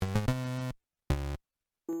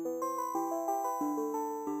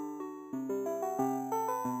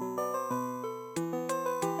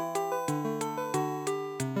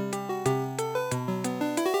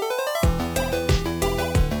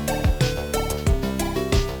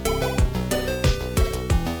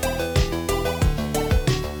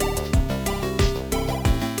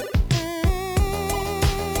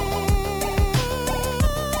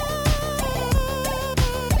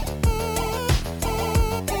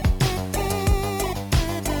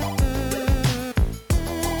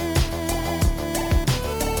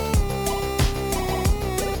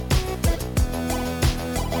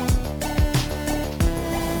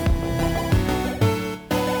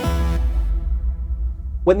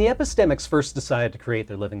When the epistemics first decided to create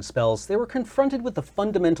their living spells, they were confronted with the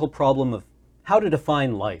fundamental problem of how to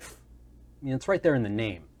define life. I mean, it's right there in the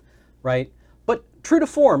name, right? But true to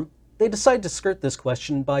form, they decided to skirt this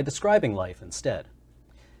question by describing life instead.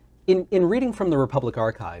 In reading from the Republic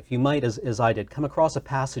Archive, you might, as I did, come across a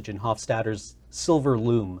passage in Hofstadter's Silver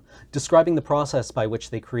Loom describing the process by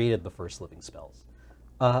which they created the first living spells.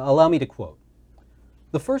 Allow me to quote,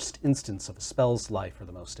 "The first instance of a spell's life are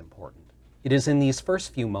the most important. It is in these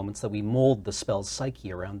first few moments that we mold the spell's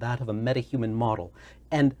psyche around that of a metahuman model,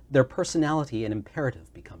 and their personality and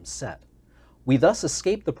imperative become set. We thus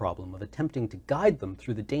escape the problem of attempting to guide them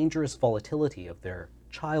through the dangerous volatility of their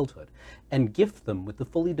childhood and gift them with the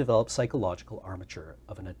fully developed psychological armature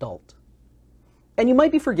of an adult." And you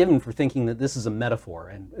might be forgiven for thinking that this is a metaphor,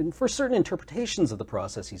 and for certain interpretations of the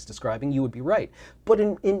process he's describing, you would be right. But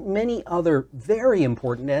in many other very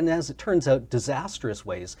important, and as it turns out, disastrous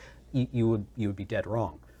ways, you would be dead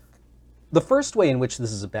wrong. The first way in which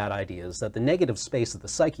this is a bad idea is that the negative space of the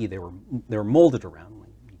psyche they were molded around,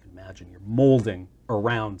 you can imagine you're molding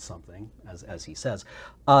around something, as he says,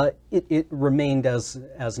 it remained as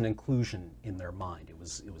an inclusion in their mind. It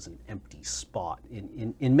was an empty spot.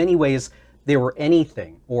 In many ways, they were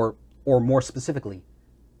anything, or more specifically,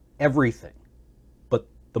 everything, but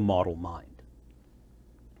the model mind.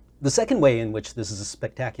 The second way in which this is a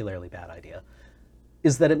spectacularly bad idea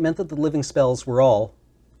is that it meant that the living spells were all,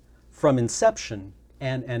 from inception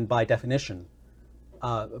and by definition,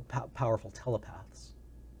 powerful telepaths.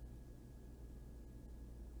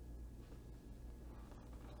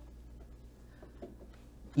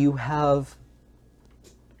 You have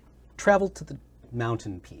traveled to the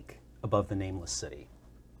mountain peak above the nameless city,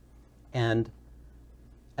 and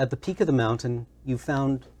at the peak of the mountain you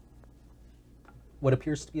found what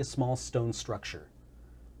appears to be a small stone structure.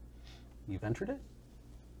 You've entered it.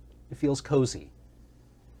 It feels cozy,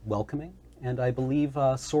 welcoming, and I believe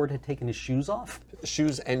Sword had taken his shoes off.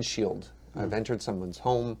 Shoes and shield. I've entered someone's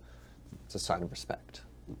home. It's a sign of respect.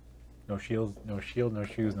 No shield, no shoes, no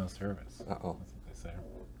service. Uh-oh. That's what they say.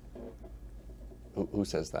 Who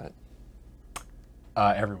says that?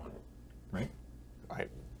 Everyone, right?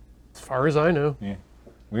 As far as I know. Yeah.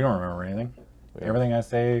 We don't remember anything. Everything I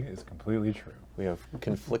say is completely true. We have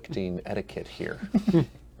conflicting etiquette here.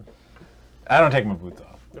 I don't take my boots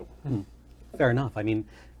off. Nope. Fair enough. I mean,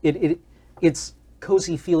 it's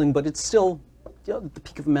cozy feeling, but it's still at the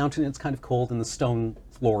peak of a mountain. It's kind of cold, and the stone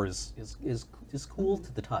floor is cool to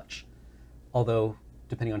the touch. Although,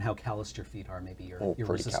 depending on how calloused your feet are, maybe you're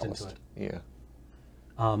resistant to it. Yeah.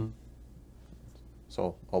 Um,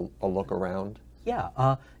 So I'll look around.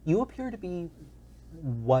 Yeah, you appear to be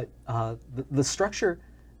what the structure.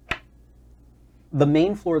 The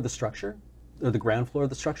main floor of the structure, or the ground floor of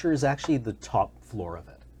the structure, is actually the top floor of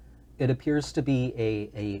it. It appears to be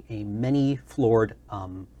a many-floored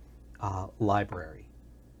library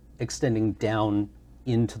extending down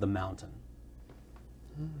into the mountain.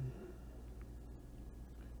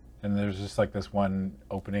 And there's just like this one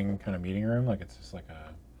opening kind of meeting room, like it's just like there's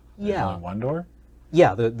Yeah. only one door?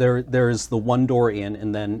 Yeah, there is the one door in,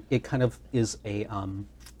 and then it kind of is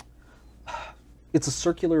it's a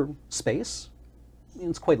circular space.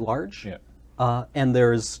 It's quite large. Yeah. And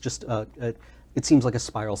there's just it seems like a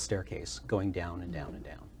spiral staircase going down and down and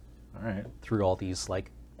down All right. through all these like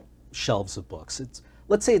shelves of books.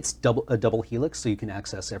 Let's say it's a double helix, so you can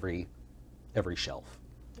access every shelf.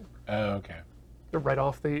 Oh, okay. They're right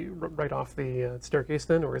off the staircase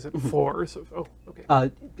then, or is it floors? Oh,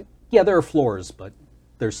 okay. Yeah, there are floors, but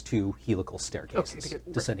there's two helical staircases Okay,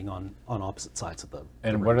 right. descending on opposite sides of the.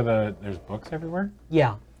 And what are there's books everywhere?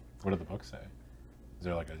 Yeah. What do the books say? Is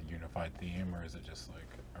there like a unified theme, or is it just like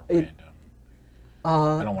a random?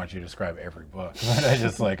 I don't want you to describe every book, but I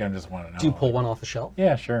just want to know. Do you pull one off the shelf?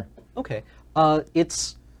 Yeah, sure. Okay.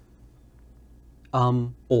 It's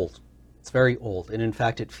old. It's very old, and in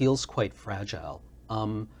fact, it feels quite fragile.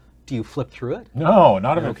 Do you flip through it? No,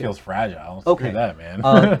 not if it feels fragile. Screw Okay. that, man.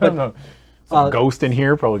 But, some ghost in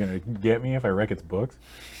here probably gonna get me if I wreck its books.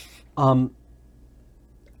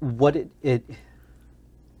 What it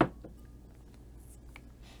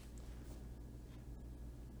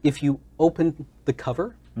if you open the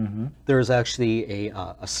cover, there is actually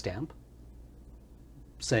a stamp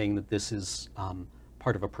saying that this is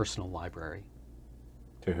part of a personal library.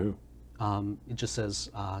 To who? It just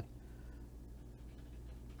says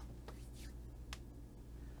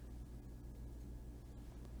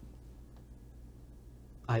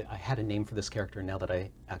I had a name for this character. Now that I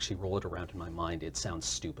actually roll it around in my mind, it sounds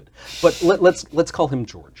stupid. But let's call him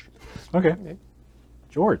George. Okay.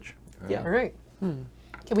 George. Yeah. All right.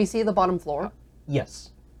 Can we see the bottom floor?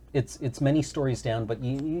 Yes. It's many stories down, but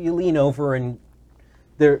you lean over and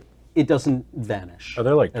it doesn't vanish. Are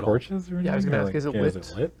there like at all. torches or anything? Yeah, I was gonna Or, ask, like, is it yeah, lit?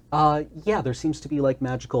 Is it lit? Yeah, there seems to be like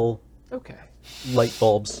magical Okay. light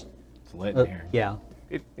bulbs. It's lit in here. Yeah,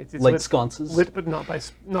 It's light lit, sconces. lit, but not by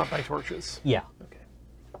torches. Yeah, Okay.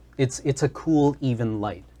 it's a cool, even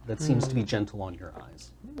light that seems to be gentle on your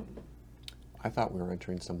eyes. I thought we were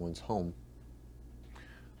entering someone's home.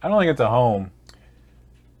 I don't think it's a home.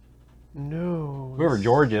 No. Whoever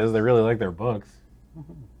George is, they really like their books.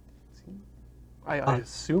 I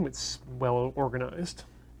assume it's well organized.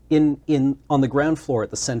 On the ground floor at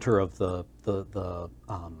the center of the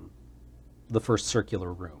first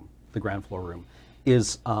circular room, the ground floor room,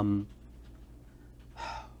 is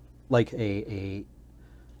like a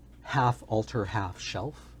half altar, half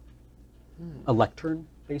shelf, a lectern,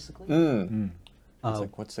 basically, It's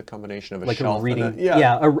like, what's the combination of a like shelf a reading, and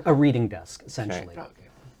a, a reading desk essentially, Okay.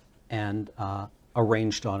 and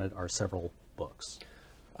arranged on it are several books.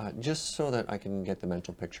 Just so that I can get the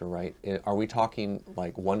mental picture right, are we talking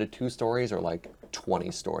like 1 to 2 stories or like 20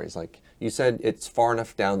 stories? Like you said, it's far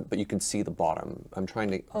enough down, but you can see the bottom. I'm trying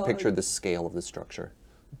to picture the scale of the structure.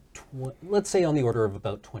 Let's say on the order of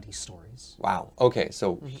about 20 stories. Wow. Okay,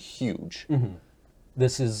 so huge.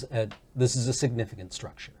 This is a significant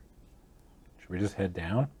structure. Should we just head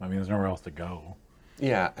down? I mean, there's nowhere else to go.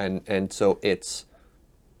 Yeah, and so it's,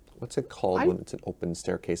 what's it called when it's an open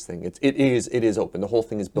staircase thing? It is open. The whole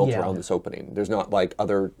thing is built Yeah. around this opening. There's not like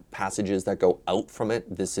other passages that go out from it.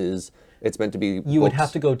 It's meant to be. You would books.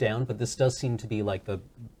 have to go down, but this does seem to be like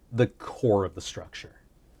the core of the structure.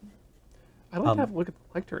 I'd like to have a look at the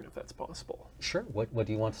lectern if that's possible. Sure. What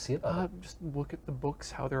do you want to see about it? Just look at the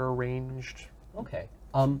books, how they're arranged. Okay.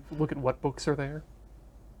 Look at what books are there.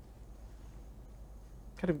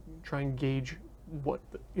 Kind of try and gauge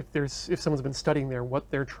if someone's been studying there,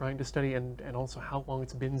 what they're trying to study, and also how long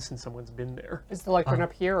it's been since someone's been there. Is the lectern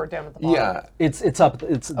up here or down at the bottom? Yeah, It's up.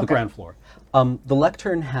 It's the ground floor. The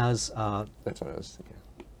lectern has that's what I was thinking.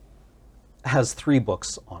 3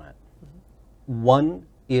 books on it. One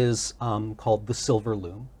is called The Silver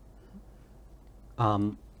Loom.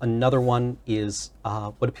 Another one is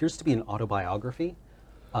what appears to be an autobiography,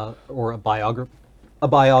 or a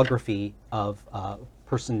biography of a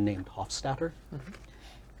person named Hofstadter.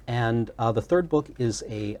 And the third book is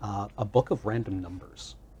a book of random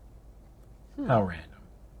numbers. How random.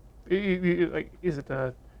 Like, is it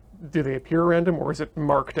do they appear random, or is it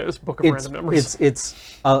marked as book of random numbers?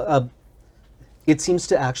 It seems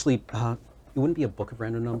to actually. It wouldn't be a book of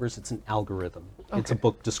random numbers. It's an algorithm. It's a Okay.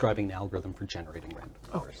 book describing an algorithm for generating random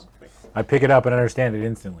numbers. I pick it up and understand it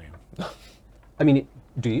instantly. I mean,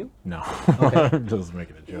 do you? No. I'm just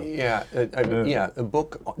making a joke. Yeah, a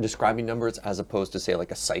book describing numbers as opposed to say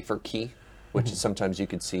like a cipher key, which is sometimes you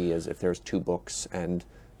could see as if there's 2 books and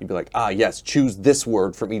you'd be like, yes, choose this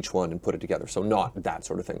word from each one and put it together. So not that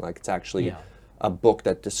sort of thing. Like it's actually Yeah. a book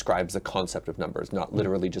that describes the concept of numbers, not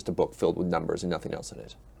literally just a book filled with numbers and nothing else in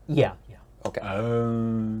it. Yeah. Okay.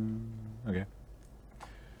 Okay.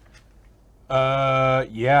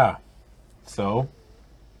 Yeah. So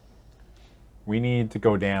we need to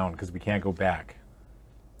go down because we can't go back.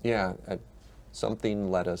 Yeah, something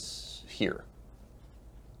led us here.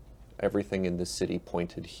 Everything in this city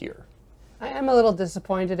pointed here. I am a little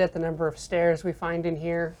disappointed at the number of stairs we find in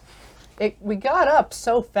here. We got up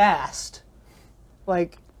so fast.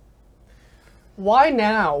 Like, why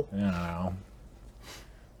now? I don't know.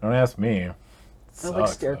 Don't ask me. It I like sucks, though.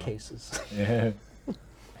 staircases. Yeah.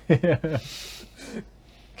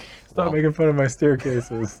 Stop making fun of my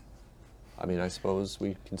staircases. I mean, I suppose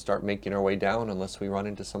we can start making our way down unless we run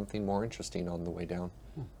into something more interesting on the way down.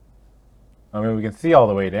 I mean, we can see all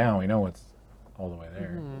the way down. We know what's all the way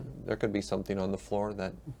there. There could be something on the floor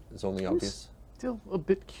that is only obvious. Still a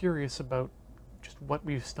bit curious about just what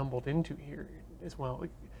we've stumbled into here as well. Like,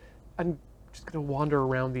 I'm just going to wander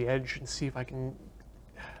around the edge and see if I can,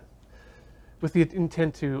 with the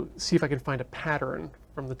intent to see if I can find a pattern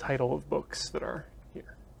from the title of books that are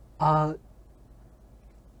here.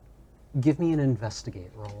 Give me an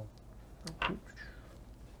investigate roll.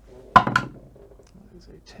 That is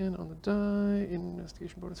a 10 on the die,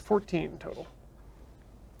 investigation bonus 14 total.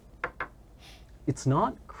 It's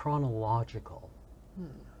not chronological.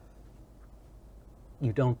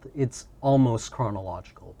 You don't. It's almost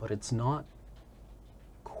chronological, but it's not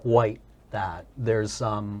quite that. There's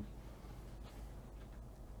at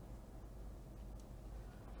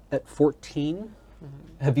 14.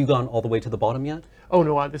 Have you gone all the way to the bottom yet? Oh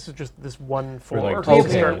no, this is just this one floor like to Okay.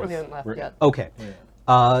 start We with. haven't left yet. Okay.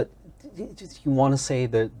 You want to say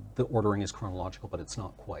that the ordering is chronological, but it's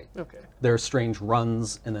not quite. Okay. There are strange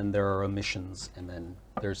runs, and then there are omissions, and then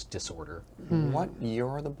there's disorder. What year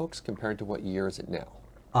are the books compared to what year is it now?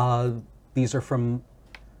 These are from.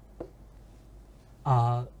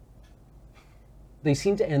 They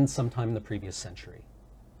seem to end sometime in the previous century.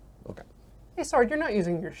 Okay. Hey, Sword, you're not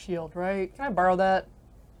using your shield, right? Can I borrow that?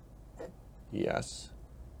 Yes.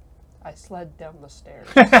 I slid down the stairs.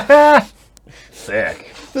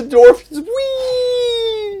 Sick. The dwarf is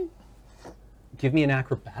wee. Give me an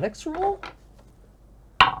acrobatics roll.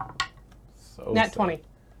 So Nat sick. 20.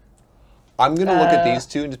 I'm gonna look at these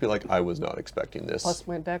two and just be like, I was not expecting this. Plus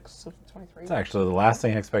my dex of 23. It's actually the last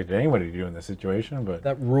thing I expected anybody to do in this situation, but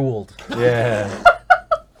That ruled. yeah.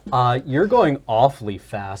 You're going awfully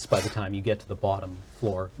fast by the time you get to the bottom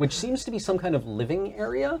floor, which seems to be some kind of living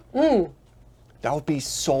area. That would be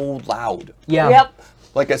so loud. Yeah. Yep.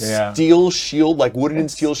 Like a Yeah. steel shield, like wooden and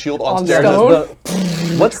steel shield on On stairs. stone?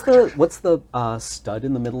 What's the stud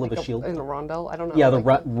in the middle of a shield? In a rondel? I don't know. Yeah, the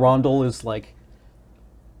like, rondel is like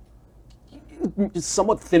it's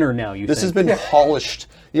somewhat thinner now. You This has think been polished.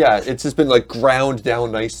 Yeah, it's just been like ground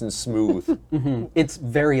down nice and smooth. it's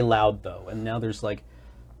very loud though, and now there's like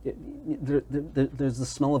there's the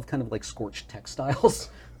smell of kind of like scorched textiles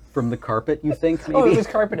from the carpet. You think maybe? Oh, it was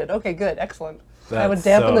carpeted. Okay, good. Excellent. That would That's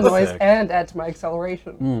dampen so the noise sick. and add to my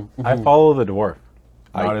acceleration. I follow the dwarf.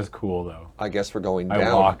 Not as cool though. I guess we're going I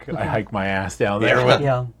down. walk. I hike my ass down there. Yeah. With,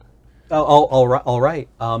 Yeah. Oh, all right.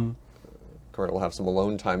 Kurt will have some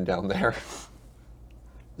alone time down there.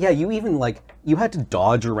 Yeah, you even like you had to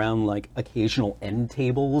dodge around like occasional end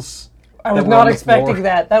tables. I was that were on not the expecting floor.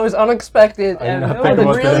 that. That was unexpected, did and not I've think been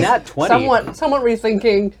about really that. Nat 20. somewhat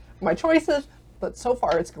rethinking my choices. But so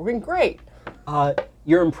far, it's going great.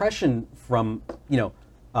 Your impression from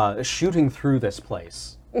shooting through this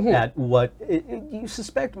place at what you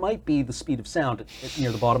suspect might be the speed of sound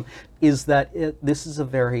near the bottom is that this is a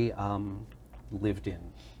very lived-in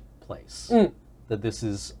place. That this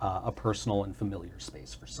is a personal and familiar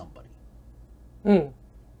space for somebody.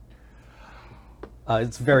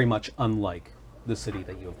 It's very much unlike the city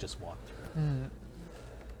that you have just walked through.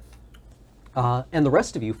 And the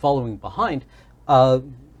rest of you following behind,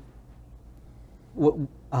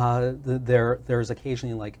 there's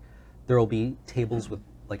occasionally like there will be tables with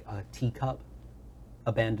like a teacup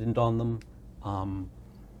abandoned on them.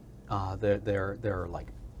 There are like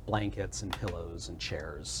blankets and pillows and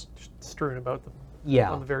chairs. Strewn about them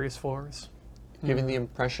Yeah. on the various floors. Giving the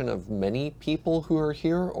impression of many people who are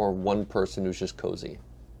here, or one person who's just cozy.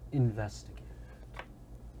 Investigate.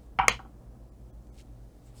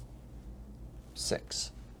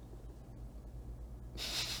 6.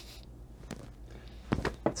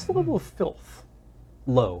 What's the level of filth?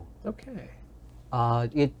 Low. Okay.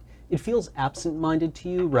 It feels absent-minded to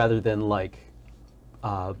you rather than like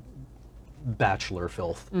bachelor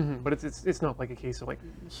filth. But it's not like a case of like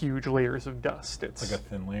huge layers of dust. It's like a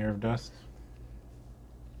thin layer of dust.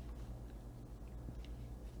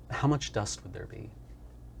 How much dust would there be?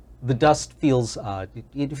 The dust feels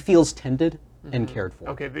it feels tended and cared for.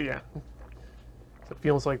 okay. Yeah. So it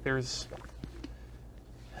feels like there's.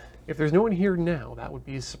 If there's no one here now, that would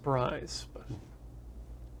be a surprise. But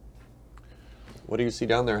What do you see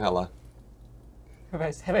down there, Hella? Have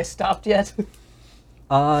I stopped yet?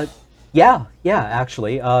 Yeah,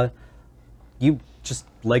 actually. You just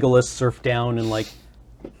Legolas surf down and like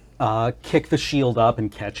kick the shield up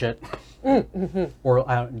and catch it.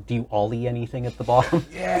 Or do you ollie anything at the bottom?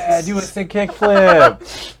 Yeah, do a sick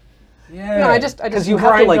kickflip. Yeah. No, I just you have to,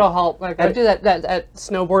 grind like, to a halt. Like I do that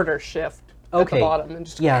snowboarder shift at Okay. the bottom and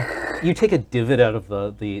just Yeah, you take a divot out of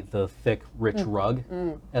the thick, rich rug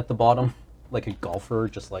at the bottom, like a golfer,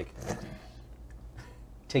 just like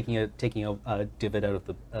taking a divot out of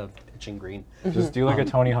the pitching green. Just do like a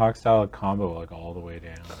Tony Hawk style combo, like all the way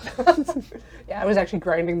down. yeah. I was actually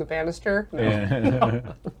grinding the banister. No. Yeah.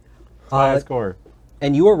 High score.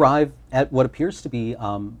 And you arrive at what appears to be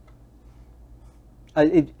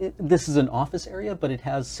this is an office area, but it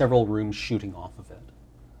has several rooms shooting off of it.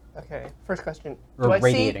 Okay. First question. Or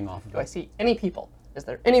radiating off of Do I it. see any people? Is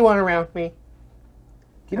there anyone around me?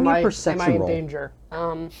 Give Am me a I perception in roll. danger?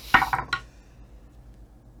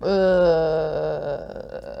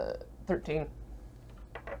 13.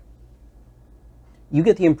 You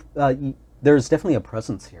get the there's definitely a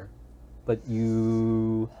presence here, but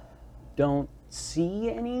you don't see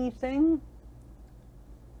anything.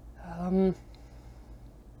 And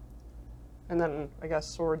then I guess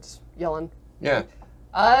Sword's yelling. Yeah.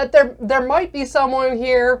 There might be someone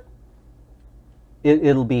here.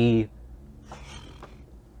 It'll be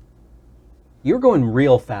You're going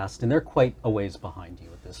real fast, and they're quite a ways behind you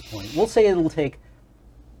at this point. We'll say it'll take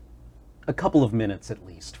a couple of minutes at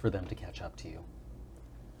least for them to catch up to you.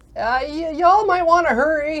 Y'all might want to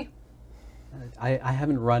hurry. I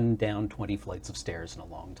haven't run down 20 flights of stairs in a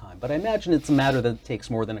long time, but I imagine it's a matter that takes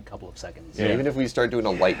more than a couple of seconds. Yeah, even if we start doing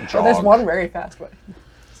a light Oh, jog. there's one very fast way.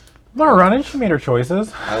 Not running. She made her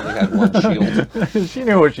choices. I only had one shield. She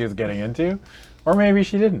knew what she was getting into, or maybe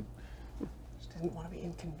she didn't. Just didn't want to be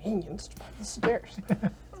inconvenienced by the stairs.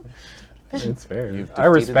 It's fair. You've I defeated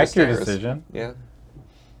respect the your stairs. decision. Yeah.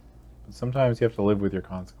 Sometimes you have to live with your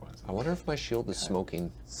consequences. I wonder if my shield is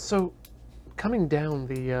smoking. So, coming down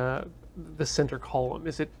the center column,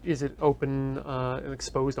 is it open and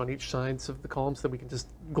exposed on each sides of the column so that we can just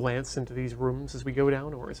glance into these rooms as we go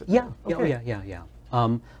down, or is it? Yeah, Okay. yeah.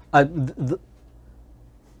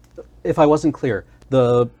 If I wasn't clear,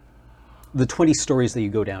 the 20 stories that you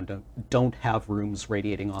go down don't have rooms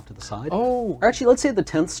radiating off to the side. Oh. Or actually, let's say the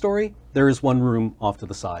 10th story, there is one room off to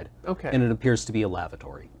the side. Okay. And it appears to be a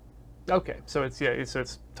lavatory. Okay, so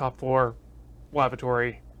it's top floor,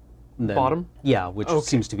 lavatory, And then- bottom. Yeah, which Okay.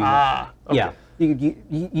 seems to be. Ah, okay. Yeah.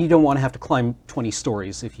 You don't want to have to climb 20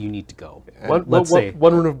 stories if you need to go. Let's say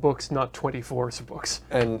one room of books, not 20 floors of books.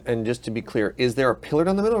 And just to be clear, is there a pillar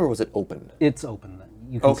down the middle, or was it open? It's open.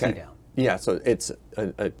 You can see down. Yeah, so it's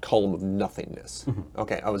a column of nothingness.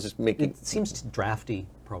 Okay, I was just making. It seems drafty,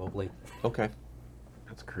 probably. Okay.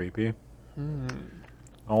 That's creepy. I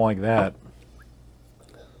don't like that.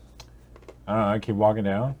 I don't know. I keep walking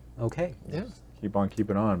down. Okay. Yeah. Keep on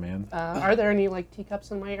keeping on, man. Are there any like teacups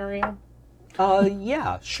in my area?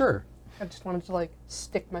 Yeah, sure. I just wanted to like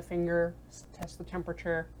stick my finger, test the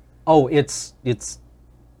temperature. Oh, it's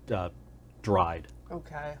dried.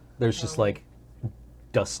 Okay. There's just like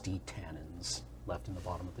dusty tannins left in the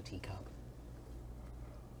bottom of the teacup.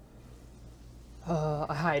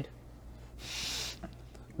 I hide.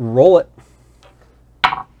 Roll it.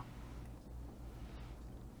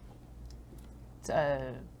 It's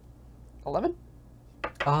 11.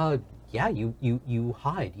 Yeah, you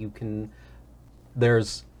hide. You can.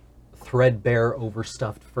 There's threadbare,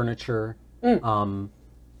 overstuffed furniture.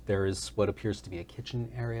 There is what appears to be a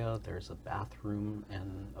kitchen area. There's a bathroom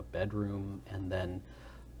and a bedroom, and then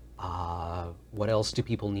what else do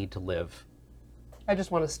people need to live? I just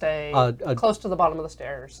want to stay close to the bottom of the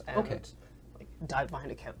stairs and Okay. like dive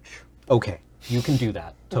behind a couch. Okay, you can do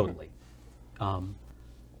that totally.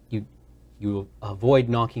 You avoid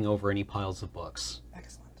knocking over any piles of books.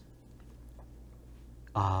 Excellent.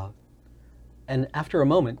 And after a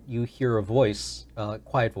moment, you hear a voice, a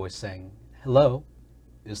quiet voice saying, "Hello,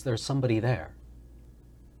 is there somebody there?"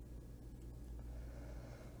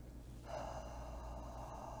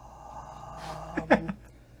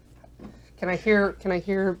 Can I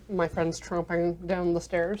hear my friends tromping down the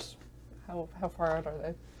stairs? How far out are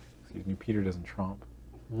they? Excuse me, Peter doesn't tromp.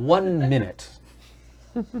 1 minute.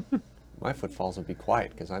 My footfalls would be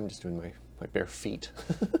quiet because I'm just doing my bare feet.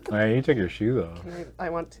 Oh, yeah, you took your shoe off. I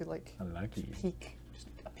want to like Unlucky. peek, just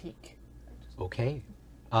a peek. Okay.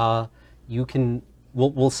 You can.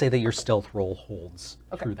 We'll say that your stealth roll holds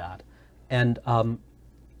through that, and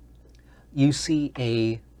you see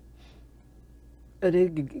a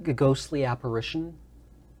ghostly apparition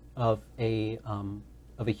of a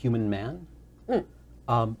human man,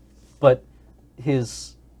 but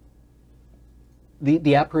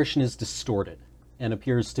the apparition is distorted and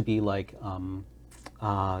appears to be like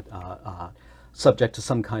subject to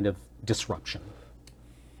some kind of disruption.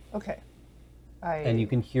 Okay. And you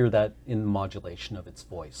can hear that in the modulation of its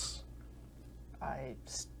voice. I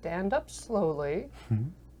stand up slowly.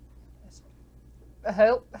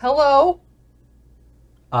 Hello.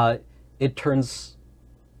 It turns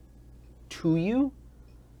to you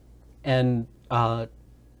and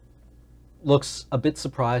looks a bit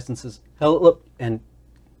surprised and says, "Hello," and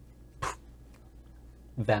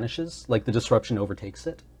vanishes, like the disruption overtakes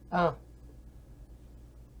it. Oh.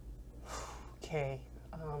 Okay.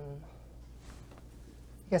 I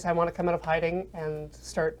guess I want to come out of hiding and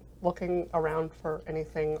start looking around for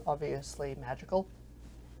anything obviously magical.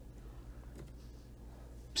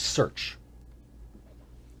 Search.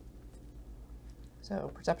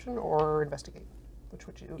 So perception or investigate? Which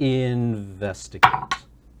would you? Investigate.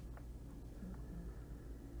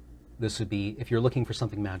 This would be, if you're looking for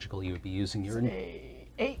something magical, you would be using your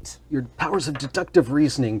 8. your powers of deductive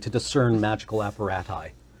reasoning to discern magical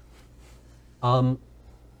apparati.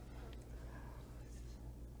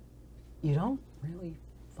 You don't really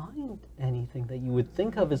find anything that you would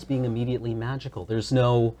think of as being immediately magical. There's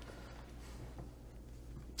no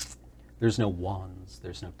wands,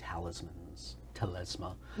 there's no talismans,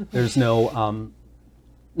 talisma. There's no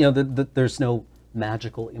there's no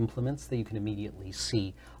magical implements that you can immediately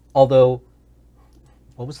see. Although,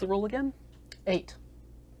 what was the roll again? 8.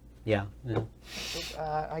 Yeah.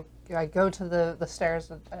 I go to the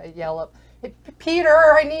stairs and I yell up, "Hey,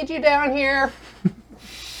 Peter, I need you down here."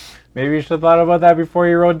 Maybe you should have thought about that before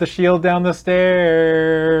you rode the shield down the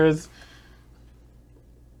stairs.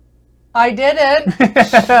 I did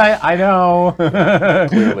it. I know.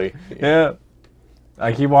 Clearly. Yeah.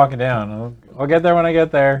 I keep walking down. I'll get there when I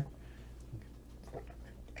get there.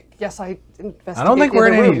 Yes, I investigate. I don't think the we're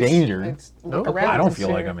in other any rooms. danger. I look Nope. around I don't and feel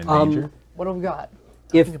see, like I'm in danger. What do we got?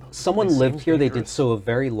 If about someone this lived seems here, they did dangerous. so a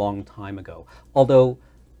very long time ago. Although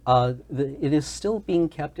it is still being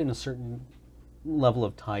kept in a certain level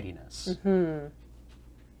of tidiness.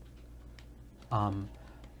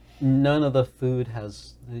 None of the food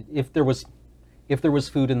has. If there was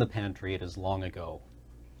food in the pantry, it is long ago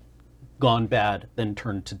gone bad, then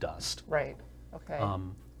turned to dust. Right. Okay.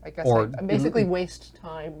 I guess or- I basically waste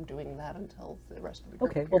time doing that until the rest of the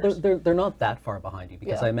group Okay, well, appears. they're not that far behind you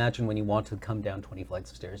because Yeah. I imagine when you want to come down 20 flights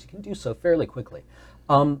of stairs, you can do so fairly quickly.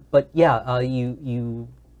 But yeah, you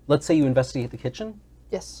let's say you investigate the kitchen.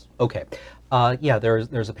 Yes. Okay, yeah,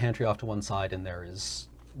 there's a pantry off to one side, and there is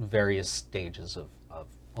various stages of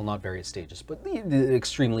well, not various stages, but the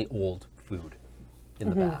extremely old food in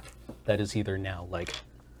the back that is either now like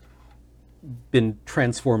been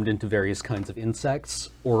transformed into various kinds of insects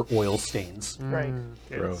or oil stains. Right.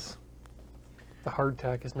 Gross. The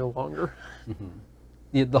hardtack is no longer.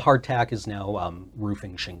 The hardtack is now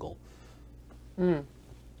roofing shingle.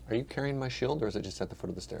 Are you carrying my shield, or is it just at the foot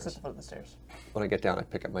of the It's at stairs? the foot of the stairs. When I get down, I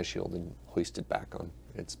pick up my shield and hoist it back on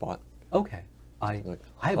its spot. Okay. I Like,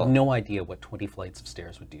 have huh. no idea what 20 flights of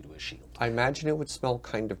stairs would do to a shield. I imagine it would smell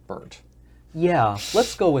kind of burnt. Yeah,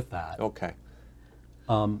 let's go with that. Okay.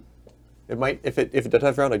 It might, if it does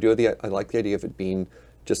have round, I like the idea of it being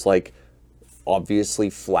just like obviously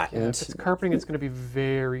flattened. If it's carpeting, it's going to be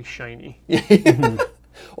very shiny.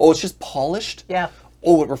 Oh, it's just polished? Yeah.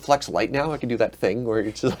 Oh, it reflects light now? I can do that thing where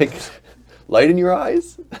it's just like light in your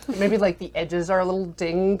eyes? Maybe like the edges are a little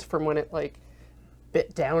dinged from when it like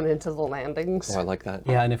bit down into the landings. Oh, I like that.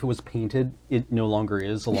 Yeah, and if it was painted, it no longer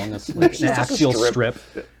is along a like, an just a axial strip.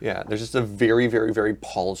 strip. Yeah, there's just a very, very, very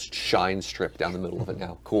polished shine strip down the middle of it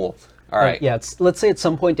now. Cool. All right. Yeah, let's say at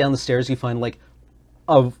some point down the stairs you find like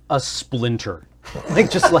a splinter, like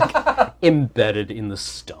just like embedded in the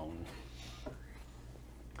stone,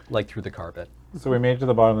 like through the carpet. So we made it to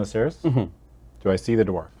the bottom of the stairs. Do I see the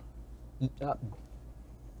dwarf? I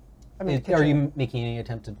mean, the Are kitchen. you making any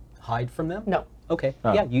attempt to hide from them? No. Okay.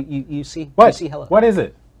 Oh. Yeah, you see. What? You see Hella. What is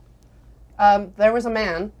it? There was a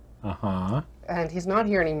man, Uh-huh. and he's not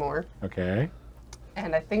here anymore. Okay.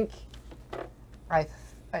 And I think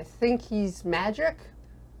he's magic.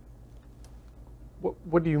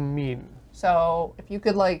 What do you mean? So if you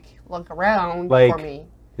could like look around Like- for me.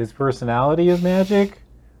 His personality is magic,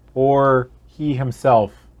 or he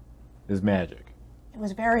himself is magic? It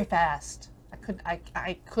was very fast.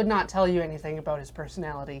 I could not tell you anything about his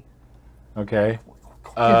personality. Okay.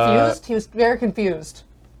 Confused? He was very confused.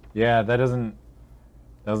 Yeah, that doesn't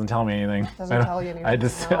tell me anything. Doesn't I don't- tell you anything, I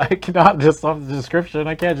just no. I cannot just off the description.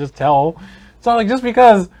 I can't just tell. It's not like just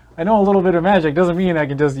because I know a little bit of magic doesn't mean I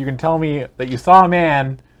can just you can tell me that you saw a man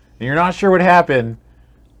and you're not sure what happened,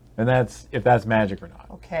 and that's if that's magic or not.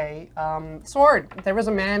 Okay. Sword. There was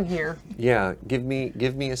a man here. Yeah, give me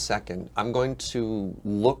a second. I'm going to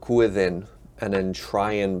look within and then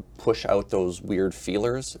try and push out those weird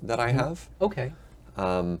feelers that I have. Okay.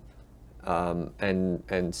 And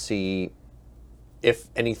see if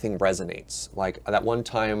anything resonates. Like that one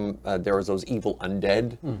time there was those evil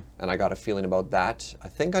undead, and I got a feeling about that. I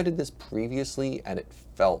think I did this previously, and it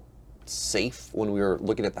felt safe when we were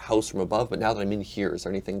looking at the house from above, but now that I'm in here, is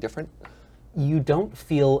there anything different? You don't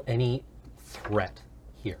feel any threat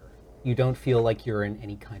here. You don't feel like you're in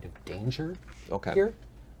any kind of danger Okay. here.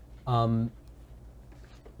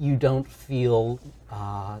 You don't feel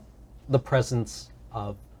the presence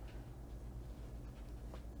of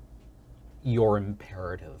your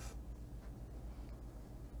imperative,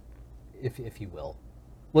 if you will.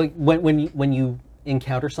 Like when you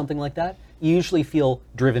encounter something like that, you usually feel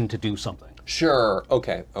driven to do something. Sure.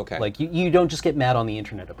 Okay. Okay. Like you don't just get mad on the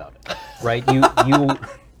internet about it, right?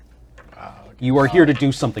 You are here to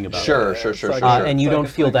do something about sure, it. sure, sure, sure, Like- sure. And you It's don't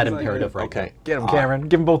like- feel it's that like- imperative right Okay. Get him, Cameron.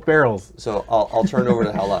 Give him both barrels. So I'll turn over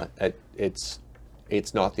to Hella. It's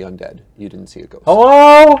not the undead. You didn't see a ghost.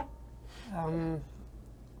 Hello.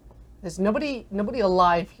 There's nobody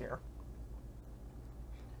alive here.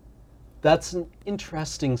 That's an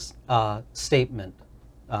interesting statement.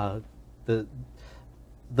 The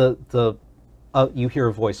you hear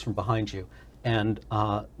a voice from behind you, and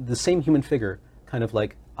the same human figure kind of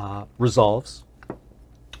like resolves.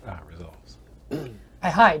 Resolves. I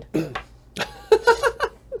hide.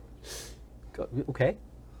 Okay.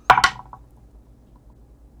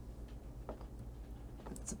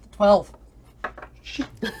 It's 12.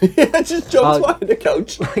 Yeah, just jumps behind the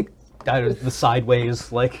couch. Like the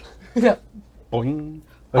sideways, like Yeah. boing.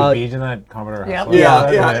 Like Beach in that Commodore Yeah. Hustler.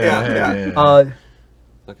 Yeah.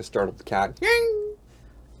 Like a startled cat.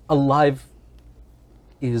 Alive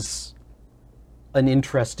is an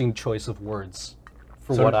interesting choice of words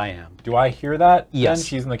for So what I am. Do I hear that? Yes. Then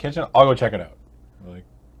she's in the kitchen. I'll go check it out. I'm like,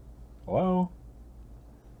 hello?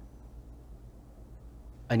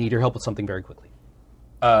 I need your help with something very quickly.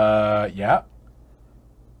 Yeah.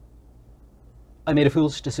 I made a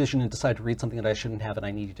foolish decision and decided to read something that I shouldn't have, and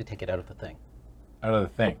I need you to take it out of the thing. Out of the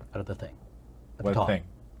thing. Out of the thing. At What the top. thing?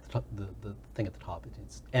 The thing at the top.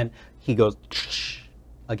 And he goes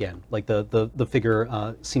again, like the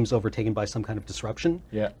figure seems overtaken by some kind of disruption.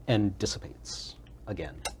 Yeah. And dissipates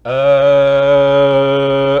again.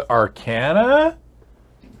 Arcana?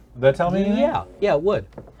 Would that tell me anything? Yeah, it would.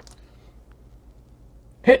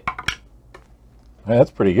 Hit. Hey,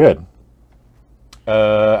 that's pretty good.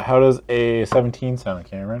 How does a 17 sound,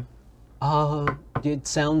 Cameron? It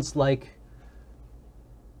sounds like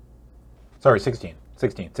Sorry, 16.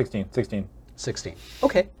 16. 16.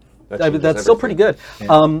 Okay. That That's changes still pretty good.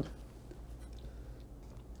 Yeah.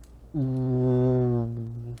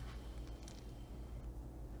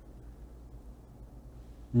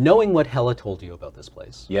 Knowing what Hella told you about this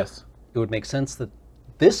place, Yes. it would make sense that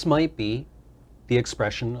this might be the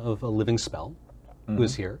expression of a living spell who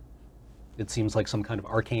is here. It seems like some kind of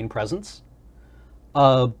arcane presence.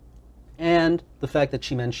 And the fact that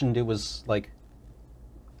she mentioned it was like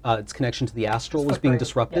its connection to the astral was being Flickering,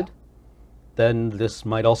 disrupted, yeah. then this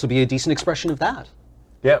might also be a decent expression of that.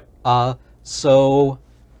 Yep. So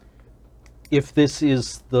if this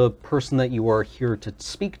is the person that you are here to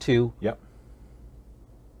speak to, Yep.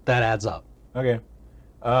 that adds up. Okay.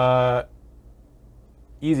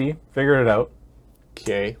 Easy. Figured it out.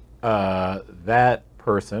 Okay. That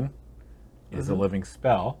person is a living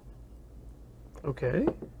spell, Okay.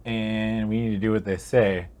 and we need to do what they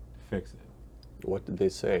say to fix it. What did they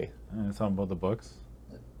say? It's on both the books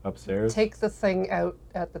upstairs. Take the thing out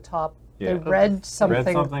at the top. Yeah. They read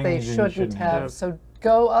something something they you shouldn't shouldn't have. have. So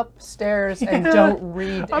go upstairs and don't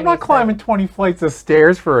read I'm not climbing 20 flights of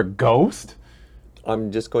stairs for a ghost.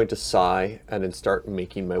 I'm just going to sigh and then start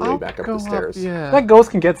making my way I'll back up go the stairs. yeah. That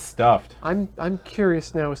ghost can get stuffed. I'm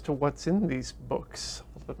curious now as to what's in these books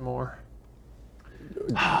a little bit more.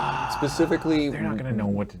 Specifically, They're not going to know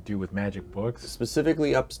what to do with magic books.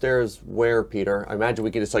 specifically upstairs where, Peter? I imagine we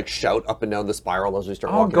can just like shout up and down the spiral as we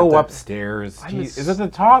start I'll walking go up there. upstairs. I'm Gee, ass- is it the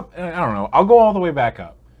top? I don't know. I'll go all the way back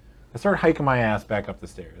up. I start hiking my ass back up the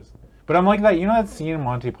stairs. But I'm like that. You know that scene in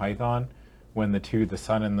Monty Python when the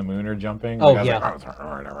sun and the moon are jumping? Oh, The guy's yeah.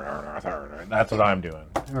 like, that's what I'm doing.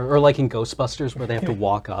 Or like in Ghostbusters where they have to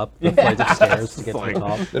walk up the flight of stairs to get to Like- the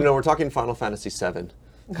top. No, we're talking Final Fantasy VII.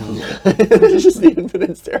 It's just the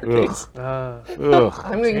infinite staircase. Ugh.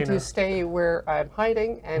 I'm going to Tina. stay where I'm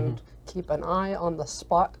hiding and keep an eye on the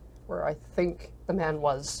spot where I think the man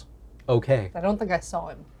was. Okay. I don't think I saw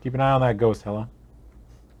him. Keep an eye on that ghost, Hella.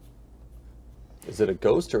 Is it a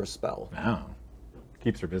ghost or a spell? No.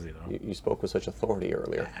 Keeps her busy, though. You spoke with such authority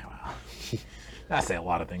earlier. I say a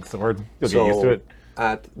lot of things, Sword. You'll get used to it.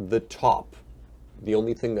 At the top, the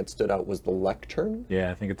only thing that stood out was the lectern. Yeah,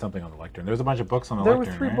 I think it's something on the lectern. There's a bunch of books on the There were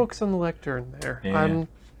lectern, 3 right? books on the lectern there. Yeah.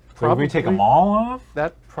 So if we take them all off?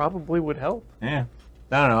 That probably would help. Yeah.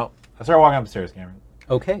 No. I start walking upstairs, Cameron.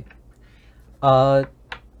 Okay.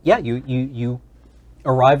 Yeah, you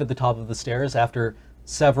arrive at the top of the stairs after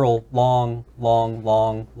several long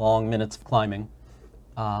minutes of climbing.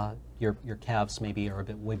 Your calves maybe are a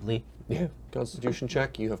bit wiggly. Yeah. Constitution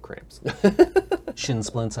check, you have cramps. Shin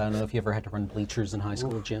splints. I don't know if you ever had to run bleachers in high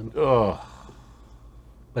school gym. Ugh.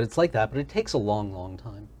 But it's like that, but it takes a long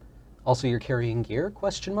time. Also, you're carrying gear,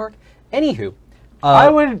 question mark? Anywho. I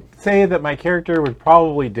would say that my character would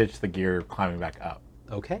probably ditch the gear climbing back up,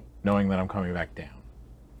 Okay. knowing that I'm coming back down.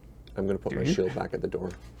 I'm going to put my shield back at the door.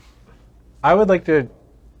 I would like to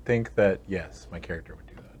think that, yes, my character would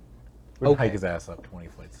do that. Wouldn't Okay. hike his ass up 20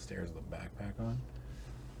 flights of stairs with a backpack on.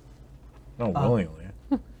 No, willingly.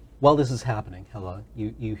 While this is happening, Hella,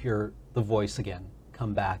 you hear the voice again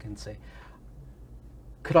come back and say,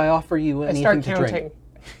 "Could I offer you I anything start to counting. drink?"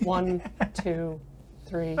 1, 2,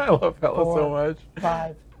 3, I love Hella so 4, much.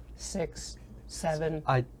 5, 6, 7,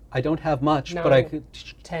 I don't have much, but I No. could.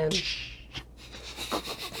 10.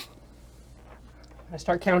 I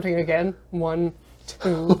start counting again. 1,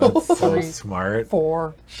 2, So 3, smart.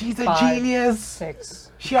 4, She's a 5, genius.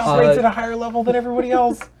 6. She operates at a higher level than everybody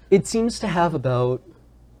else. It seems to have about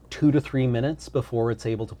 2 to 3 minutes before it's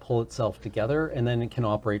able to pull itself together, and then it can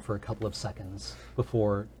operate for a couple of seconds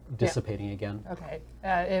before dissipating again. Okay.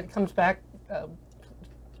 It comes back.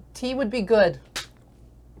 Tea would be good.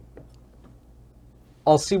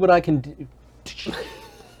 I'll see what I can do.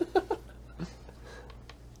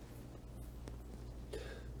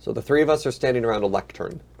 So the three of us are standing around a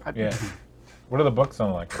lectern. Yeah. What are the books on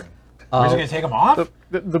the lectern? We're just gonna take them off?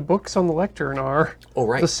 The books on the lectern are Oh,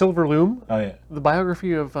 right. The Silver Loom, Oh yeah. the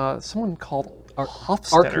biography of someone called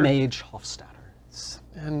Hofstadter, Archmage Hofstadter.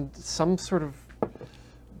 and some sort of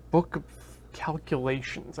book of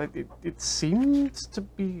calculations. It seems to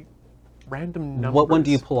be random numbers. What one do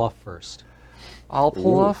you pull off first? I'll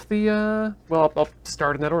pull off the, I'll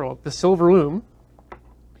start in that order. The Silver Loom.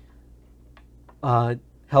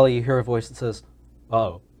 Hella, you hear a voice that says,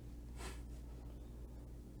 "Oh."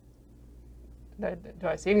 Do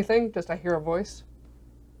I see anything? Just I hear a voice?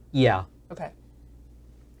 Yeah. Okay.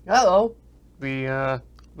 Uh-oh. The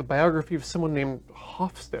biography of someone named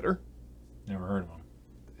Hofstadter. Never heard of them.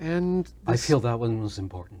 And I this, feel that one was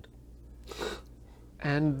important.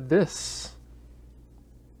 and this.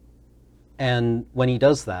 And when he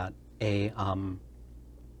does that, a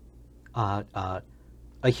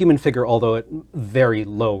human figure, although at very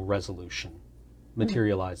low resolution,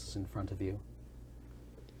 materializes in front of you.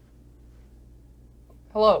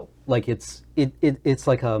 Hello. Like it's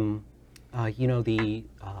like you know the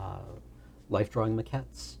life drawing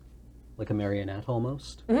maquettes, like a marionette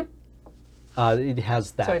almost. It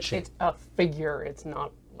has that So shape. it's a figure. It's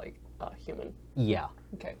not like a human. Yeah.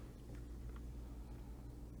 Okay.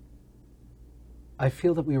 I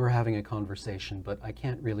feel that we were having a conversation, but I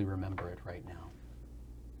can't really remember it right now.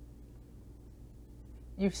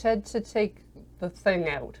 You said to take the thing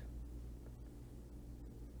out.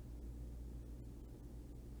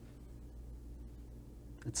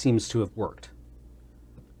 It seems to have worked.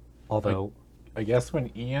 Although, I guess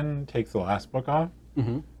when Ian takes the last book off,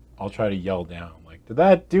 Mhm. I'll try to yell down, like, did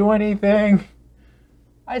that do anything?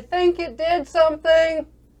 I think it did something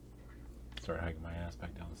Start hiking my ass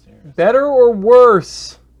back down the stairs. Better or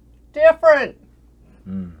worse? different.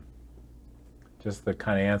 Just the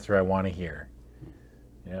kind of answer I want to hear.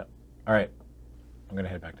 Yeah. All right. I'm going to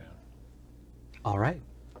head back down. all right.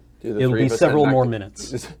 Do the It'll three be of us head several back- more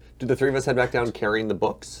minutes. Do the three of us head back down carrying the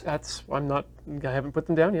books? I haven't put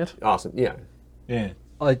them down yet. Awesome. Yeah. Yeah.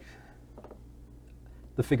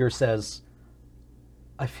 The figure says,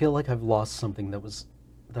 "I feel like I've lost something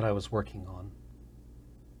that I was working on.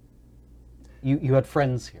 You had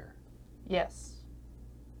friends here. Yes.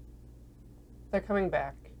 They're coming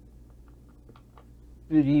back.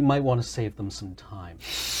 You might want to save them some time.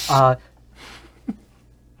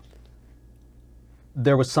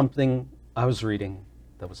 There was something I was reading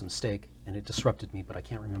that was a mistake, and it disrupted me, but I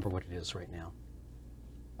can't remember what it is right now.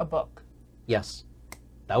 A book. Yes,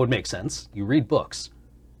 that would make sense. You read books.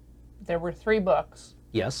 There were 3 books.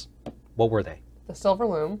 Yes. What were they? The Silver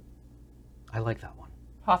Loom, I like that one.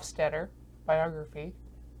 Hofstadter, biography,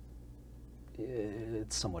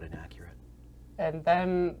 It's somewhat inaccurate. and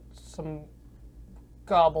then some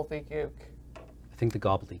gobbledygook. I think the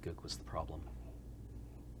gobbledygook was the problem.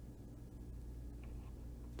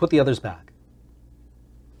 Put the others back.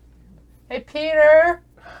 Hey, Peter!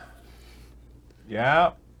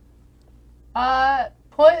 Yeah.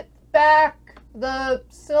 Put back the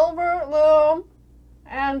Silver Loom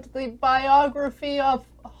and the biography of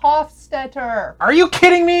Hofstadter. Are you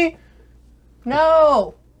kidding me?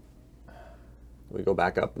 No! We go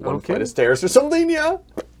back up one Okay. flight of stairs or something, yeah?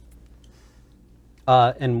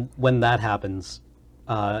 And when that happens,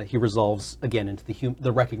 he resolves again into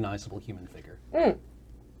the recognizable human figure.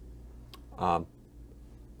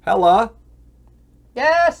 Hella,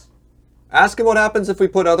 Yes! ask him what happens if we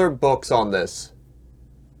put other books on this.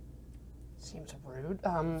 Seems rude.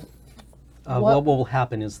 What will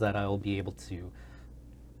happen is that I'll be able to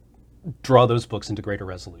draw those books into greater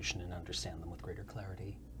resolution and understand them with greater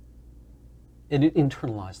clarity. And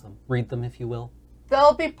internalize them. Read them, if you will.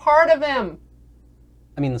 They'll be part of him.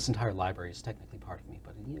 I mean, this entire library is technically part of me,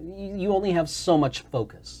 but you only have so much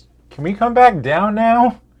focus. Can we come back down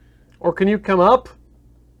now? Or can you come up?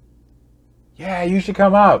 Yeah, you should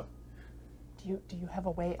come up. Do you have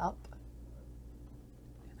a way up?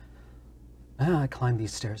 I climbed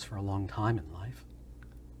these stairs for a long time in life.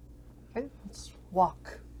 Okay, let's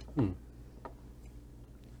walk.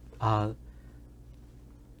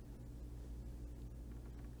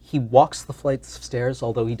 He walks the flights of stairs,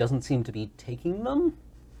 although he doesn't seem to be taking them.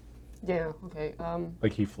 Yeah. Okay.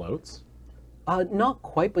 Like he floats? Not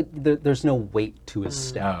quite, but there's no weight to his Oh,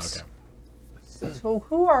 steps. okay. So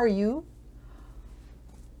who are you?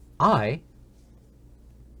 I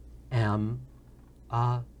am.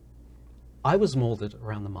 I was molded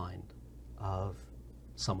around the mind of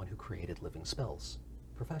someone who created living spells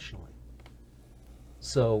professionally.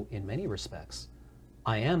 So, in many respects,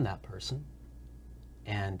 I am that person,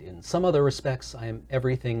 and in some other respects, I am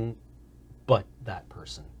everything but that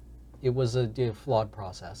person. It was a flawed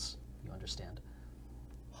process, you understand.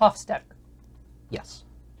 Hofstetter. Yes,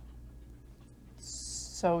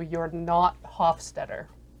 So you're not Hofstetter.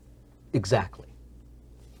 exactly.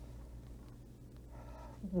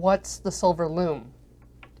 What's the Silver Loom?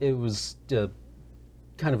 It was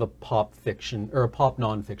kind of a pop fiction or a pop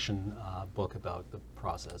nonfiction book about the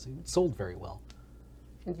process. It sold very well.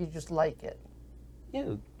 And you just like it.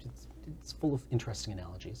 Yeah, it's full of interesting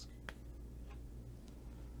analogies.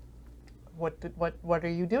 What are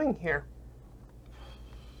you doing here?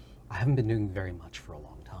 I haven't been doing very much for a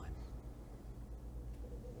long time.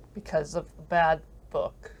 Because of the bad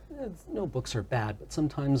book. No books are bad, but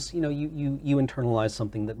sometimes you internalize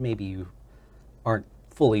something that maybe you aren't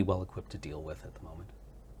fully well equipped to deal with at the moment.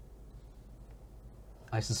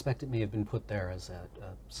 I suspect it may have been put there as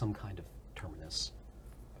some kind of terminus.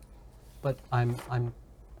 But I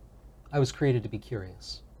was created to be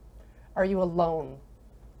curious. Are you alone?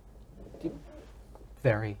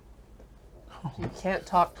 Very. You can't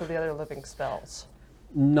talk to the other living spells.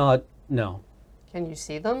 No. Can you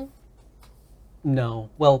see them? No.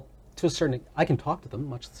 Well, to a certain, I can talk to them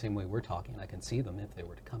much the same way we're talking. I can see them if they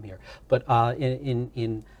were to come here. But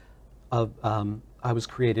I was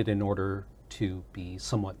created in order to be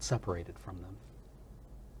somewhat separated from them.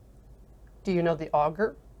 Do you know the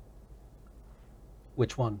augur?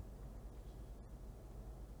 Which one?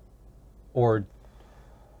 Or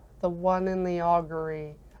The one in the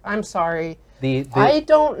augury. I'm sorry. the I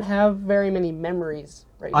don't have very many memories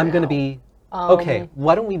right now. I'm going to be okay.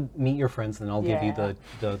 Why don't we meet your friends, then I'll give you Yeah.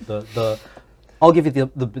 the I'll give you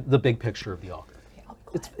the big picture of the augur. Okay, I'll be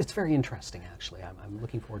quiet. It's very interesting, actually. I'm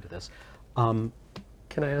looking forward to this.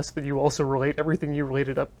 Can I ask that you also relate everything you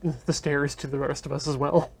related up the stairs to the rest of us as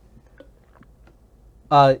well?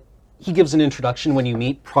 He gives an introduction when you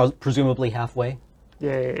meet, presumably halfway.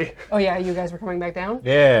 Yay. Oh yeah, you guys were coming back down?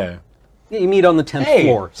 Yeah. Yeah, you meet on the 10th Hey!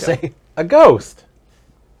 floor. Say, A ghost.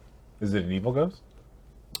 Is it an evil ghost?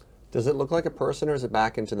 Does it look like a person, or is it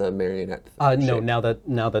back into the marionette? no. shape? Now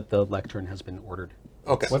that the lectern has been ordered,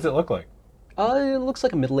 Okay. What's it look like? it looks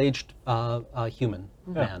like a middle-aged human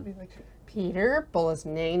man. Be like, Peter,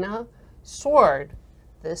 Bolasnena, sword.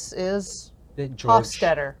 This is George.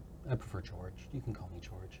 Hofstetter. I prefer George. You can call me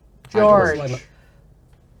George. George.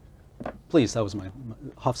 Please, that was my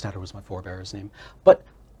Hofstadter was my forebear's name, but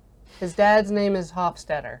His dad's name is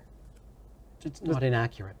Hofstetter. it's not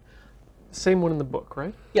inaccurate. Same one in the book,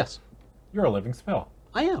 right? Yes, You're a living spell.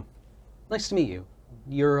 I am. Nice to meet you.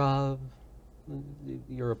 You're a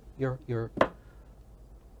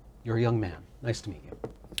young man. Nice to meet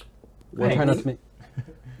you. I try not to make.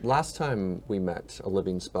 Last time we met a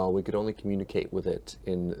living spell, we could only communicate with it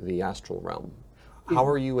in the astral realm. How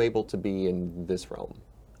are you able to be in this realm?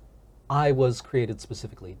 I was created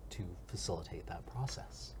specifically to facilitate that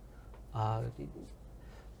process.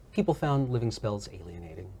 People found living spells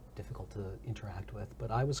alienating, difficult to interact with,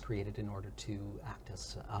 but I was created in order to act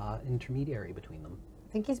as an intermediary between them.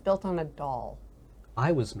 I think he's built on a doll.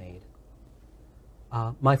 I was made.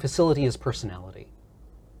 My facility is personality,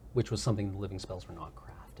 which was something the living spells were not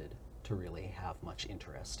crafted to really have much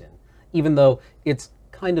interest in, even though it's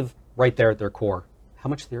kind of right there at their core. How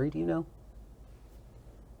much theory do you know?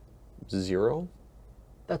 0?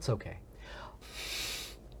 That's okay.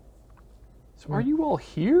 So are you all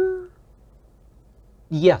here?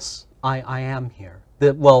 Yes, I am here.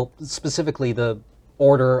 Specifically, the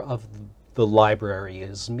order of the library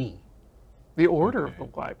is me. The order of the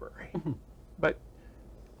library. But,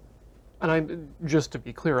 and I, just to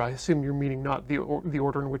be clear, I assume you're meaning not the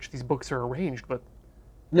order in which these books are arranged, but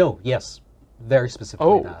No, yes, very specifically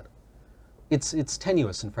Oh. that. It's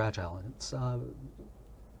tenuous and fragile, and it's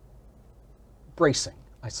bracing,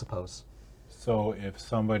 I suppose. So if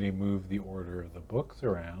somebody moved the order of the books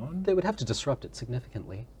around, They would have to disrupt it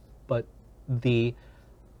significantly, but the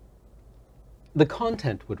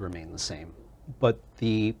content would remain the same, but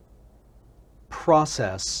the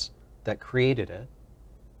process that created it,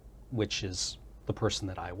 which is the person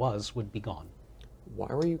that I was, would be gone. Why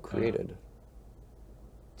were you created?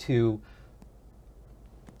 To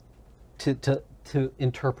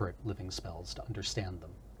interpret living spells, to understand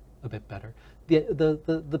them a bit better.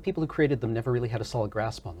 The people who created them never really had a solid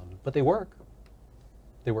grasp on them, but they work.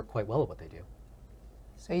 They work quite well at what they do.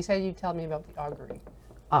 So you said you'd tell me about the augury.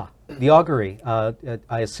 The augury.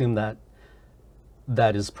 I assume that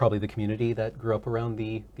is probably the community that grew up around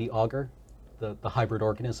the augur, the hybrid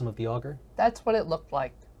organism of the augur. That's what it looked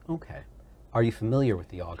like. Okay. Are you familiar with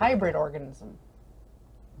the augur? Hybrid organism.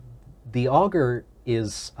 The augur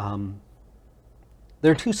is,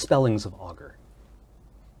 there are two spellings of augur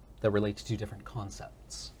that relate to two different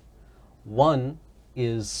concepts. One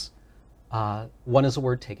is a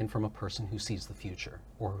word taken from a person who sees the future,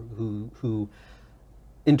 or who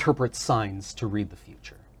interprets signs to read the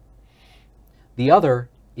future. The other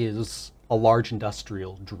is a large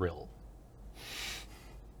industrial drill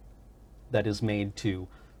that is made to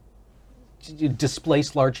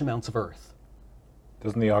displace large amounts of earth.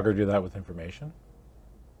 Doesn't the augur do that with information?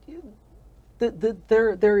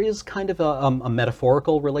 There is kind of a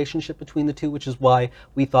metaphorical relationship between the two, which is why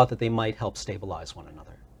we thought that they might help stabilize one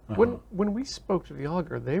another. When we spoke to the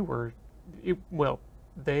augur, they were,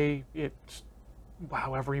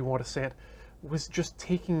 however you want to say it, was just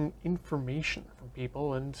taking information from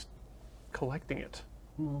people and collecting it.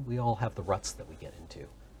 Well, we all have the ruts that we get into.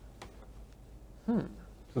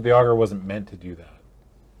 So the augur wasn't meant to do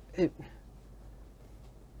that.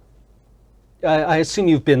 I assume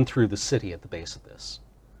you've been through the city at the base of this.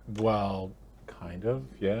 Well, kind of,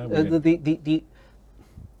 yeah. The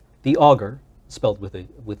augur, spelled with an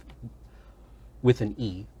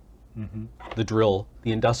E, the drill,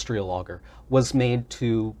 the industrial augur, was made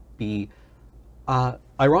to be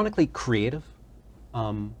ironically creative.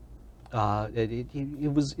 It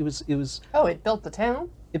was. Oh, it built the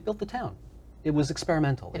town? It built the town. It was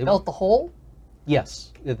experimental. It built the hole?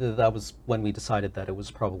 Yes, that was when we decided that it was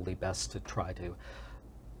probably best to try to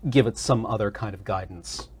give it some other kind of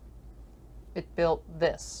guidance. It built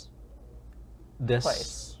this This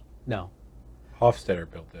place. No. Hofstadter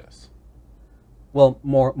built this. Well,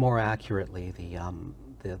 more accurately,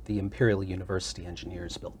 the Imperial University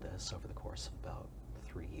engineers built this over the course of about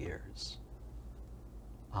 3 years.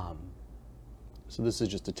 So this is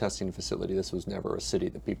just a testing facility. This was never a city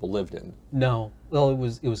that people lived in. No, well,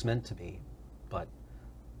 it was meant to be, but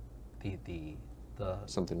the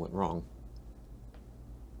Something went wrong.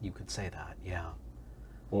 you could say that, yeah.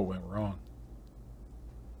 What went wrong?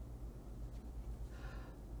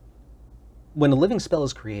 When a living spell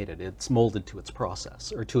is created, it's molded to its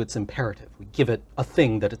process or to its imperative. We give it a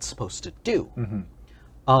thing that it's supposed to do.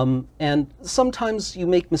 And sometimes you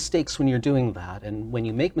make mistakes when you're doing that, and when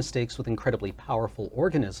you make mistakes with incredibly powerful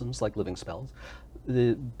organisms like living spells,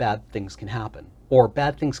 bad things can happen, or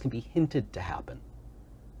bad things can be hinted to happen.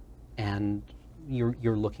 And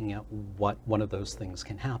you're looking at what one of those things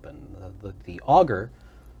can happen. The augur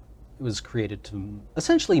was created to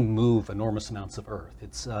essentially move enormous amounts of earth.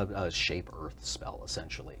 It's a shape earth spell,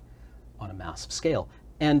 essentially, on a massive scale.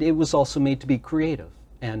 And it was also made to be creative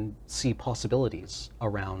and see possibilities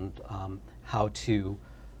around how to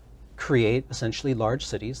create essentially large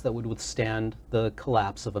cities that would withstand the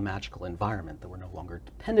collapse of a magical environment, that were no longer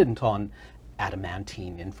dependent on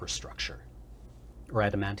adamantine infrastructure or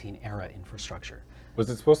adamantine era infrastructure. Was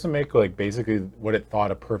it supposed to make like basically what it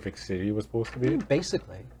thought a perfect city was supposed to be?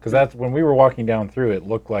 Basically. Because that's when we were walking down through, it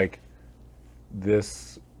looked like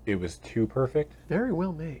it was too perfect. Very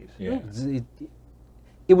well made. Yeah.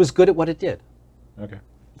 It was good at what it did Okay.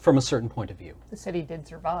 from a certain point of view. The city did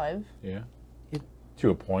survive. Yeah.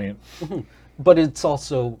 To a point. But it's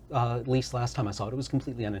also, at least last time I saw it, it was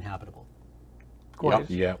completely uninhabitable. Quite.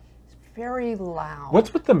 Yeah. Very loud.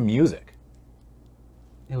 What's with the music?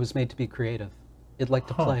 It was made to be creative. It liked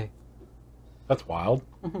to play. That's wild.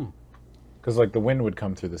 Because like the wind would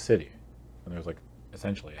come through the city, and there was like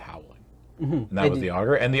essentially a howling, and that was the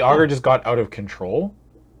augur. And the augur just got out of control.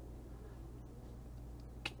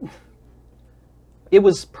 It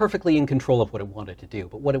was perfectly in control of what it wanted to do,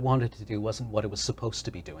 but what it wanted to do wasn't what it was supposed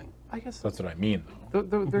to be doing. I guess That's what I mean, though.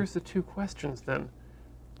 there's the two questions then.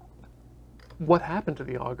 What happened to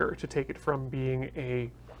the augur to take it from being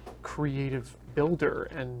a creative builder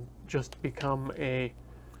and just become a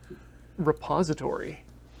repository?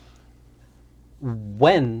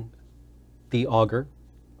 When the augur,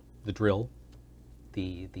 the drill,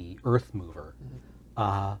 the earth mover,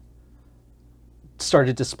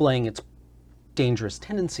 started displaying its dangerous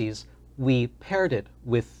tendencies, we paired it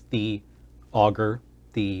with the augur,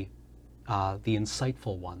 the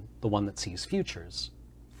insightful one, the one that sees futures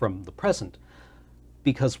from the present,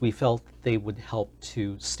 because we felt they would help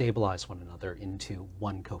to stabilize one another into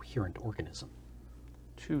one coherent organism.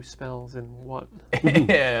 2 spells in 1.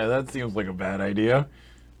 Yeah, that seems like a bad idea.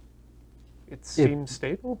 It seems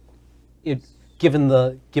stable. It given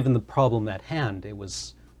the problem at hand, it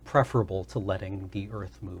was preferable to letting the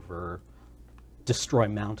Earth Mover destroy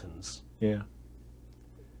mountains. Yeah.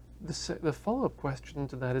 The follow-up question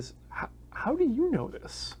to that is, how do you know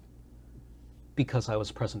this? Because I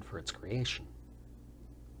was present for its creation.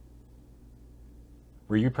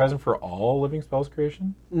 Were you present for all living spells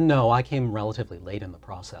creation? No, I came relatively late in the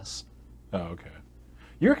process. Oh, okay.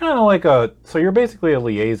 You're kind of like so you're basically a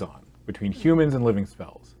liaison between humans and living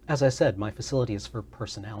spells. As I said, my facility is for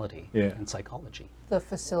personality Yeah. and psychology. The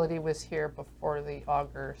facility was here before the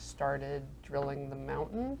auger started drilling the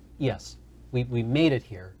mountain. Yes, we made it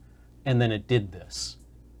here, and then it did this.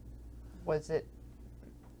 Was it?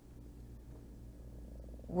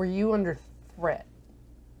 Were you under threat?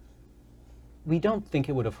 We don't think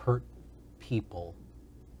it would have hurt people.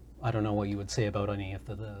 I don't know what you would say about any of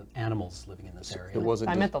the animals living in this area. It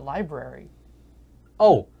wasn't. I'm at the library.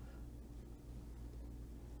 Oh,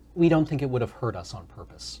 we don't think it would have hurt us on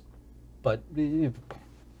purpose. But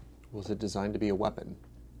Was it designed to be a weapon?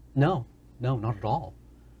 no, not at all.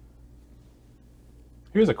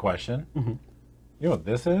 Here's a question. You know what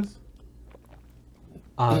this is?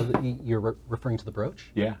 You're referring to the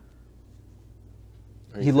brooch? Yeah.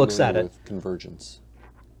 Are you He looks familiar at it. with convergence.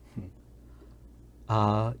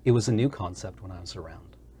 It was a new concept when I was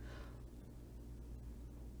around.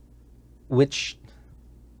 Which,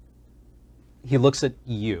 he looks at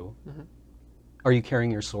you. Are you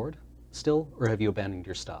carrying your sword still, or have you abandoned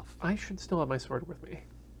your stuff? I should still have my sword with me.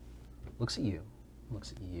 Looks at you.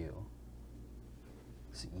 Looks at you.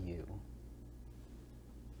 Looks at you.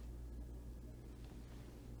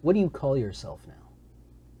 What do you call yourself now?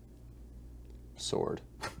 Sword.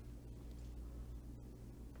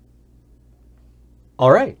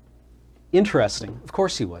 All right. Interesting. Of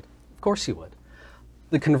course you would. Of course you would.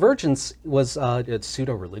 The Convergence was a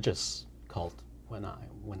pseudo-religious cult when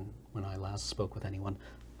I last spoke with anyone.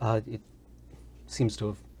 It seems to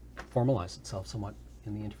have formalized itself somewhat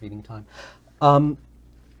in the intervening time.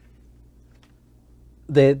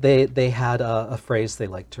 They had a phrase they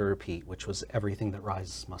liked to repeat, which was everything that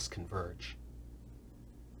rises must converge.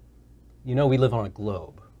 You know we live on a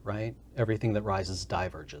globe, right? Everything that rises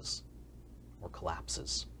diverges or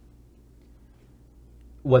collapses.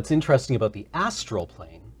 What's interesting about the astral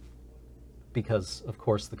plane, because of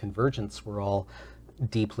course the Convergence were all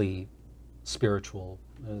deeply spiritual,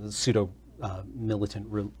 pseudo-militant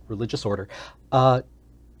religious order,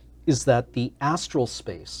 is that the astral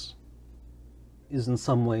space is in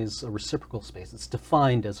some ways a reciprocal space. It's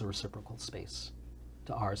defined as a reciprocal space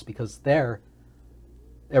to ours because there,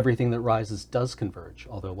 everything that rises does converge,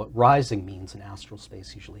 although what rising means in astral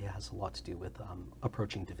space usually has a lot to do with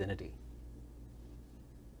approaching divinity.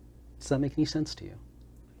 Does that make any sense to you?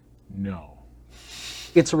 No.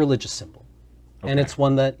 It's a religious symbol, and Okay. it's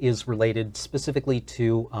one that is related specifically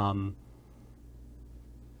to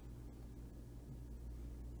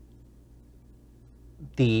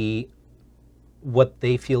what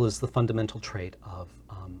they feel is the fundamental trait of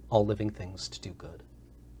all living things to do good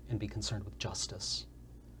and be concerned with justice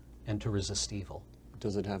and to resist evil.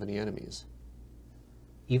 Does it have any enemies?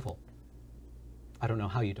 Evil. I don't know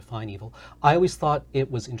how you define evil. I always thought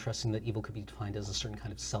it was interesting that evil could be defined as a certain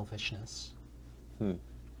kind of selfishness.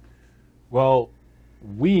 Well,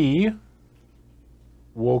 we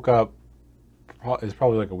woke up, it's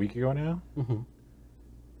probably like a week ago now,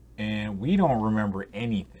 and we don't remember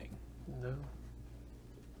anything. No.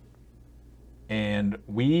 And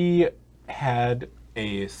we had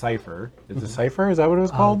a cipher. Is it cipher? Is that what it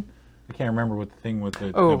was called? I can't remember what the thing with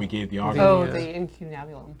the, Oh, that we gave the augur. Oh, Yeah. the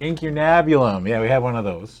incunabulum. Incunabulum. Yeah, we had one of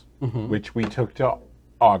those, which we took to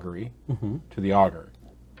augury, to the augur.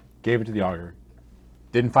 Gave it to the augur.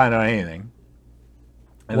 Didn't find out anything.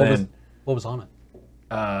 And then What was on it?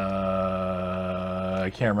 I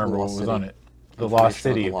can't remember what Lost was City. on it. The Lost Information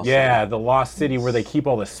on City. the Lost Yeah, the Lost City where they keep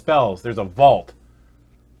all the spells. There's a vault.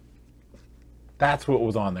 That's what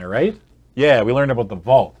was on there, right? Yeah, we learned about the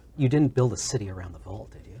vault. You didn't build a city around the vault,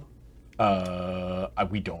 did you?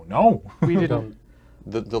 We don't know. We didn't.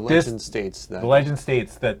 The legend states that The legend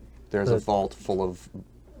states that there's a vault full of.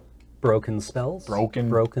 Broken spells? broken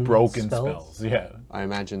spells? spells. Yeah. I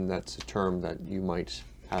imagine that's a term that you might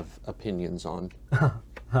have opinions on.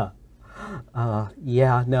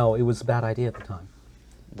 Yeah, no, it was a bad idea at the time.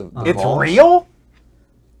 The It's vault- real?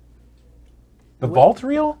 The vault's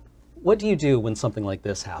real? What do you do when something like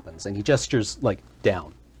this happens? And he gestures like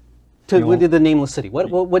down You know- to the nameless city.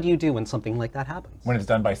 What do you do when something like that happens? When it's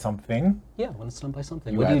done by something, Yeah, when it's done by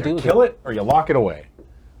something. you What do you either do with kill it or you lock it away.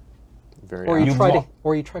 Very Or you You try lo- to,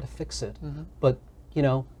 or you try to fix it. But you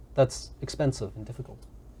know that's expensive and difficult.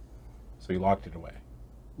 So you locked it away.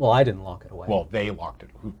 Well, I didn't lock it away. Well, they locked it.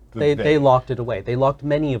 They locked it away. They locked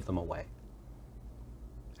many of them away.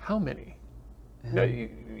 How many? No,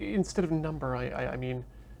 instead of number, I mean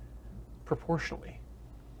proportionally.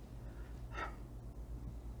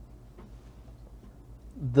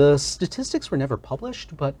 The statistics were never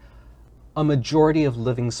published, but a majority of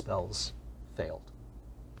living spells failed.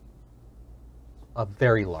 A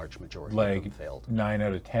very large majority of Like them failed. 9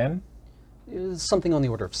 out of 10? Something on the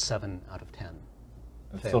order of 7 out of 10.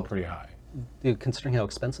 That's still failed. pretty high. Considering how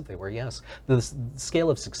expensive they were, yes. The scale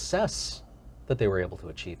of success that they were able to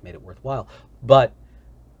achieve made it worthwhile. But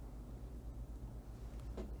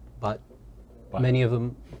many of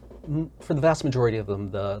them, for the vast majority of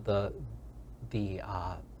them, the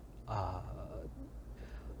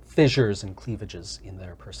fissures and cleavages in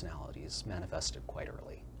their personalities manifested quite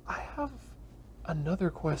early. I have another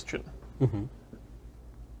question. Mm-hmm.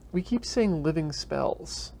 We keep saying living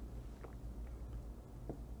spells.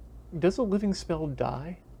 Does a living spell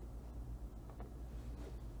die?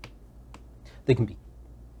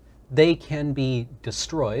 They can be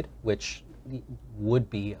destroyed, which would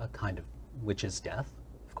be a kind of witch's death,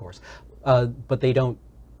 of course, but they don't.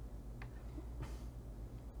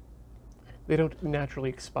 They don't naturally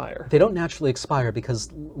expire. They don't naturally expire because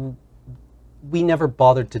we never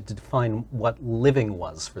bothered to define what living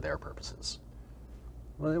was for their purposes.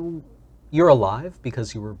 Well, you're alive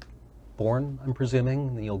because you were born, I'm presuming,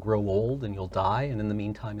 and you'll grow old and you'll die, and in the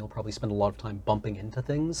meantime you'll probably spend a lot of time bumping into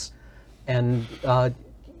things and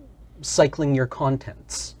cycling your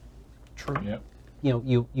contents. True. Yep.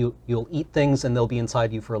 You'll eat things and they'll be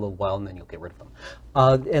inside you for a little while and then you'll get rid of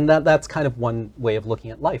them. And that's kind of one way of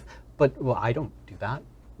looking at life. But I don't do that.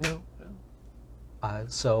 No.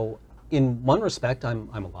 So in one respect, I'm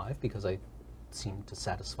alive because I seem to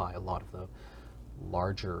satisfy a lot of the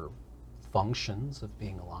larger functions of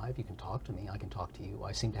being alive. You can talk to me, I can talk to you.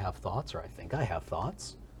 I seem to have thoughts, or I think I have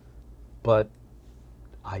thoughts. But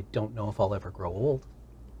I don't know if I'll ever grow old.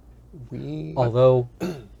 Although,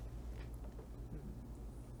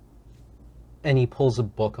 and he pulls a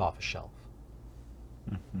book off a shelf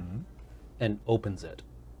and opens it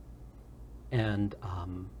and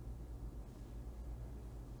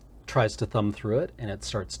tries to thumb through it, and it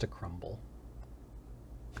starts to crumble.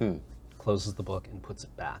 Closes the book and puts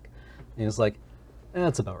it back. And he's like,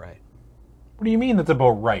 that's about right. What do you mean that's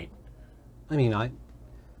about right? I mean, I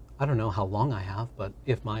don't know how long I have, but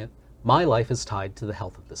if my life is tied to the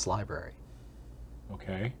health of this library.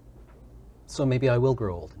 Okay. So maybe I will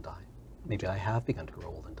grow old and die. Maybe I have begun to grow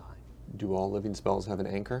old and die. Do all living spells have an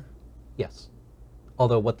anchor? Yes.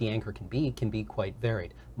 Although what the anchor can be quite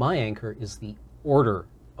varied. My anchor is the order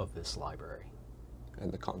of this library.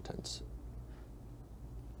 And the contents.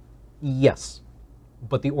 Yes.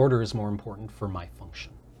 But the order is more important for my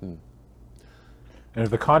function. And if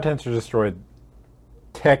the contents are destroyed,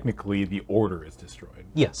 technically the order is destroyed.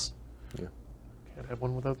 Yes. Yeah. Can't have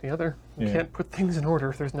one without the other. You Yeah. can't put things in order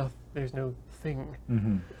if there's no thing.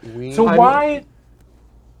 So why?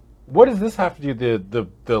 What does this have to do?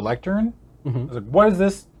 The lectern? I was like, what is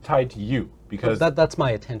this tied to you? Because that's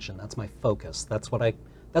my attention. That's my focus. That's what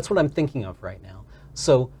I'm thinking of right now.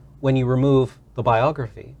 So when you remove the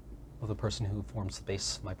biography of the person who forms the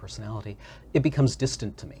basis of my personality, it becomes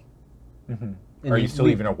distant to me. And are you still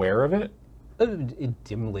even aware of it?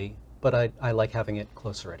 Dimly, but I like having it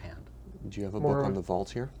closer at hand. Do you have a More book on of- the vault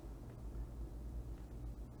here?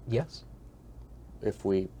 Yes. If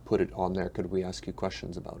we put it on there, could we ask you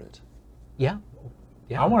questions about it? Yeah.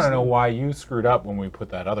 Yeah. I want to know absolutely. why you screwed up when we put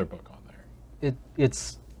that other book on there.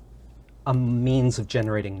 It's a means of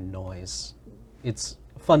generating noise. It's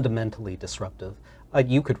fundamentally disruptive.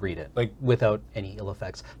 You could read it Like- without any ill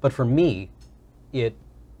effects, but for me, it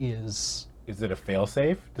is. Is it a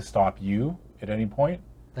failsafe to stop you at any point?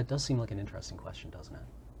 That does seem like an interesting question, doesn't it?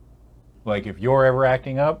 Like if you're ever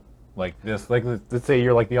acting up like this, like let's say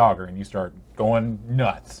you're like the augur and you start going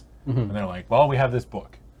nuts, and they're like, well, we have this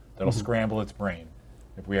book that'll scramble its brain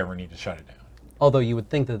if we ever need to shut it down. Although you would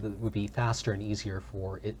think that it would be faster and easier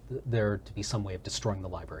for there to be some way of destroying the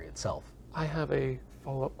library itself. I have a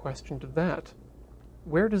follow-up question to that.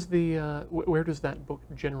 Where does where does that book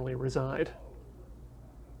generally reside?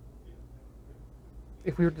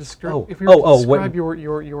 If we were to describe, Oh. if we were to Oh, describe when-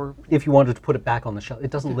 your If you wanted to put it back on the shelf, it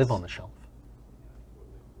doesn't live Yes. on the shelf.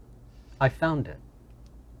 I found it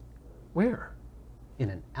where in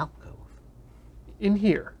an alcove in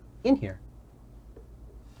here. in here.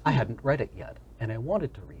 I hadn't read it yet, and I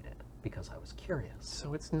wanted to read it because I was curious.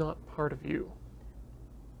 So it's not part of you.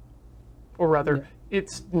 Or rather,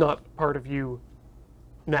 it's not part of you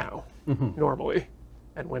now, normally.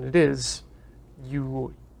 And when it is,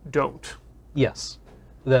 you don't. Yes.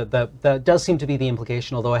 That does seem to be the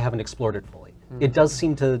implication, although I haven't explored it fully. It does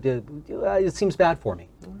seem to. It seems bad for me.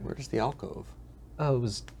 Where's the alcove? Oh, it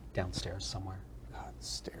was downstairs somewhere. God,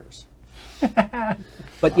 stairs.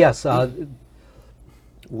 But yes,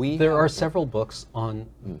 We there are have- several books on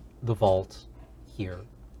the vault here.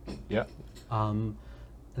 Yeah.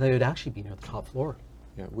 They would actually be near the top floor.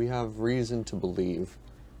 Yeah, we have reason to believe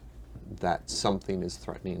that something is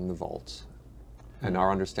threatening the vault, and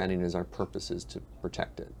our understanding is our purpose is to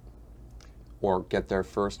protect it, or get there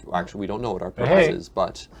first. Actually, we don't know what our purpose Hey. is,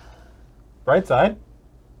 but Bright side.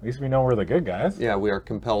 At least we know we're the good guys. yeah, we are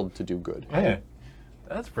compelled to do good. Yeah.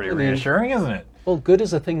 That's pretty reassuring, isn't it? Well, good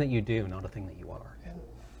is a thing that you do, not a thing that you are.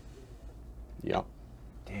 Yep.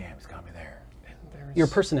 Damn, he's got me there. There's, Your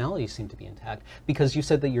personality seemed to be intact because you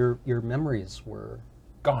said that your memories were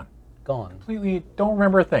Gone. gone. Completely don't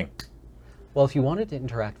remember a thing. Well, if you wanted to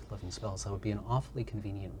interact with living spells, that would be an awfully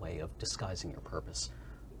convenient way of disguising your purpose.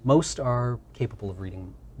 Most are capable of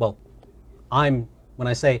reading. Well, when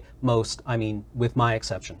I say most, I mean with my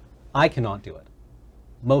exception. I cannot do it.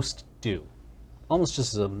 Most do, almost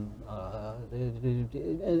just as an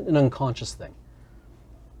unconscious thing.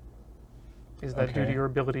 is that due to Okay. your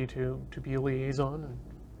ability to be a liaison? And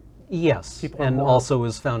Yes, People are and more- also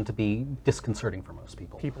is found to be disconcerting for most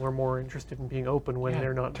people. people are more interested in being open when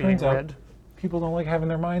they're not being turns out read, people don't like having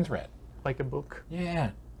their minds read. like a book.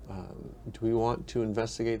 Yeah. Do we want to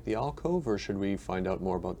investigate the alcove, or should we find out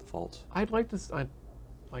more about the vault? I'd like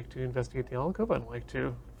to investigate the alcove. I'd like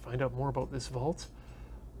to find out more about this vault.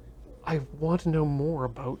 I want to know more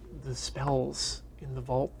about the spells in the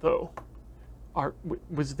vault, though.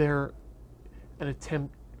 Was there an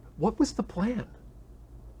attempt? What was the plan?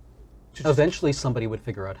 To just- Eventually, somebody would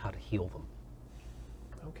figure out how to heal them.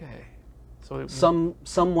 Okay. So it,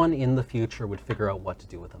 Someone in the future would figure out what to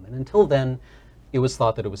do with them, and until then, it was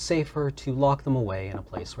thought that it was safer to lock them away in a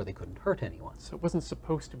place where they couldn't hurt anyone. so it wasn't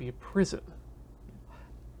supposed to be a prison,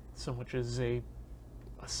 so much as a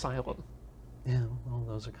asylum. Yeah, well,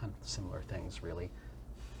 those are kind of similar things, really.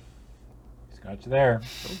 He's got you there.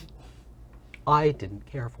 I didn't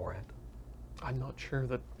care for it. I'm not sure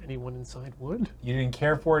that anyone inside would. You didn't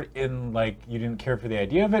care for it you didn't care for the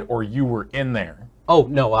idea of it, or you were in there? Oh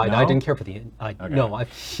no, I No? didn't care for the. Okay. No,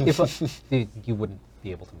 you wouldn't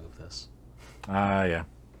be able to move this. Yeah.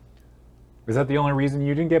 Was that the only reason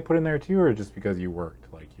you didn't get put in there too, or just because you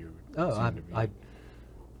worked? Like you Oh, seemed to be...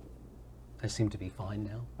 I seem to be fine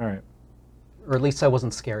now, All right. or at least I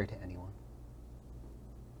wasn't scary to anyone.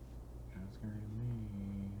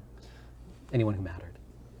 Anyone who mattered.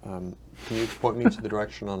 Can you point me to the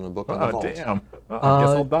direction on the book on the Oh vault? damn! I guess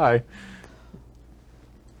I'll die.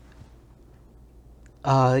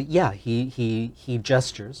 Yeah, he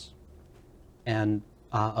gestures, and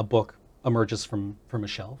a book emerges from a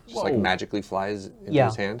shelf. Just like magically flies into Yeah.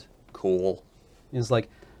 his hand. Cool. He's like,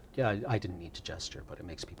 yeah, I didn't need to gesture, but it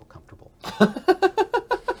makes people comfortable.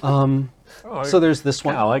 So there's this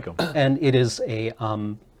one, I like him. and it is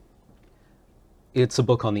it's a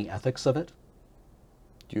book on the ethics of it.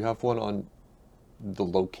 Do you have one on the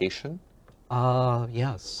location?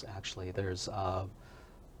 Yes, actually, there's well,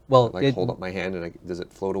 Like hold up my hand and does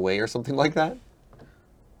it float away or something like that?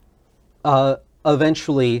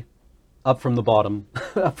 eventually, up from the bottom,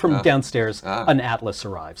 up from downstairs, Ah. an atlas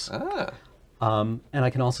arrives. Ah, And I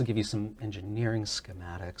can also give you some engineering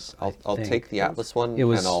schematics. I'll think. take the Atlas one It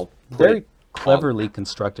was and I'll put very it cleverly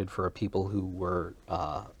constructed for a people who were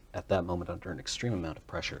at that moment under an extreme amount of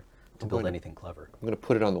pressure to build good. anything clever. I'm going to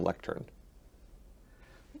put it on the lectern.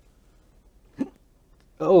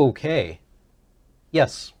 Okay.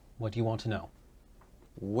 Yes. What do you want to know?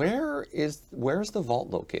 Where is the vault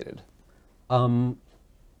located?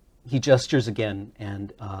 He gestures again,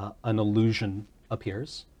 and an illusion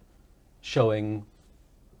appears, showing.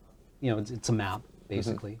 It's a map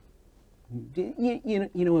basically. You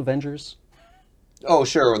know Avengers? Oh,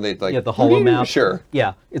 sure. When they like Yeah, the holo map. Sure.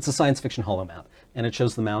 Yeah, it's a science fiction holo map, and it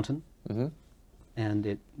shows the mountain, and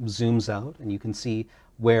it zooms out, and you can see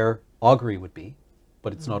where Augury would be,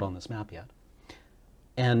 but it's not on this map yet.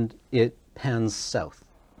 And it pans south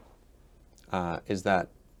Is that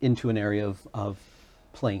into an area of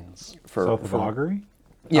plains. for South of Augury?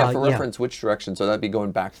 Yeah, for yeah. reference, which direction? So that'd be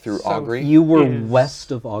going back through South. Augury. You were Is-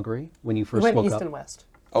 west of Augury when you We first went woke east up. and west.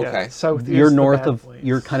 Okay. Yeah, south You're is the north bad of. place.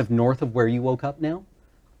 You're kind of north of where you woke up now.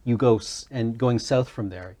 You go and going south from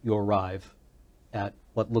there, you arrive at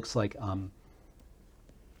what looks like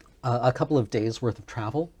a couple of days worth of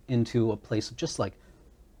travel into a place of just like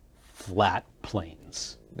flat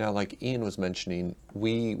plains. Now, like Ian was mentioning,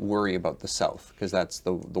 we worry about the south because that's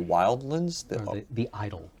the wildlands. Or the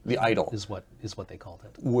idol. The idol. is what they called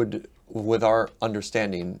it. Would, with our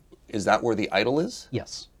understanding, is that where the idol is?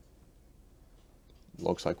 Yes.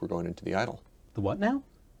 Looks like we're going into the idol. The what now?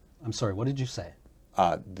 I'm sorry. What did you say?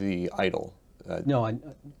 The idol. No.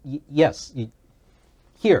 Yes.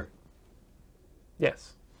 Here.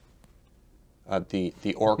 Yes. The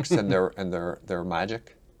orcs and their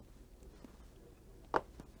magic.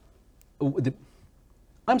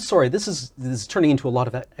 I'm sorry. This is turning into a lot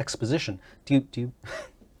of exposition. Do you?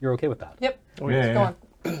 You're okay with that? Yep. Yeah, Let's yeah. go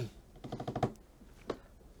on.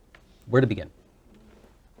 Where to begin?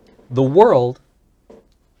 The world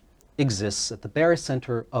exists at the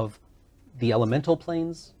barycenter of the elemental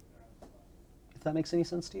planes, if that makes any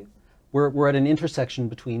sense to you. We're at an intersection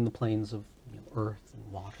between the planes of earth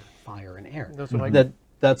and water, fire and air. That's what I-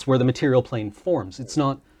 That's where the material plane forms. It's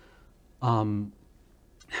not. Can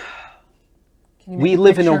you make We a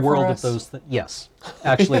live in a picture for world of us? those things. Yes,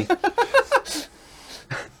 actually.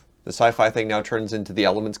 The sci-fi thing now turns into the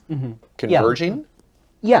elements converging.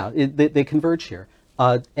 Yeah, they converge here,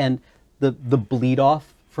 and the bleed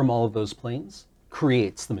off from all of those planes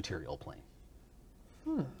creates the material plane.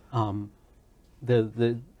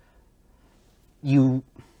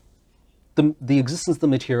 The existence of the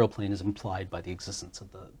material plane is implied by the existence of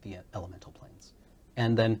the elemental planes,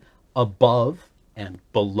 and then above and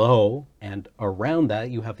below and around that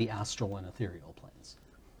you have the astral and ethereal planes.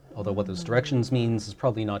 Although what those directions means is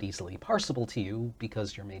probably not easily parsable to you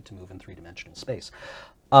because you're made to move in three-dimensional space.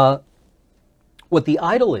 What the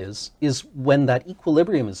idol is when that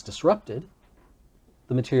equilibrium is disrupted,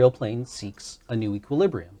 the material plane seeks a new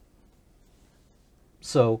equilibrium.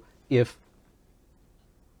 So if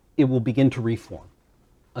it will begin to reform,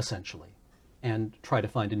 essentially, and try to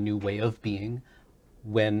find a new way of being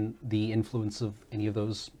when the influence of any of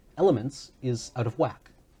those elements is out of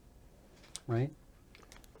whack, right?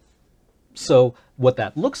 So what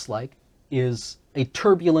that looks like is a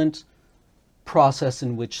turbulent process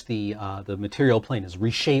in which the material plane is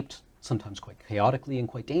reshaped, sometimes quite chaotically and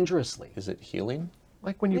quite dangerously. Is it healing?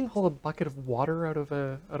 Like when you pull a bucket of water out of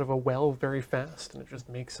a well very fast, and it just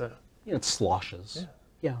makes a. It sloshes.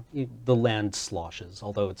 Yeah, the land sloshes.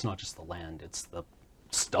 Although it's not just the land; it's the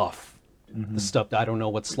stuff. The stuff. I don't know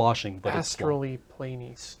what's sloshing, but it's Astrally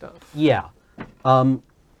planey stuff. yeah.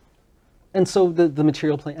 And so the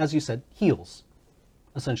material plane, as you said, heals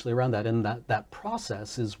essentially around that, and that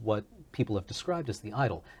process is what people have described as the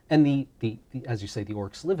idol. And the as you say, the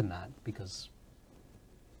orcs live in that because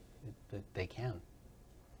they can.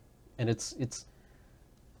 And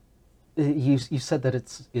you said that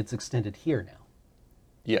it's extended here now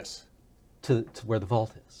Yes. to where the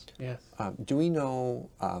vault is. Yes. Do we know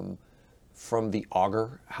from the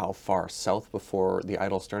augur how far south before the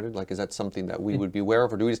idol started? Like, is that something that we would be aware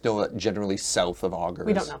of, or do we just know that generally south of augurs?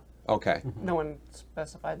 We don't know. Okay. No one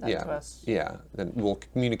specified that Yeah. to us. Yeah. Then we'll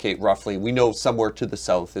communicate roughly. We know somewhere to the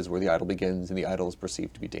south is where the idol begins, and the idol is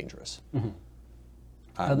perceived to be dangerous.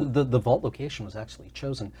 The vault location was actually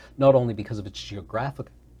chosen not only because of its geographic,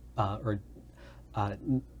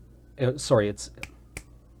 it's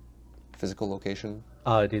Physical location.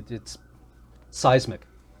 it's seismic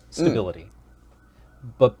stability,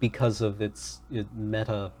 but because of its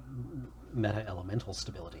meta elemental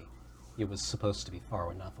stability. It was supposed to be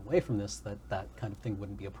far enough away from this that kind of thing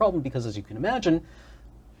wouldn't be a problem, because as you can imagine,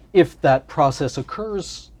 if that process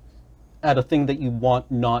occurs at a thing that you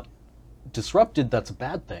want not disrupted, that's a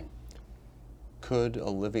bad thing. Could a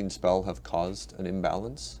living spell have caused an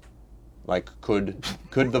imbalance? Like, could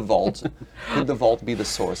the vault be the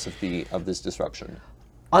source of this disruption?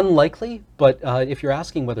 Unlikely, but if you're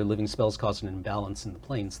asking whether living spells cause an imbalance in the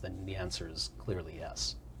planes, then the answer is clearly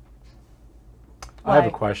yes. I have a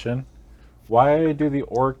Why? question. Why do the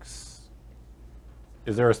orcs?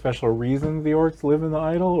 Is there a special reason the orcs live in the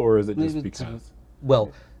idol, or is it just It's- because?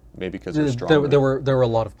 Well, Maybe because they're stronger. there were a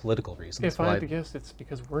lot of political reasons If I why had to guess, it's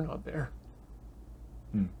because we're not there.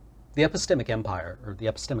 the Epistemic Empire, or the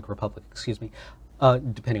Epistemic Republic, excuse me,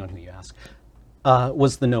 depending on who you ask,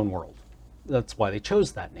 was the known world. That's why they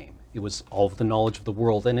chose that name. It was all of the knowledge of the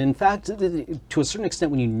world. And in fact, to a certain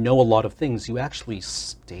extent, when you know a lot of things, you actually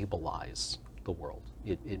stabilize the world.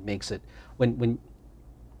 It makes it,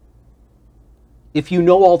 if you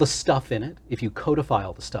know all the stuff in it, if you codify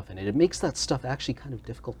all the stuff in it, it makes that stuff actually kind of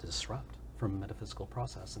difficult to disrupt from a metaphysical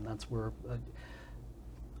process. And that's where,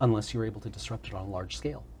 unless you're able to disrupt it on a large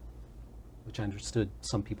scale, which I understood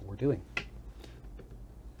some people were doing.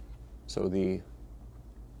 So the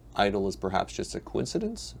idol is perhaps just a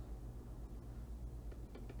coincidence?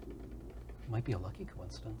 Might be a lucky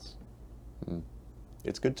coincidence.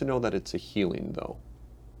 It's good to know that it's a healing, though.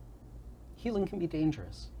 Healing can be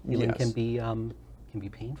dangerous. Healing Yes. can be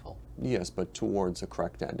painful. Yes, but towards a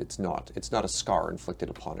correct end. It's not. It's not a scar inflicted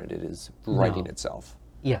upon it. It is righting No. itself.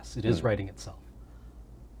 Yes, it is writing itself.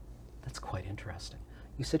 That's quite interesting.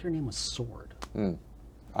 You said your name was Sword.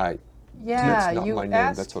 Yeah, not you my name,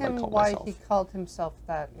 asked that's what I him call why myself. he called himself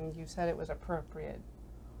that, and you said it was appropriate.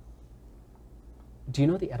 Do you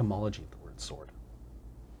know the etymology of the word sword?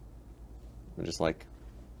 I'm just like,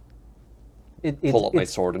 It, pull up my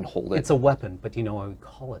it's- sword and hold it. It's a weapon, but do you know why we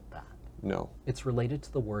call it that? No. It's related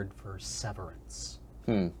to the word for severance.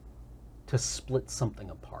 Hmm. To split something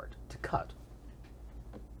apart, to cut.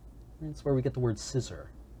 That's where we get the word scissor.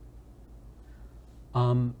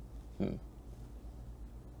 And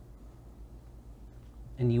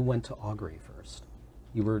you went to augury first.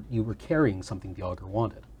 You were carrying something the augur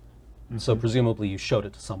wanted. So presumably you showed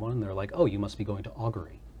it to someone and they're like, "Oh, you must be going to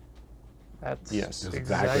augury." That's Yes. That's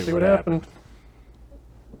exactly what happened.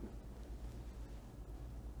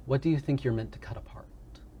 What do you think you're meant to cut apart?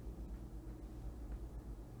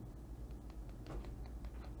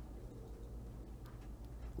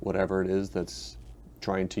 Whatever it is that's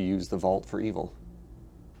trying to use the vault for evil.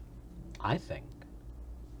 I think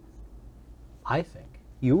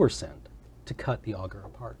you were sent to cut the augur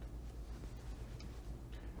apart.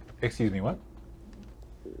 Excuse me, what?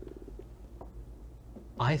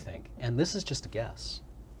 I think, and this is just a guess,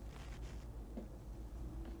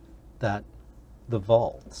 that the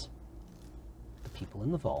vault, the people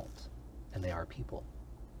in the vault, and they are people,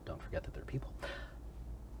 don't forget that they're people,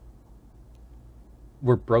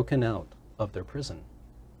 were broken out of their prison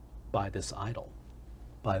by this idol,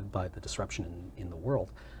 by the disruption in the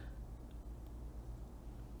world,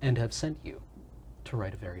 and have sent you to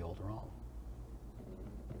right a very old wrong.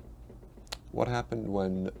 What happened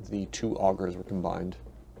when the two augurs were combined?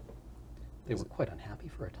 They were quite unhappy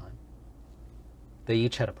for a time. They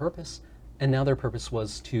each had a purpose, and now their purpose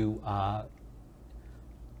was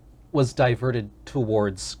diverted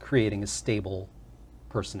towards creating a stable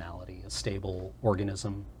personality, a stable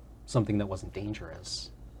organism, something that wasn't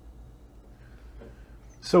dangerous.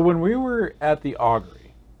 So when we were at the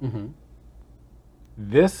augury,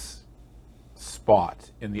 this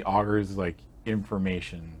spot in the augur's like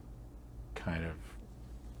information kind of,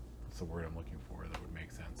 what's the word I'm looking for that would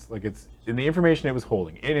make sense? Like it's in the information it was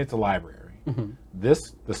holding in its library.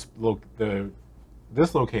 This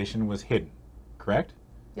location was hidden, correct?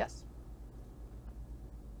 Yes.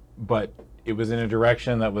 But it was in a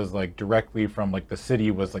direction that was like directly from like the city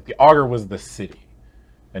was like the augur was the city,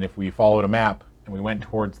 and if we followed a map and we went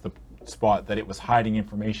towards the spot that it was hiding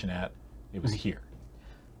information at, it was here.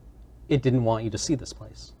 It didn't want you to see this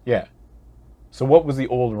place. Yeah. So what was the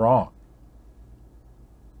old wrong?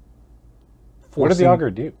 What did the Forcing- augur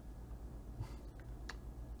do?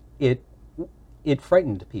 It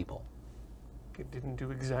frightened people. It didn't do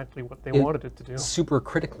exactly what they It wanted it to do. super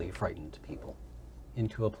critically frightened people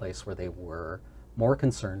into a place where they were more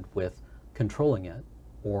concerned with controlling it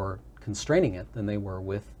or constraining it than they were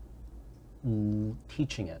with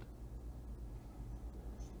teaching it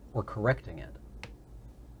or correcting it. Do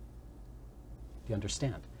you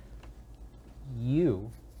understand? You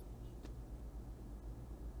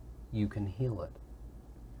can heal it.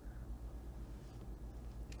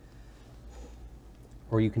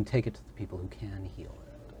 Or you can take it to the people who can heal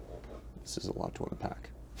it. This is a lot to unpack.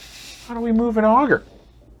 How do we move an augur?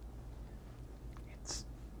 It's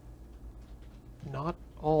not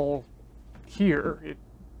all here.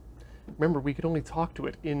 Remember, we could only talk to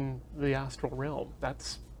it in the astral realm.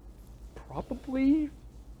 That's probably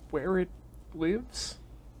where it lives.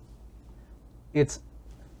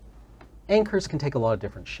 Anchors can take a lot of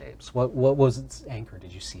different shapes. What was its anchor?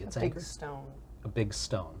 Did you see its Big anchor? stone. A big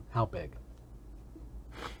stone. How big?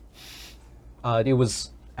 It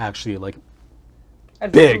was actually like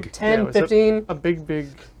I'd Big. say Yeah, 10, it was 15. A big.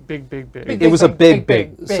 it was a big,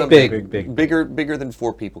 Big. Bigger than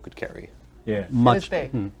 4 people could carry. Yeah. much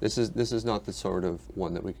big. This is not the sort of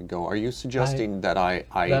one that we could go. Are you suggesting that I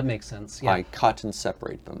That makes sense. Yeah. I cut and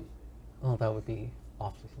separate them? Oh, that would be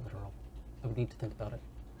awfully literal. I would need to think about it.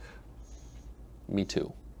 Me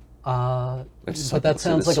too. But It's something that to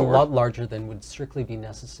sounds the like a sword. lot larger than would strictly be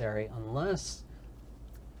necessary unless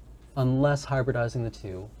hybridizing the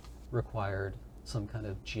two required some kind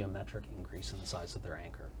of geometric increase in the size of their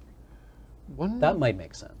anchor. That might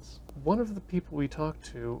make sense. One of the people we talked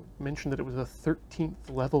to mentioned that it was a 13th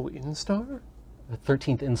level instar. The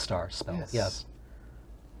 13th instar spell, Yes. yes.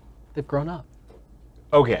 They've grown up.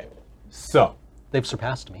 Okay. So They've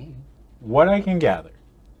surpassed me. what I can gather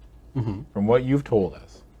from what you've told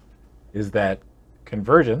us is that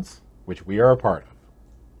Convergence, which we are a part of,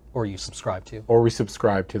 Or you subscribe to. or we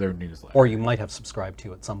subscribe to their newsletter, Or you might have subscribed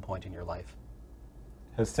to at some point in your life.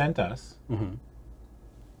 has sent us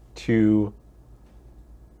to.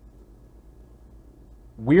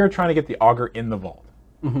 We are trying to get the auger in the vault.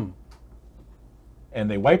 And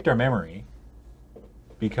they wiped our memory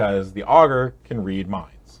because the auger can read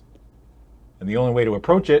minds. And the only way to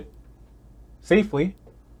approach it safely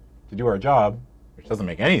to do our job, which doesn't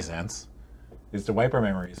make any sense, is to wipe our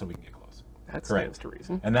memory so we can get close. That Correct. stands to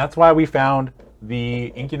reason. And that's why we found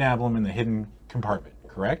the incunabulum in the hidden compartment,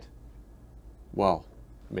 correct? Well,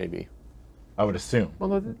 maybe. I would assume.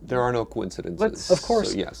 Well, There are no coincidences. Let's- Of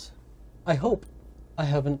course. So yes. I hope I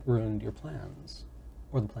haven't ruined your plans,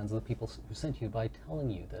 or the plans of the people who sent you by telling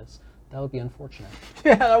you this. That would be unfortunate.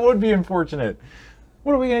 Yeah, that would be unfortunate.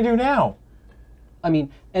 What are we going to do now? I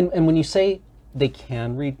mean, and when you say they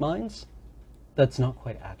can read minds, that's not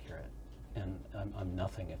quite accurate. And I'm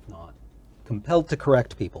nothing if not compelled to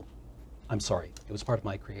correct people. I'm sorry, it was part of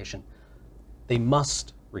my creation. They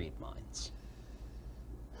must read minds.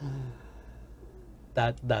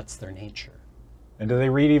 That's their nature. And do they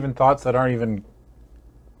read even thoughts that aren't even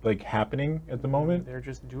like happening at the moment? they're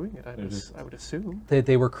just doing it. I would assume.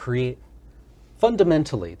 They were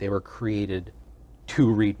fundamentally, they were created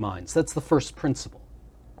to read minds. That's the first principle.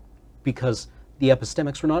 Because the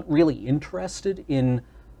epistemics were not really interested in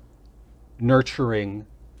nurturing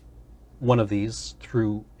one of these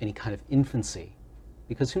through any kind of infancy,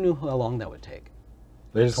 because who knew how long that would take?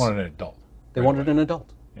 They just wanted an adult. They wanted an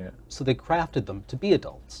adult. Yeah. So they crafted them to be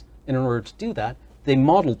adults. And in order to do that, they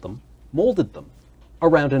modeled them, molded them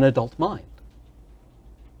around an adult mind.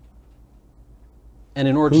 And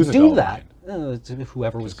in order Whose to do adult that, it's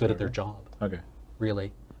whoever was good at their job, Okay.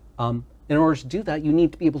 really. In order to do that, you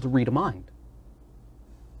need to be able to read a mind.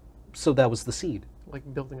 So that was the seed.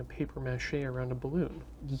 Like building a paper mache around a balloon.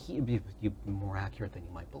 You're more accurate than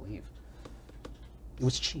you might believe. It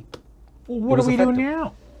was cheap. Well, It what was are we doing effective.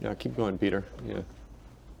 now? Yeah, keep going, Peter. Yeah.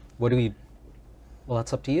 What do we... Well,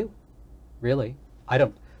 that's up to you, really. I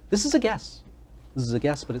don't... This is a guess. This is a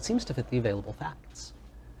guess, but it seems to fit the available facts.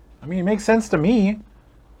 I mean, it makes sense to me.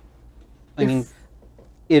 I mean,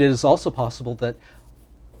 it is also possible that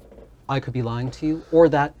I could be lying to you, or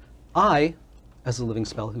that I, as a living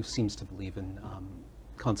spell who seems to believe in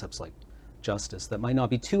concepts like justice that might not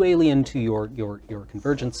be too alien to your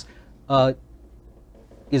convergence,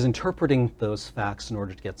 is interpreting those facts in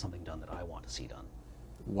order to get something done that I want to see done.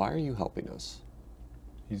 Why are you helping us?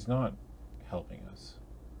 He's not helping us.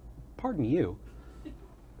 Pardon you.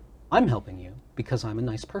 I'm helping you because I'm a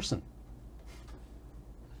nice person.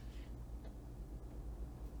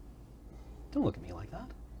 Don't look at me like that.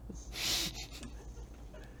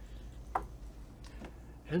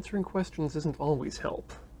 Answering questions isn't always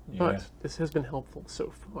help, Yeah. but this has been helpful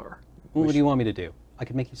so far. What do you want me to do? I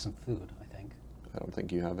could make you some food, I think. I don't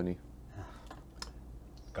think you have any.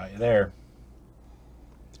 Got you there.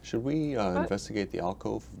 Should we investigate the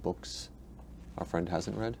alcove of books our friend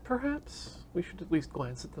hasn't read? Perhaps we should at least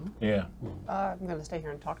glance at them. Yeah. I'm going to stay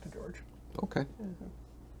here and talk to George. Okay.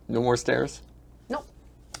 No more stairs? Nope.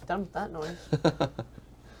 Done with that noise.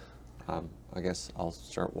 I guess I'll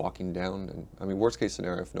start walking down. And I mean, worst case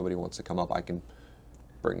scenario, if nobody wants to come up, I can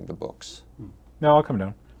bring the books. No, I'll come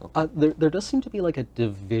down. There does seem to be like a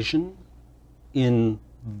division in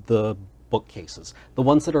the bookcases. The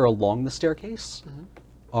ones that are along the staircase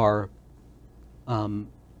are,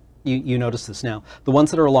 you notice this now, the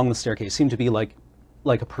ones that are along the staircase seem to be like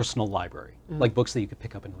a personal library, like books that you could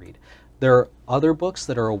pick up and read. There are other books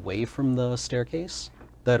that are away from the staircase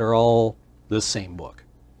that are all the same book.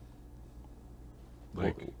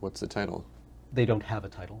 Like, What's the title? They don't have a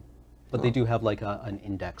title, but they do have like an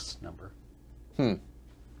index number.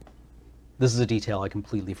 This is a detail I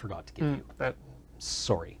completely forgot to give you. That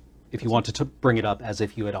Sorry. If you wanted to bring it up as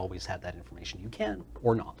if you had always had that information, you can,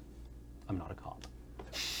 or not. I'm not a cop.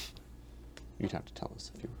 You'd have to tell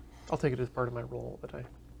us if you. I'll take it as part of my role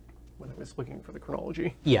when I was looking for the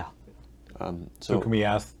chronology. Yeah. so can we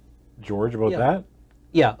ask George about Yeah. that?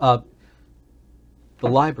 Yeah, the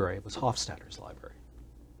library was Hofstadter's library.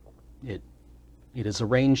 It is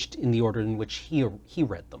arranged in the order in which he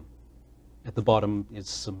read them. At the bottom is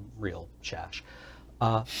some real shash.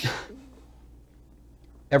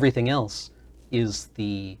 Everything else is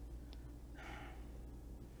the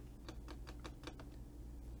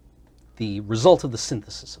result of the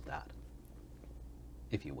synthesis of that,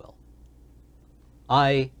 if you will.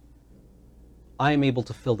 I am able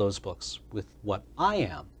to fill those books with what I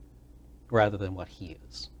am rather than what he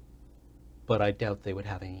is. But I doubt they would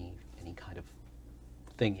have any kind of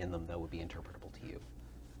thing in them that would be interpretable to you,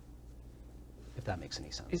 if that makes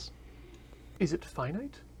any sense. Is it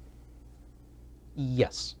finite?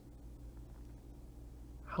 Yes,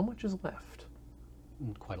 How much is left?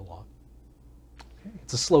 quite a lot.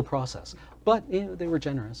 It's a slow process, but they were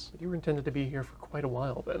generous. You were intended to be here for quite a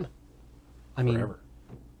while then. I mean, Forever,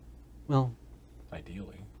 well,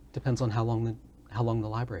 ideally. depends on how long the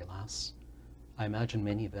library lasts. I imagine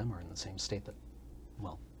many of them are in the same state that,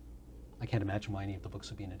 well, I can't imagine why any of the books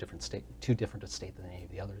would be in a different state, too different a state than any of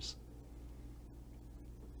the others.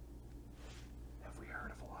 Have we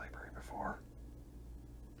heard of a library before?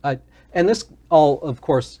 And this all, of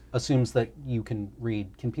course, assumes that you can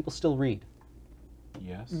read. Can people still read?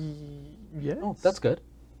 Yes. Yes. Oh, that's good.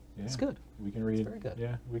 Yeah. That's good. We can read. very good.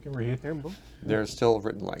 Yeah, we can read. There's still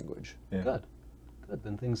written language. Yeah. Good. Good.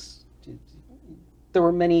 Then things. There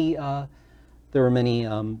were many.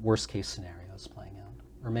 Worst case scenarios playing out,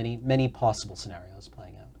 or many possible scenarios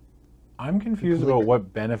playing out. I'm confused about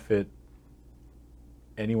what benefit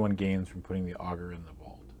anyone gains from putting the auger in the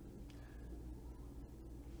vault.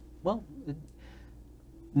 Well,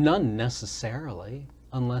 none necessarily,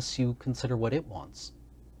 unless you consider what it wants.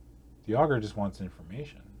 The auger just wants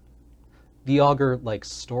information. The auger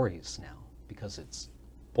likes stories now because it's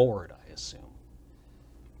bored, I assume.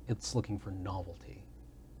 It's looking for novelty.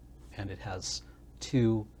 And it has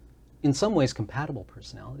two, in some ways, compatible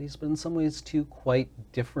personalities, but in some ways, two quite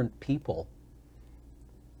different people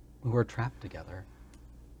who are trapped together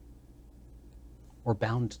or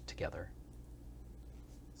bound together.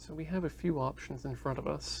 So we have a few options in front of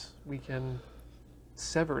us. We can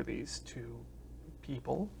sever these two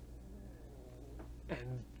people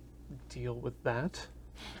and deal with that.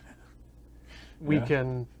 We Yeah.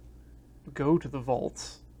 can go to the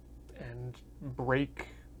vault and break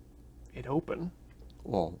it open.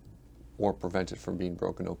 Well, or prevent it from being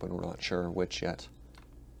broken open. We're not sure which yet.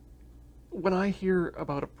 When I hear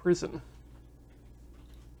about a prison,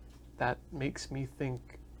 that makes me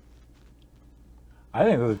think, I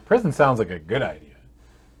think the prison sounds like a good idea.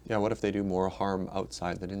 Yeah, what if they do more harm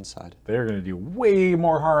outside than inside? They're going to do way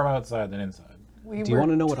more harm outside than inside. We Do you were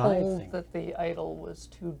wanna know what I told think? that the idol was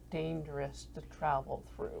too dangerous to travel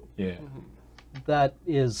through. Yeah. That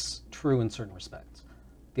is true in certain respects.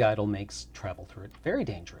 The idol makes travel through it very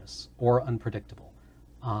dangerous or unpredictable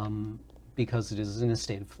because it is in a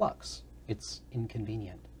state of flux. It's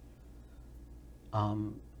inconvenient.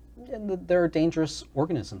 And there are dangerous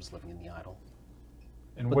organisms living in the idol.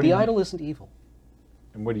 And But what the do you, idol isn't evil.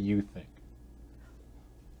 And what do you think?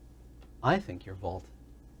 I think your vault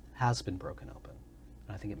has been broken open.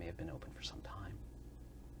 And I think it may have been open for some time.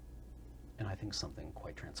 And I think something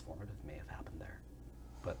quite transformative may have happened there.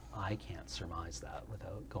 But I can't surmise that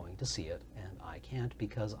without going to see it, and I can't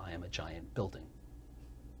because I am a giant building.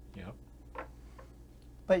 Yep.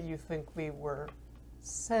 But you think we were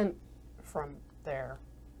sent from there?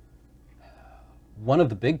 One of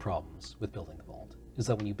the big problems with building the vault is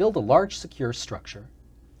that when you build a large, secure structure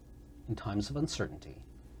in times of uncertainty,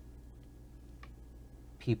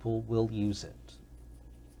 people will use it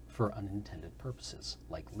for unintended purposes,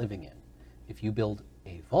 like living in. If you build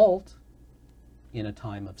a vault in a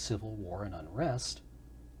time of civil war and unrest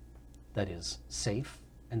that is safe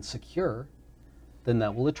and secure, then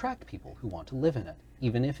that will attract people who want to live in it,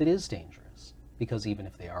 even if it is dangerous. Because even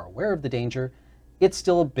if they are aware of the danger, it's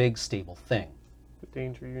still a big, stable thing. the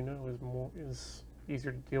danger you know is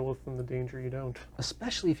easier to deal with than the danger you don't.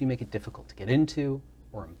 Especially if you make it difficult to get into,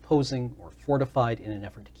 or imposing, or fortified in an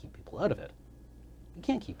effort to keep people out of it. You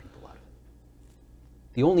can't keep people out of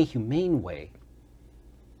it. The only humane way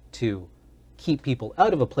to keep people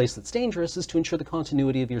out of a place that's dangerous is to ensure the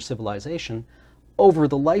continuity of your civilization over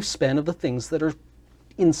the lifespan of the things that are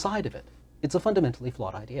inside of it. It's a fundamentally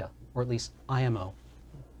flawed idea, or at least IMO.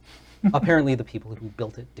 Apparently the people who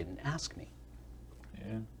built it didn't ask me.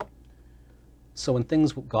 Yeah. So when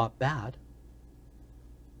things got bad,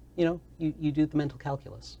 you do the mental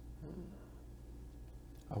calculus.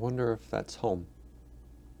 I wonder if that's home.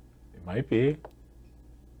 It might be.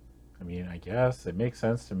 I mean, I guess it makes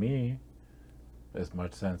sense to me. As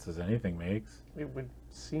much sense as anything makes. It would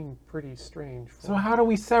seem pretty strange. So how do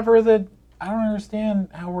we sever the... I don't understand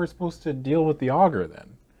how we're supposed to deal with the auger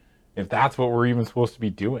then. If that's what we're even supposed to be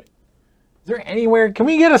doing. Is there anywhere... Can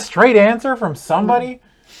we get a straight answer from somebody?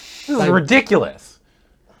 This is ridiculous.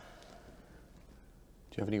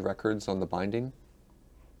 Do you have any records on the binding?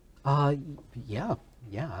 Yeah,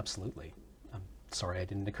 absolutely. I'm sorry it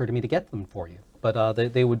didn't occur to me to get them for you. But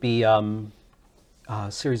they would be a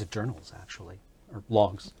series of journals, actually, or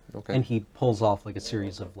logs. Okay. And he pulls off like a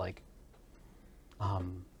series of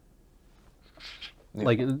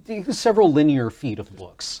several linear feet of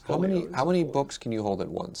books. How many books can you hold at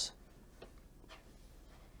once?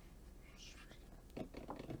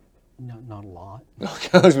 Not a lot. Okay,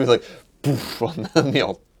 I was gonna be like, poof, on the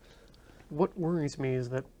meal. What worries me is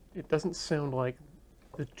that it doesn't sound like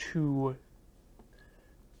the two,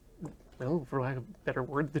 well, for lack of a better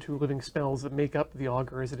word, the two living spells that make up the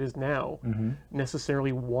augur as it is now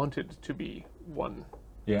necessarily wanted to be one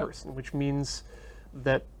person, which means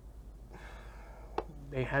that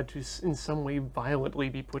they had to, in some way, violently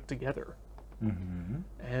be put together.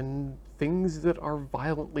 And things that are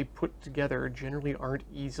violently put together generally aren't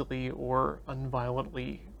easily or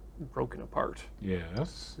unviolently broken apart.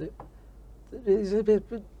 Yes.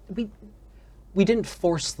 We didn't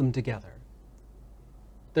force them together.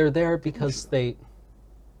 They're there because they.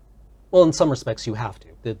 Well, in some respects, you have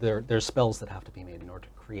to. There's spells that have to be made in order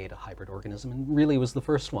to create a hybrid organism, and really was the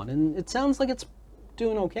first one. And it sounds like it's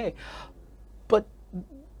doing okay, but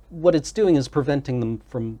what it's doing is preventing them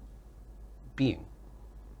from being.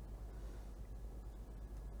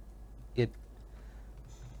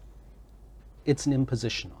 It's an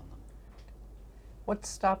imposition on them. What's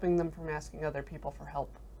stopping them from asking other people for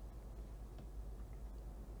help?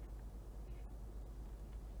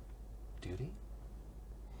 Duty?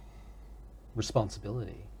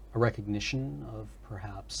 Responsibility. A recognition of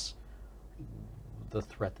perhaps the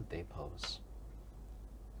threat that they pose,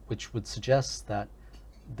 which would suggest that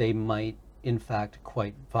they might, in fact,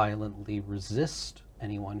 quite violently resist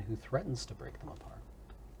anyone who threatens to break them apart.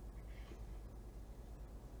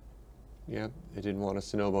 Yeah, they didn't want us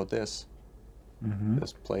to know about this.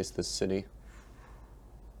 This place, this city.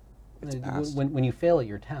 It's past. When you fail at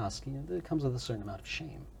your task, it comes with a certain amount of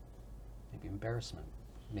shame, maybe embarrassment,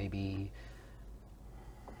 maybe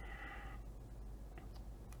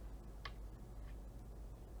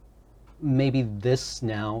this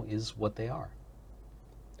now is what they are.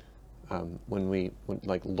 When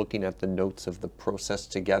like looking at the notes of the process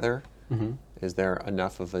together, is there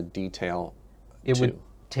enough of a detail? It would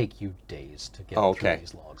take you days to get Oh, through okay.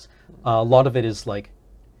 these logs. A lot of it is like,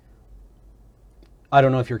 I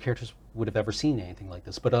don't know if your characters would have ever seen anything like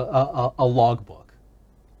this, but a logbook.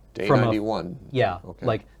 Day From a- 91. Yeah, Okay.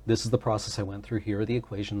 like this is the process I went through. Here are the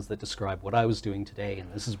equations that describe what I was doing today,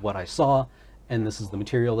 and this is what I saw, and this is the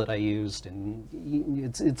material that I used, and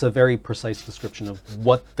it's a very precise description of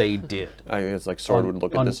what they did. It's like Sword would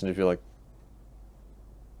look at on- this and he'd be like,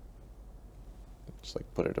 just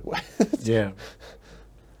like put it away. Yeah.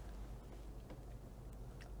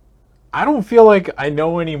 I don't feel like I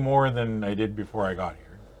know any more than I did before I got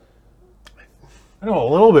here. I know a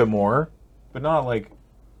little bit more, but not like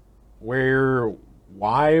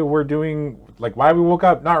why we're doing, like why we woke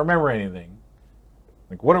up not remembering anything.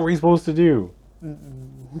 Like what are we supposed to do?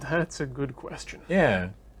 That's a good question. Yeah.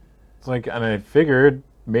 It's like, and I figured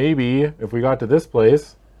maybe if we got to this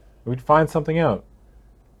place, we'd find something out.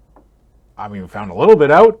 I mean, we found a little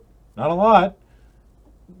bit out, not a lot.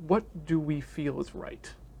 What do we feel is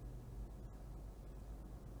right?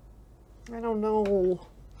 I don't know.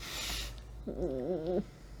 I'm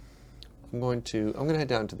gonna head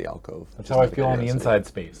down to the alcove. That's just how I out of feel on the curiosity. inside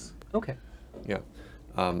space. Okay. Yeah.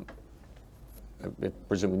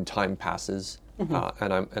 Presuming time passes,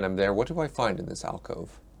 and I'm there. What do I find in this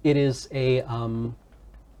alcove? It is a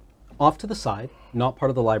off to the side, not part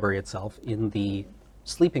of the library itself, in the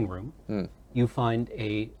sleeping room. You find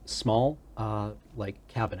a small like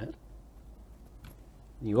cabinet.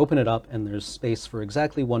 You open it up, and there's space for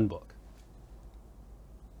exactly one book.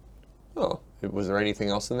 Oh, was there anything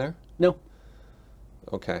else in there? No.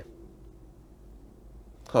 Okay.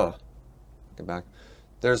 Huh. Get back.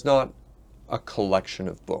 There's not a collection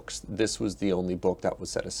of books. This was the only book that was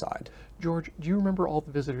set aside. George, do you remember all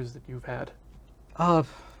the visitors that you've had? I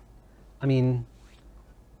mean,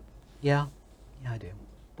 yeah, I do.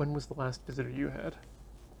 When was the last visitor you had?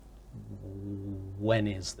 When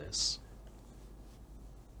is this?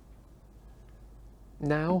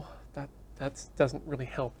 Now? That doesn't really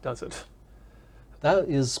help, does it? That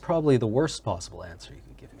is probably the worst possible answer you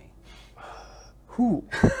could give me. Who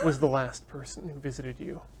was the last person who visited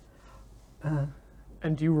you?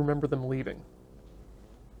 And do you remember them leaving?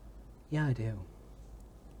 Yeah, I do.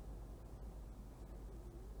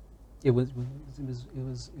 It was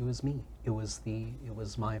me. It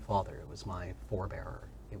was my father. It was my forebearer.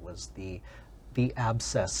 It was the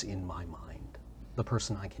abscess in my mind, the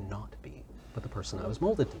person I cannot be, but the person I was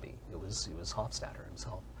molded to be. It was Hofstadter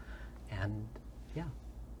himself, and yeah.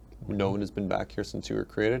 No one has been back here since you were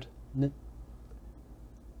created?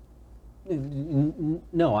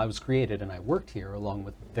 No, I was created and I worked here along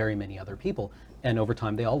with very many other people, and over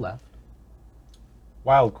time they all left.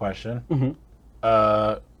 Wild question. Mhm.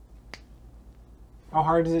 How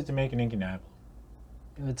hard is it to make an inking apple?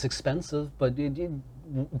 It's expensive, but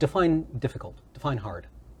define difficult. Define hard.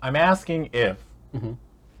 I'm asking if.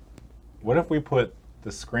 What if we put the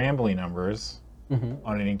scrambly numbers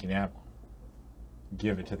on an inky napkin?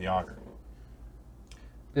 Give it to the augur.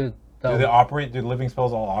 Dude, Do they operate? Do living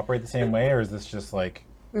spells all operate the same way, or is this just like?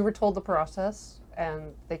 We were told the process,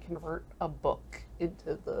 and they convert a book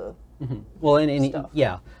into the. well, and any stuff.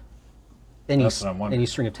 yeah, any That's what I'm wondering. any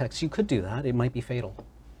string of text, you could do that. It might be fatal.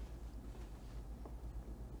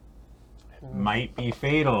 Might be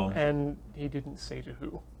fatal. And he didn't say to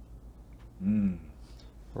who.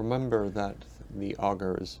 Remember that the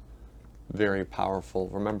augur is very powerful.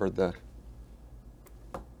 Remember the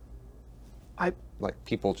I. like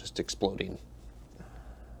people just exploding.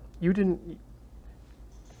 You didn't.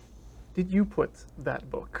 Did you put that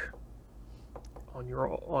book on your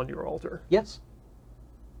altar? Yes,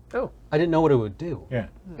 Oh, I didn't know what it would do. Yeah.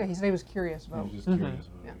 Yeah, he said he was curious I about. was just curious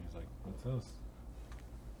about Yeah. it. He's like, what's this?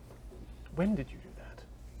 when did you do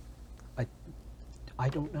that? I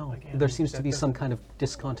don't know. Again, There seems to that be some doesn't- kind of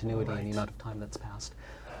discontinuity in the Right. amount of time that's passed.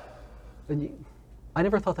 And I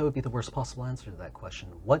never thought that would be the worst possible answer to that question.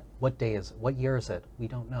 What day is it? What year is it? We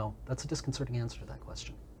don't know. That's a disconcerting answer to that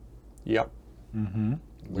question. Yep.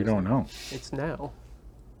 We don't know. It's now.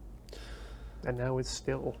 And now it's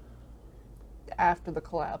still. After the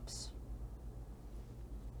collapse.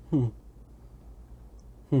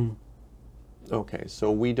 Okay,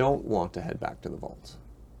 so we don't want to head back to the vaults.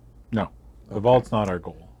 No. The vault's not our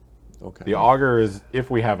goal. Okay. The augur is if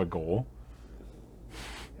we have a goal.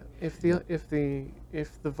 If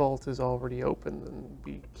the vault is already open, then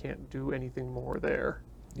we can't do anything more there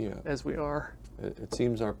Yeah. as we are. It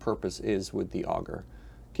seems our purpose is with the augur.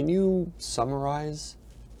 Can you summarize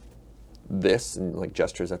this and like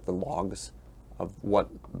gestures at the logs of what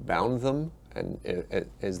bound them? And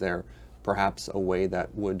is there perhaps a way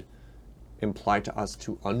that would imply to us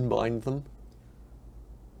to unbind them?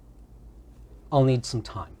 I'll need some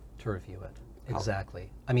time to review it. Exactly.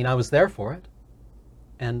 I mean, I was there for it,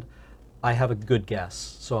 and I have a good guess,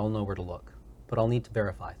 so I'll know where to look. But I'll need to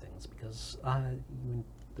verify things because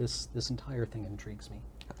this entire thing intrigues me.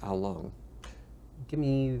 How long? Give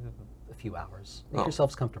me a few hours. Make Oh.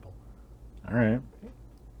 yourselves comfortable. All right.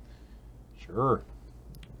 Sure.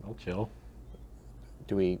 I'll chill.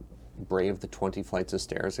 Do we brave the 20 flights of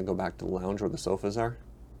stairs and go back to the lounge where the sofas are?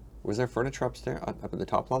 Was there furniture upstairs, up at the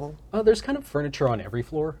top level? There's kind of furniture on every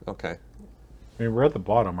floor. Okay. I mean, we're at the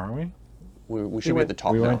bottom, aren't we? We should be at the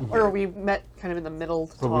top we now. went- Or we met kind of in the middle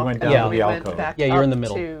to So we talk, went and down then to we the went alcove. back Yeah, you're in the up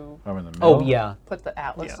middle. to I'm in the middle. Oh, yeah. put the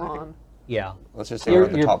atlas Yeah. on. Yeah. Let's just say we're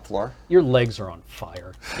at the You're- top floor. Your legs are on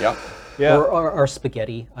fire. Yep. Yeah. Or our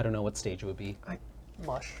spaghetti. I don't know what stage it would be.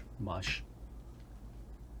 Mush. Mush.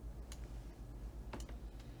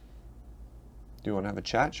 Do you want to have a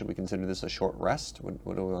chat? Should we consider this a short rest? What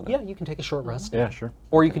do we want to? Yeah, you can take a short rest. Yeah, sure.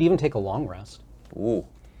 Or you could even take a long rest. Ooh.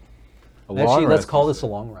 A long Actually, let's rest call is- this a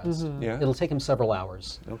long rest. Yeah. It'll take him several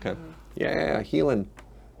hours. Okay. Yeah, healing.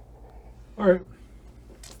 All right.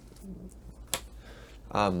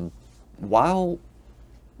 While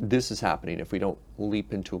this is happening, if we don't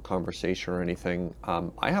leap into a conversation or anything,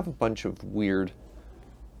 I have a bunch of weird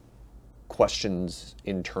questions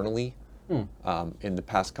internally. In the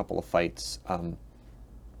past couple of fights,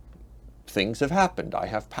 things have happened. I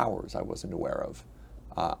have powers I wasn't aware of.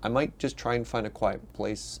 I might just try and find a quiet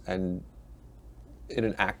place and, in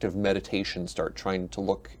an act of meditation, start trying to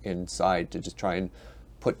look inside to just try and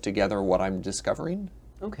put together what I'm discovering,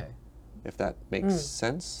 Okay. if that makes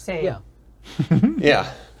sense. Same. Yeah.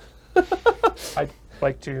 Yeah. I'd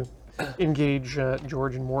like to engage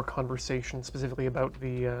George in more conversation, specifically about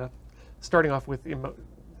the starting off with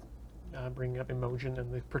bringing up Imogen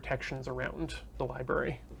and the protections around the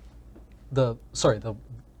library. The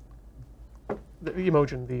The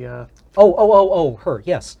Imogen, the her,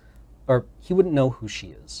 yes. Or he wouldn't know who she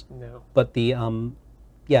is. no. But the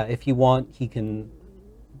yeah, if you want, he can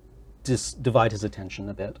divide his attention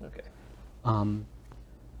a bit. Okay.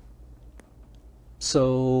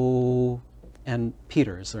 So, and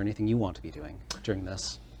Peter, is there anything you want to be doing during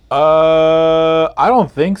this? I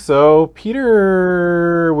don't think so.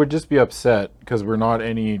 Peter would just be upset because we're not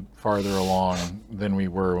any farther along than we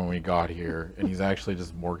were when we got here, and he's actually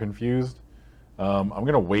just more confused. I'm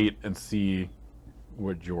gonna wait and see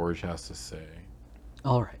what George has to say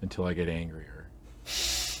All right. until I get angrier.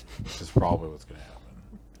 Which is probably what's gonna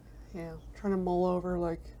happen. Yeah. Trying to mull over,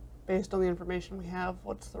 like, based on the information we have,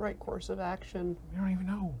 what's the right course of action? We don't even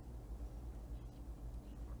know.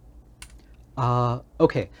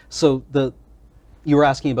 Okay. So you were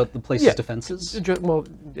asking about the place's Yeah. defenses. Well,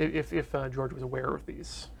 if George was aware of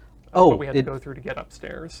these, Oh, what we had to it- go through to get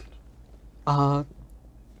upstairs. Uh,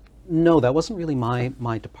 No, that wasn't really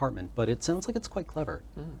my department, but it sounds like it's quite clever,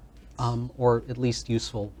 or at least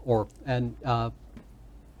useful, and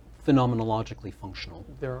phenomenologically functional.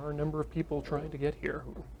 There are a number of people trying to get here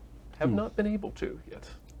who have not been able to yet.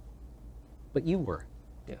 But you were.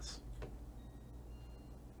 Yes.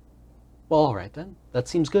 Well, all right then. That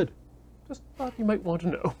seems good. Just thought you might want to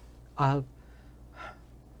know. I'll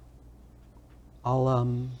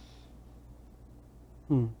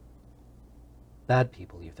Bad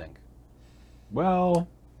people, you think? Well,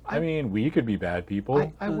 I mean, we could be bad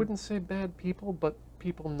people. I wouldn't say bad people, but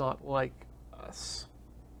people not like us.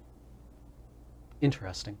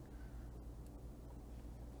 Interesting.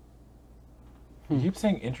 You keep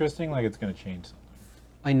saying interesting like it's going to change something.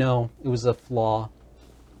 I know it was a flaw.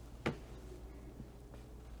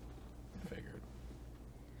 Figured.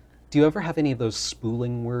 Do you ever have any of those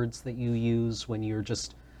spooling words that you use when you're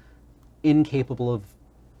just incapable of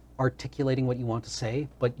articulating what you want to say,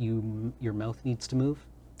 but your mouth needs to move?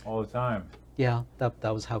 All the time. Yeah, that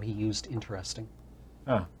was how he used interesting.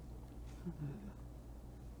 Huh.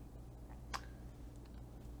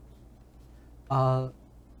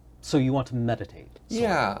 So you want to meditate? sort of.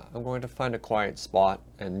 Yeah, I'm going to find a quiet spot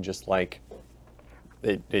and just like,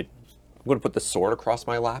 I'm going to put the sword across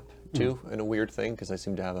my lap too, in a weird thing, because I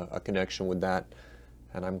seem to have a connection with that.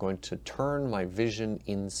 And I'm going to turn my vision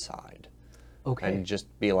inside. Okay. And just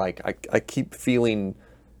be like, I keep feeling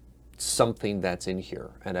something that's in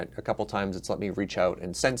here. And a couple times it's let me reach out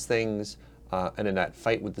and sense things. And in that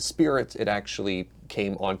fight with the spirits, it actually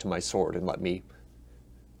came onto my sword and let me,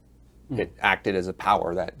 it acted as a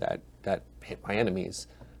power that hit my enemies.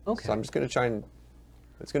 Okay. So I'm just going to try and,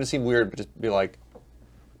 it's going to seem weird, but just be like,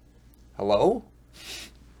 hello?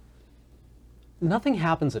 Nothing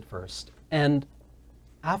happens at first, and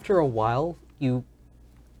after a while, you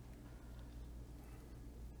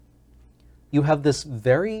have this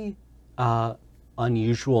very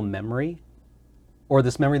unusual memory, or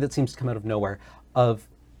this memory that seems to come out of nowhere, of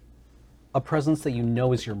a presence that you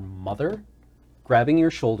know is your mother grabbing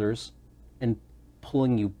your shoulders and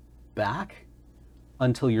pulling you back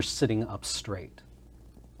until you're sitting up straight.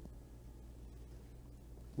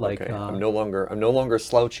 Like, Okay, I'm no longer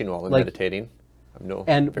slouching while I'm like- meditating. I'm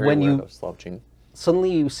and very when aware you- of slouching.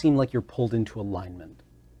 suddenly you seem like you're pulled into alignment.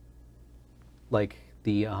 Like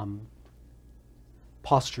the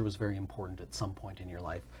posture was very important at some point in your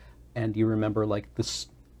life, and you remember like the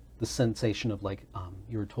sensation of like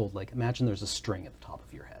you were told like imagine there's a string at the top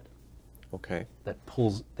of your head Okay, that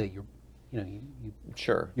pulls that you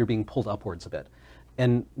sure. you're being pulled upwards a bit,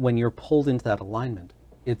 and when you're pulled into that alignment,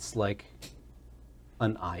 it's like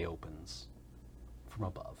an eye opens from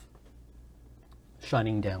above,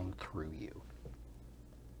 shining down through you.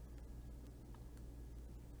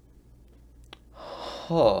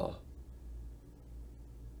 Huh.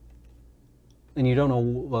 And you don't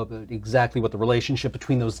know exactly what the relationship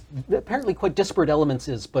between those apparently quite disparate elements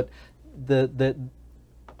is, but the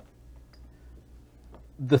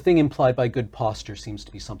thing implied by good posture seems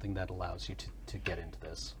to be something that allows you to get into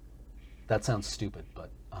this. That sounds stupid, but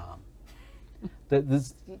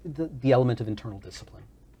the element of internal discipline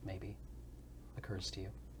maybe occurs to you.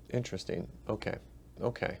 Interesting. Okay.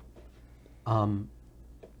 Okay.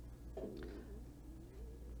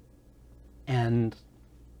 And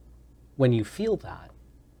when you feel that,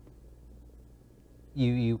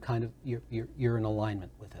 you kind of you're in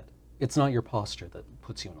alignment with it. It's not your posture that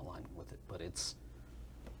puts you in alignment with it, but it's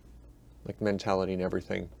Like mentality and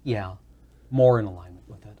everything. more in alignment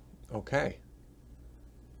with it. Okay.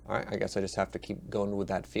 All right. I guess I just have to keep going with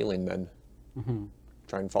that feeling then.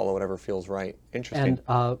 Try and follow whatever feels right. Interesting.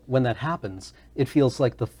 And when that happens, it feels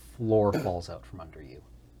like the floor falls out from under you.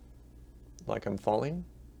 Like I'm falling?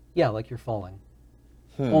 Yeah, like you're falling.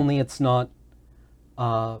 Only it's not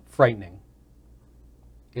frightening.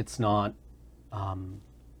 It's not.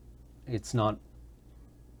 It's not.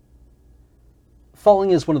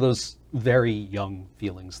 Falling is one of those very young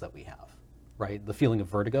feelings that we have, right? The feeling of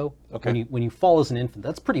vertigo. Okay. When you fall as an infant,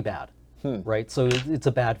 that's pretty bad, right? So it's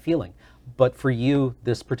a bad feeling. But for you,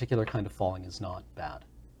 this particular kind of falling is not bad.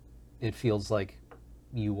 It feels like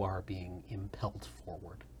you are being impelled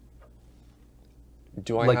forward.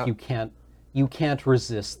 Do I Like have... you can't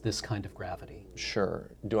resist this kind of gravity.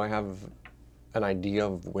 Sure. Do I have an idea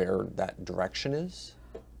of where that direction is?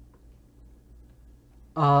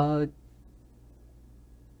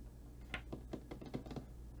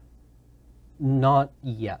 Not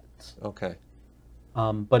yet. Okay.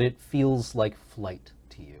 But it feels like flight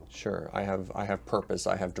to you. Sure. I have purpose.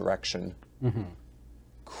 I have direction.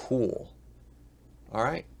 Cool. All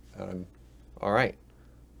right. All right.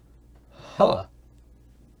 Hella.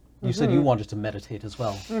 You said you wanted to meditate as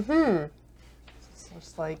well. It's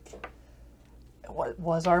just like, what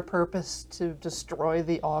was our purpose to destroy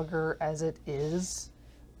the augur as it is?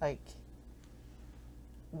 Like,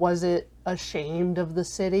 was it ashamed of the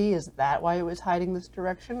city? Is that why it was hiding this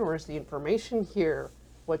direction? Or is the information here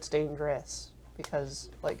what's dangerous? Because,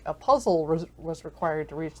 like, a puzzle was required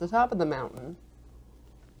to reach the top of the mountain.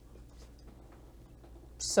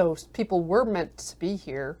 So people were meant to be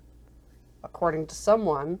here, according to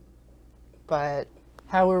someone, but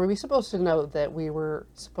how were we supposed to know that we were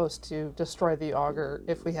supposed to destroy the augur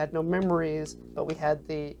if we had no memories, but we had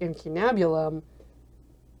the incunabulum,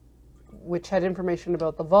 which had information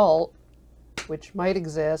about the vault, which might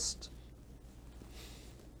exist,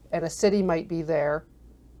 and a city might be there,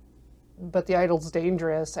 but the idol's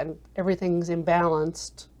dangerous and everything's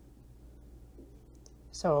imbalanced.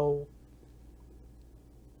 So,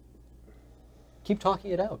 Keep talking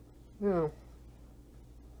it out.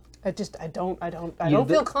 I don't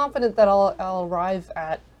feel confident that I'll arrive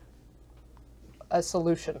at a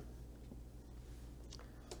solution.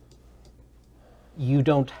 You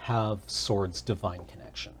don't have Sword's divine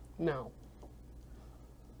connection. No.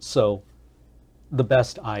 So the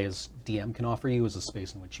best I as DM can offer you is a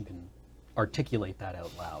space in which you can articulate that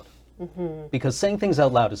out loud. Because saying things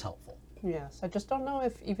out loud is helpful. Yes, I just don't know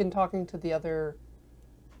if even talking to the other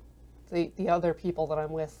people that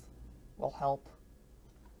I'm with will help.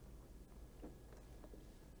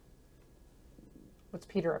 What's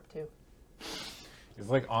Peter up to? He's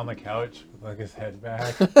like on the couch with like his head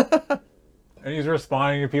back. And he's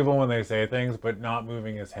responding to people when they say things, but not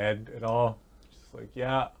moving his head at all. Just like,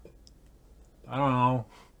 yeah, I don't know.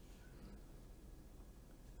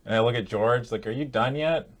 And I look at George, like, are you done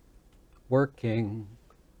yet? Working.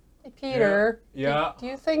 Hey, Peter. Yeah. Do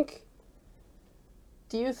you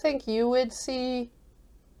think you would see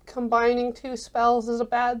combining two spells as a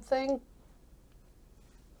bad thing?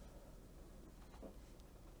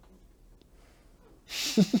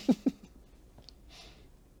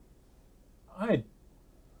 I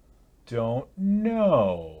don't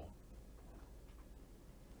know.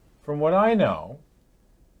 From what I know,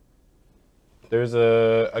 there's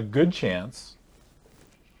a good chance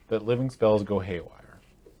that living spells go haywire.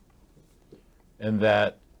 And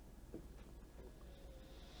that...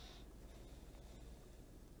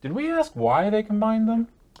 Did we ask why they combined them?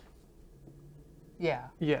 Yeah,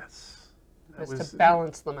 Yes. it was to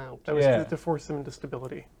balance them out. That was Yeah. to force them into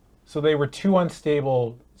stability. So they were two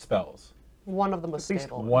unstable spells. One of them was At least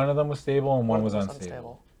stable. One of them was stable and one was of them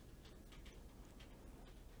unstable.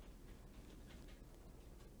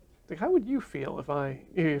 Like, how would you feel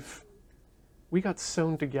if we got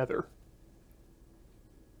sewn together?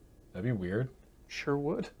 That'd be weird. Sure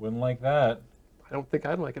would. Wouldn't like that. I don't think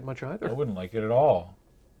I'd like it much I either. wouldn't like it at all.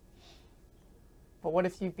 But what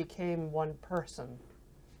if you became one person?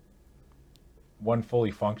 One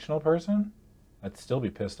fully functional person? I'd still be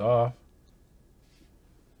pissed off.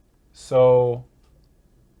 So,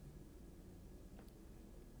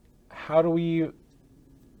 how do we...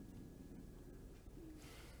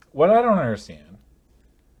 What I don't understand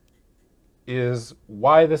is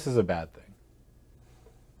why this is a bad thing.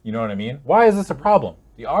 You know what I mean? Why is this a problem?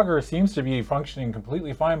 The augur seems to be functioning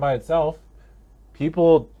completely fine by itself.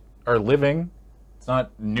 People are living. It's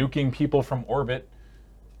not nuking people from orbit.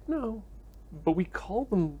 No, but we call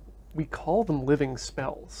them living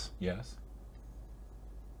spells. Yes.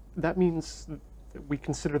 That means that we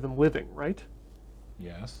consider them living, right?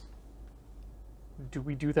 Yes. Do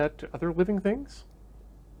we do that to other living things?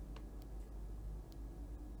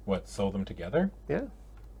 What, sew them together? Yeah.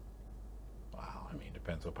 Wow, I mean,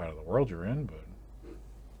 depends what part of the world you're in, but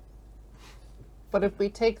But if we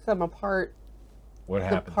take them apart, what the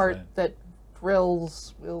happens part then? that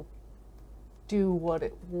drills will do what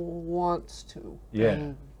it wants to. Yeah,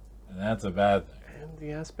 And, and that's a bad thing. and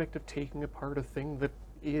the aspect of taking apart a thing that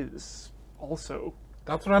is also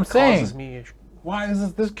That's what I'm saying. causes me issue. Why is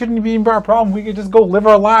this? This couldn't be our problem. We could just go live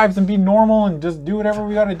our lives and be normal and just do whatever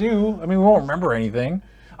we got to do. I mean, we won't remember anything.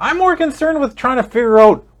 I'm more concerned with trying to figure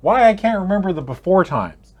out why I can't remember the before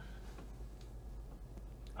times.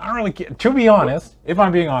 I don't really care. To be honest, if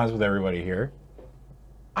I'm being honest with everybody here,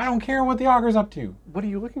 I don't care what the augur's up to. What are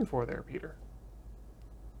you looking for there, Peter?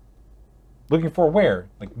 Looking for where?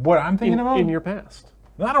 Like what I'm thinking about? In your past.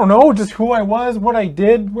 I don't know, just who I was, what I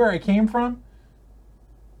did, where I came from.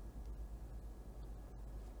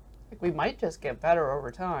 Like, we might just get better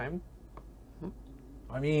over time.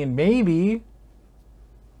 I mean, maybe.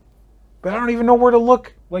 But I don't even know where to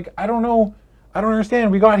look. Like, I don't know. I don't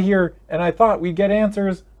understand. We got here, and I thought we'd get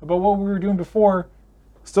answers about what we were doing before.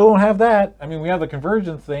 Still don't have that. I mean, we have the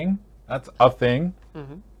convergence thing. That's a thing.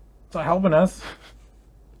 It's not helping us.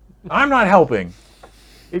 I'm not helping.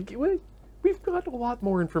 We've got a lot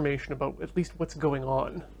more information about at least what's going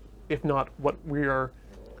on, if not what we are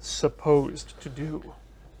supposed to do.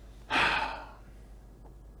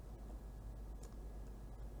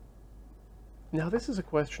 Now, this is a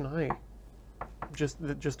question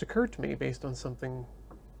that just occurred to me based on something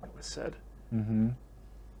that was said. Mm-hmm.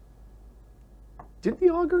 Did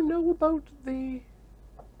the augur know about the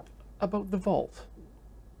vault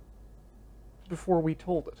before we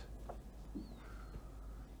told it?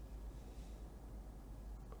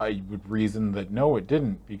 I would reason that no, it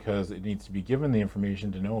didn't, because it needs to be given the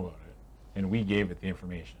information to know about it. And we gave it the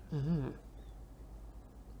information. Mm-hmm.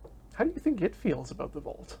 How do you think it feels about the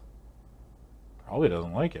vault? Probably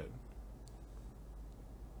doesn't like it.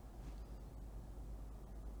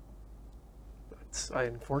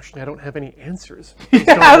 Unfortunately, I don't have any answers. Yeah,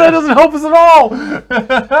 that doesn't help us at all!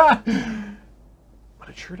 But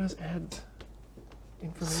it sure does add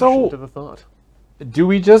information So- to the thought. Do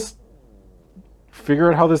we just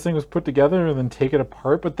figure out how this thing was put together and then take it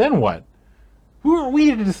apart? But then what? Who are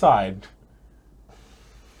we to decide?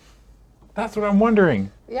 That's what I'm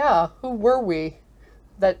wondering. Yeah, who were we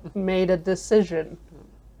that made a decision?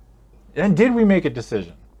 And did we make a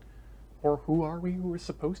decision? Or who are we who were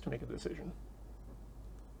supposed to make a decision?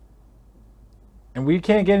 And we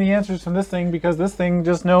can't get any answers from this thing because this thing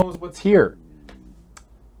just knows what's here.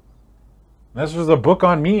 Unless there's a book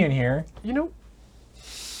on me in here. You know,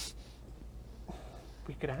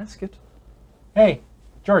 we could ask it. Hey,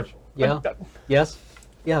 George. Yeah. Yes.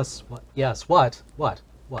 Yes. What? Yes. What? What?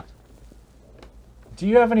 What? Do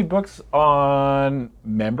you have any books on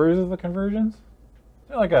members of the conversions? Is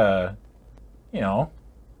there like a, Yeah.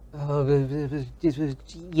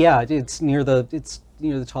 It's near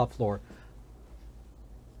the top floor.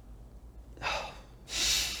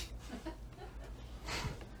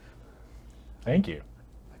 Thank you.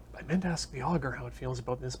 I meant to ask the augur how it feels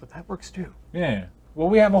about this, but that works too. Yeah. Well,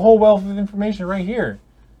 we have a whole wealth of information right here.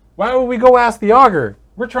 Why would we go ask the augur?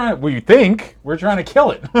 We're trying to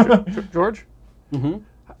kill it. George? Mm-hmm.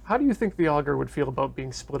 How do you think the augur would feel about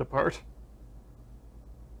being split apart?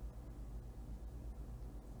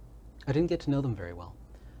 I didn't get to know them very well.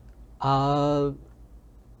 I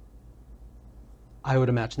would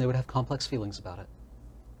imagine they would have complex feelings about it.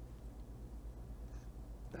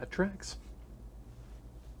 That tracks.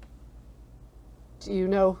 Do you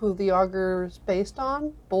know who the augur is based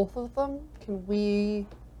on? Both of them? Can we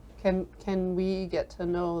get to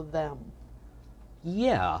know them?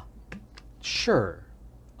 Yeah, sure.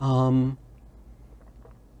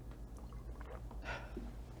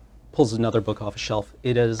 Pulls another book off a shelf.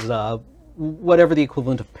 It is whatever the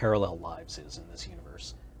equivalent of Parallel Lives is in this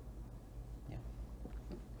universe.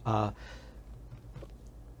 Yeah.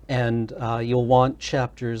 And you'll want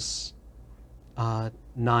chapters 9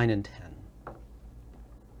 and 10.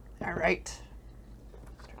 All right.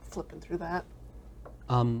 Start flipping through that.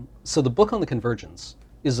 So the book on the convergence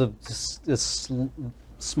is this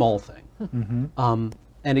small thing. Mm-hmm.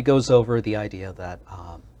 And it goes over the idea that,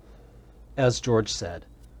 as George said,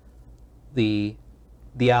 the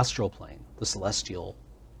astral plane, the celestial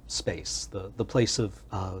space, the place of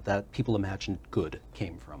that people imagined good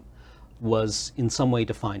came from, was in some way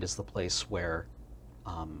defined as the place where,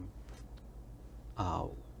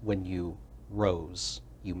 when you rose,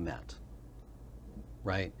 you met.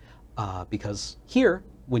 Right? Because here,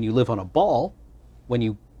 when you live on a ball, when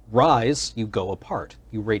you rise, you go apart,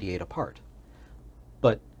 you radiate apart.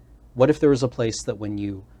 But what if there was a place that when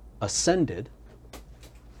you ascended,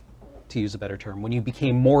 to use a better term, when you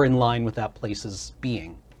became more in line with that place's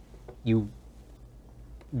being, you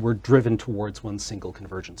were driven towards one single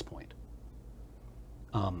convergence point.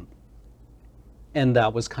 And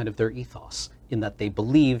that was kind of their ethos, in that they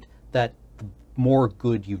believed that the more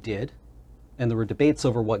good you did, and there were debates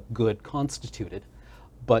over what good constituted,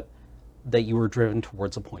 but that you were driven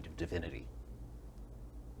towards a point of divinity.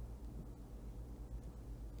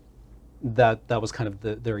 That was kind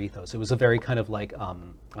of their ethos. It was a very kind of like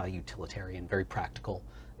utilitarian, very practical.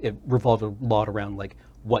 It revolved a lot around like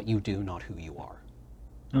what you do, not who you are.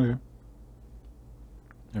 Okay.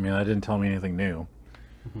 I mean, that didn't tell me anything new.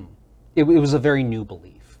 Mm-hmm. It was a very new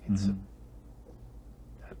belief. Mm-hmm.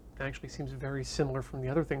 That actually seems very similar from the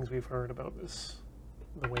other things we've heard about this,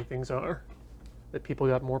 the way things are. That people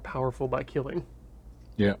got more powerful by killing.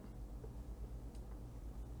 Yeah.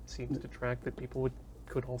 Seems to track that people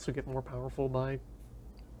could also get more powerful by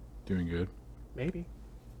Doing good. maybe.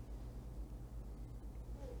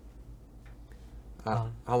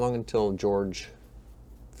 How long until George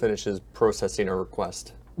finishes processing a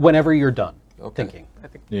request? Whenever you're done Okay. thinking. I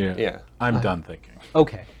think Yeah. Yeah. I'm done thinking.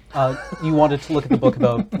 Okay. You wanted to look at the book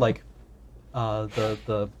about like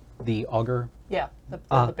the augur. Yeah,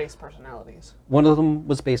 the base personalities. One of them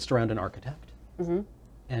was based around an architect,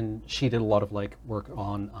 and she did a lot of like work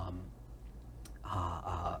on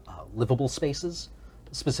livable spaces,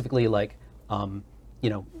 specifically like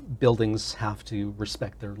buildings have to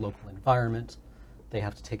respect their local environment. They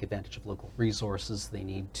have to take advantage of local resources. They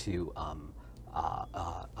need to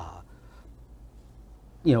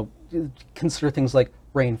consider things like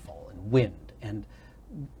rainfall and wind. And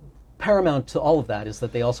paramount to all of that is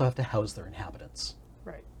that they also have to house their inhabitants,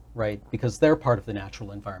 Right. right? Because they're part of the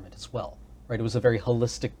natural environment as well, right? It was a very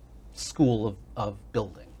holistic school of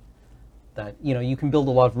building. That you can build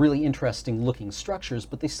a lot of really interesting looking structures,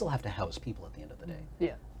 but they still have to house people at the end of the day.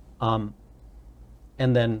 Yeah.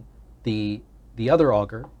 And then the other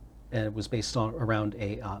augur, and it was based around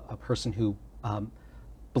a person who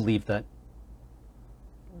believed that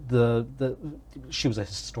she was a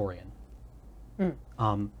historian,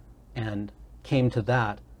 and came to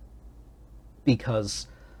that because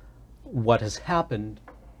what has happened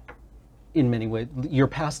in many ways, your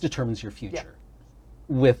past determines your future,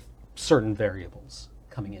 with certain variables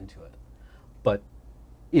coming into it. But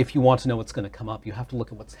if you want to know what's going to come up, you have to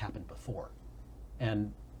look at what's happened before.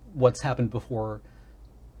 And what's happened before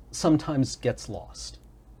sometimes gets lost.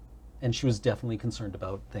 And she was definitely concerned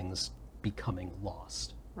about things becoming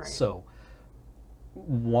lost. Right. So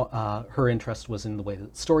her interest was in the way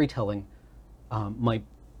that storytelling might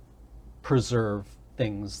preserve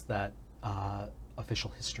things that official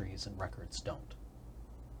histories and records don't.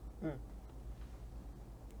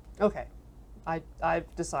 Okay.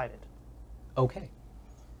 I've decided. Okay.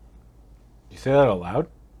 You say that out loud?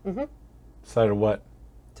 Mm-hmm. Decided what?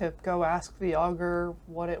 To go ask the augur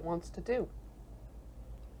what it wants to do.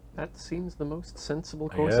 That seems the most sensible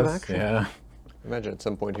I course of guess, action. yeah. Imagine at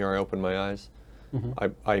some point here I open my eyes.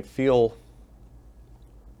 I feel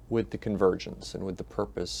with the convergence and with the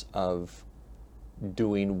purpose of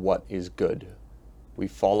doing what is good. We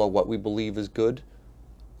follow what we believe is good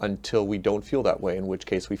until we don't feel that way, in which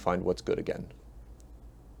case we find what's good again.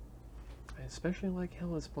 I especially like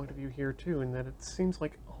Hella's point of view here too, in that it seems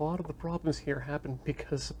like a lot of the problems here happen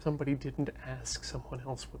because somebody didn't ask someone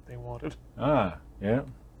else what they wanted. Ah, yeah.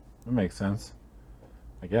 That makes sense.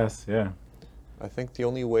 I guess, yeah. I think the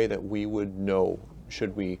only way that we would know,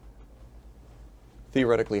 should we,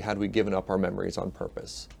 theoretically, had we given up our memories on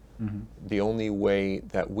purpose, the only way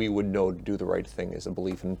that we would know to do the right thing is a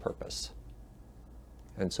belief in purpose.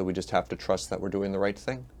 And so we just have to trust that we're doing the right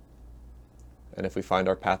thing. And if we find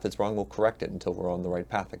our path is wrong, we'll correct it until we're on the right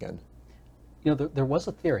path again. There was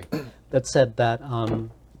a theory that said that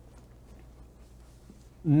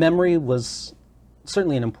memory was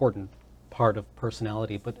certainly an important part of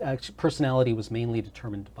personality, but actually personality was mainly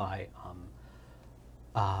determined by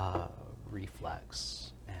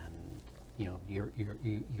reflex and your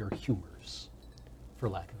humors, for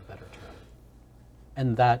lack of a better term,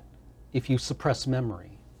 and that if you suppress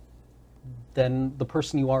memory, then the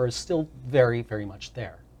person you are is still very, very much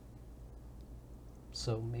there.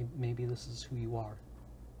 So maybe this is who you are.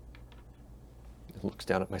 It looks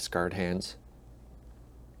down at my scarred hands.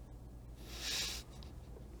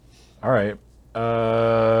 All right.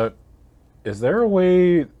 Is there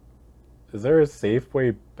a safe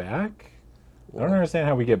way back? I don't understand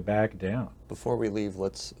how we get back down. Before we leave,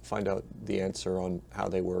 let's find out the answer on how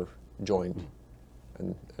they were joined,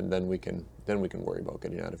 and then we can worry about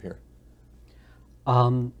getting out of here.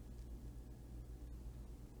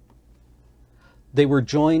 They were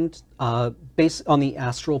joined based on the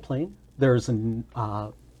astral plane. There's an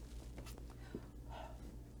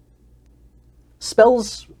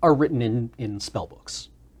spells are written in spell books,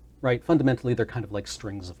 right? Fundamentally, they're kind of like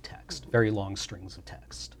strings of text, very long strings of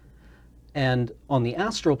text. And on the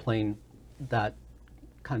astral plane, that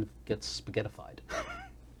kind of gets spaghettified.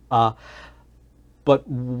 But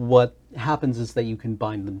what happens is that you can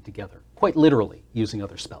bind them together, quite literally, using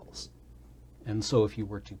other spells. And so if you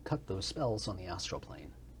were to cut those spells on the astral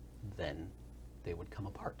plane, then they would come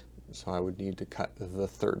apart. So I would need to cut the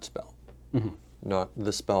third spell. Not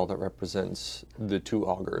the spell that represents the two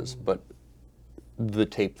augurs, but the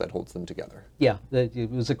tape that holds them together. Yeah, it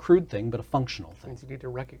was a crude thing, but a functional thing. Things you need to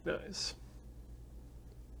recognize.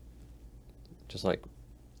 Just like,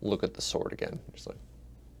 look at the sword again. Just like,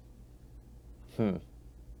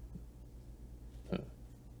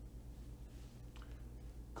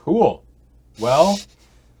 Cool. Well,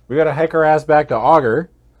 we gotta hike our ass back to Augur.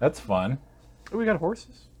 That's fun. Oh, we got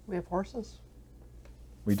horses. We have horses.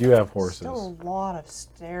 We do have horses. Still a lot of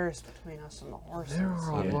stairs between us and the horses. There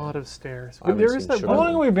are a lot of stairs. I haven't there is seen that Sugar. How long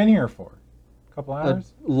one. have we been here for? A couple A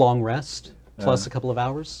hours? long rest. plus a couple of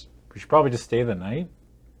hours. We should probably just stay the night.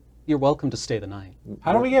 You're welcome to stay the night.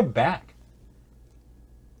 How do we get back?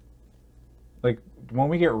 Like, when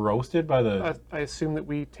we get roasted by the... I assume that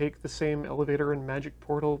we take the same elevator and magic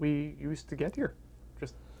portal we used to get here,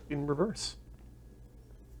 just in reverse.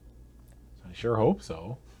 I sure hope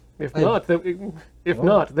so. If not, then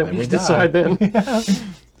Then we decide die. then. Guess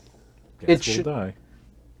we'll should- die.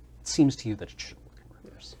 It seems to you that it should work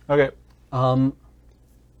in reverse. Okay.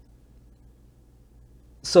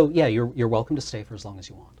 So yeah, you're welcome to stay for as long as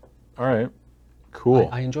you want. All right. Cool.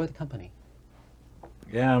 I enjoy the company.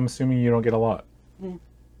 Yeah, I'm assuming you don't get a lot.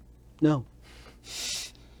 No.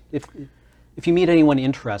 If you meet anyone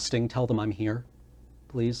interesting, tell them I'm here,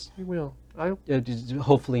 please. We will.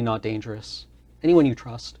 Hopefully not dangerous. Anyone you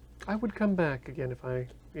trust. I would come back again if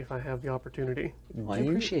I have the opportunity. I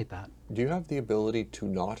appreciate that. Do you have the ability to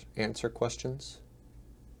not answer questions?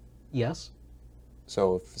 Yes.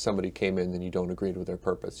 So if somebody came in and you don't agree with their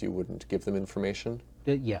purpose, you wouldn't give them information?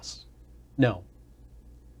 Yes. No.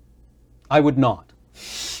 I would not.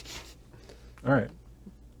 All right.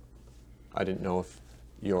 I didn't know if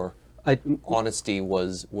your I, honesty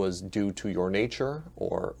was due to your nature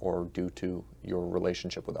or due to your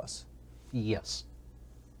relationship with us. yes.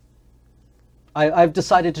 I've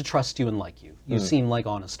decided to trust you and like you. You seem like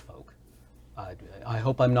honest folk. I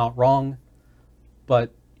hope I'm not wrong, but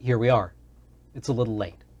here we are. It's a little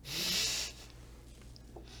late.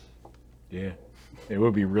 Yeah. It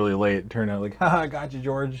would be really late. It turned out like, haha, got you,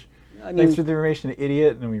 George. I mean, Thanks for the information,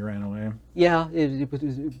 idiot. And then we ran away. yeah, you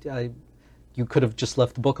could have just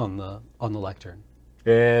left the book on the lectern.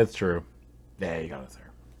 Yeah, it's true. Yeah, you got us there.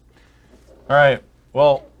 All right.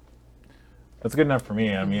 Well, that's good enough for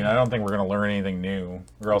me. I mean, I don't think we're going to learn anything new.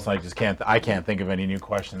 Or else I can't think of any new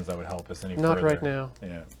questions that would help us any further. Not right now.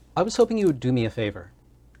 Yeah. I was hoping you would do me a favor.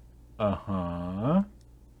 Uh-huh.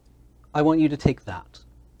 I want you to take that.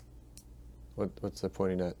 What's the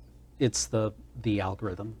pointing at? It's the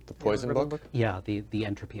algorithm. The poison algorithm book? Yeah, the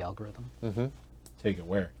entropy algorithm. Mm-hmm. Take it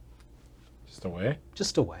where? Just away?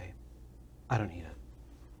 Just away. I don't need it.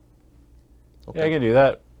 Okay. Yeah, I can do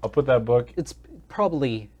that. I'll put that book. It's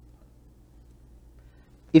probably,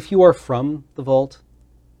 if you are from the vault,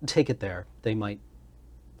 take it there. They might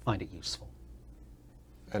find it useful.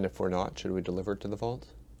 And if we're not, should we deliver it to the vault?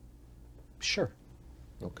 Sure.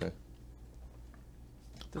 Okay. At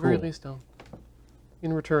the very Cool. least,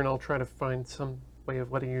 in return, I'll try to find some way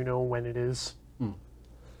of letting you know when it is.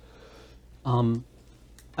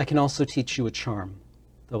 I can also teach you a charm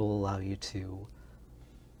that will allow you to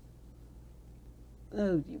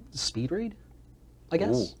speed read, I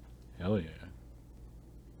guess. Hell yeah.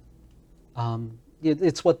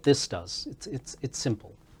 It's what this does. It's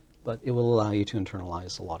simple, but it will allow you to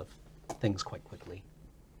internalize a lot of things quite quickly.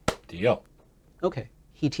 Deal. Okay.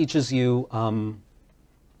 He teaches you. I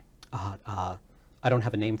don't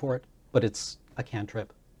have a name for it, but it's a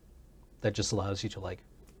cantrip that just allows you to like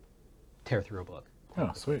tear through a book.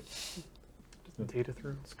 Oh, sweet. Data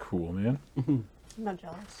through. That's cool, man. I'm not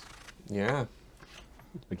jealous. Yeah.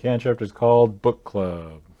 The cantrip is called Book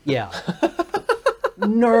Club. Yeah.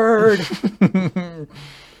 Nerd.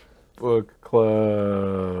 Book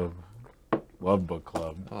Club. Love Book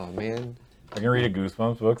Club. Oh man. I can read a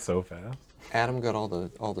Goosebumps book so fast. Adam got all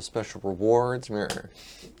the special rewards.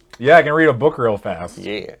 Yeah, I can read a book real fast.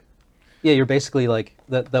 Yeah. Yeah, you're basically like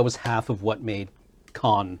that was half of what made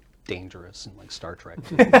Khan dangerous in like Star Trek.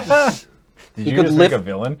 Did He you could just make lift- a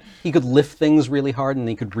villain? He could lift things really hard and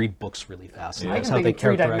he could read books really fast. And Yeah. I that's can how think they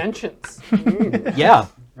in 3 characterize. dimensions. Yeah,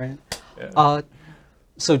 right. Yeah.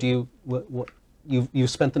 So do you? What you've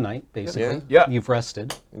spent the night basically? Yeah. You've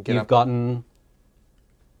rested. Get You've up. gotten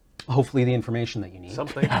hopefully the information that you need.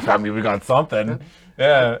 Something. I mean, we got something.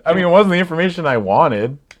 Yeah. I mean, it wasn't the information I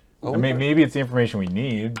wanted. Oh, I mean, maybe it's the information we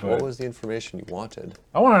need, but What was the information you wanted?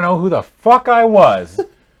 I want to know who the fuck I was.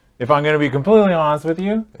 If I'm going to be completely honest with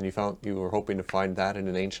you, And you were hoping to find that in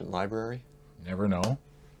an ancient library? never know.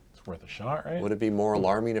 It's worth a shot, right? Would it be more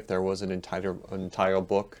alarming if there was an entire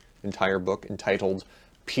book entitled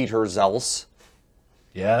Peter Zels?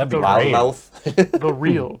 Yeah, that'd be The great. Loudmouth? The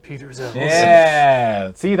real Peter Zels.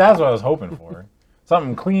 Yeah. See, that's what I was hoping for.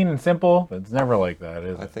 Something clean and simple, but it's never like that,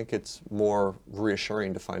 is I it? think it's more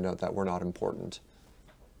reassuring to find out that we're not important.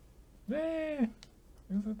 Is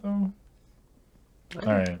it though? All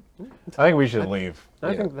right. I think we should leave.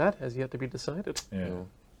 I Yeah. think that has yet to be decided. Yeah.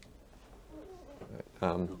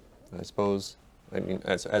 I suppose,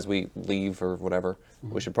 as we leave or whatever,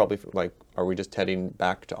 we should probably, are we just heading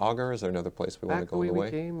back to Augur? Is there another place we want to Back the go on way the we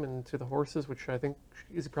way? came and to the horses, which I think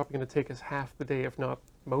is probably going to take us half the day, if not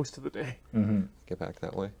most of the day. Get back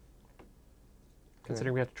that way.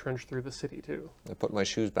 considering we have to trench through the city too. I put my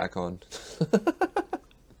shoes back on.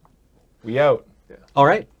 We out. All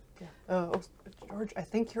right. Oh, George, I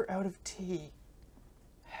think you're out of tea.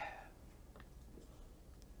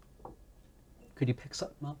 Could you pick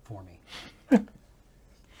something up for me? Put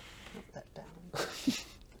that down.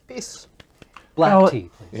 Peace. Black Well, tea,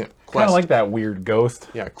 please. Yeah. Kind Quest. of like that weird ghost.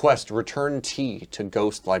 Yeah. Quest. Return tea to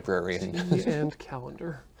Ghost Librarian. Tea and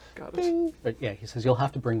calendar. Got it. But yeah, he says you'll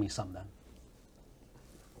have to bring me some then.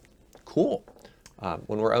 Cool.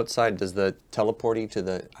 When we're outside, does the teleporty to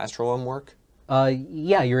the Astrolome work?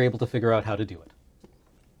 Yeah, you're able to figure out how to do it.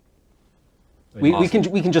 We Awesome.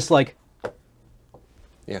 can just like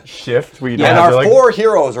Yeah. shift. We Yeah, And have our to, like, 4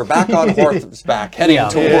 heroes are back on horseback, heading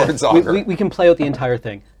towards Augur. we can play out the entire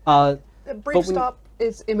thing. A brief But we- stop.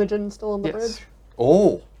 Is Imogen still on the Yes. bridge?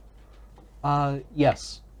 Oh.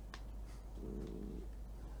 Yes.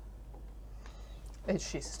 Is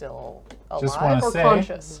she still Just alive wanna or say-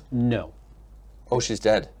 conscious? No. Oh, she's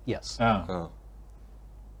dead. Yes. Oh. Oh.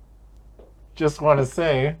 Just want to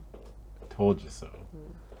say, told you so.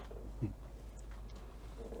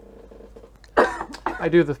 I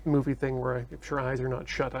do the movie thing where if her eyes are not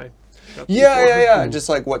shut, I shut Yeah, before yeah, her. yeah. Just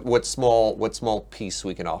like what small piece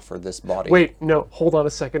we can offer this body. Wait, no, hold on a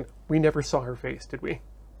second. We never saw her face, did we?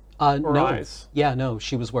 No. eyes. Yeah, no.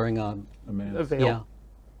 She was wearing A man. A veil. yeah.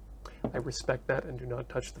 I respect that and do not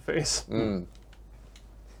touch the face. Mm.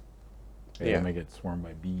 Yeah, Yeah. make it swarmed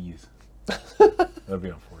by bees. That'd be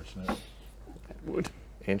unfortunate. That would.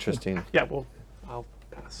 Interesting. Yeah, well, I'll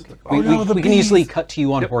pass. We can easily cut to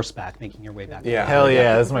you on horseback, making your way back. Yeah. Hell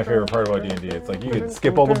yeah, that's my favorite part about D&D. It's like you can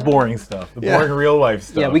skip all the boring stuff, the Yeah. boring real life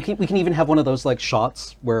stuff. Yeah, we can even have one of those like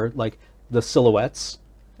shots where like the silhouettes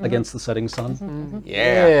against the setting sun.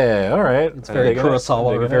 Yeah. Yeah, all right. It's very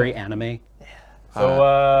Kurosawa or very anime. So,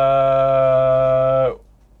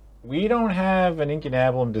 we don't have an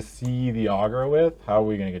incunabulum to see the augur with. How are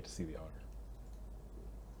we going to get to see the augur?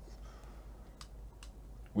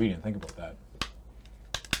 We didn't think about that.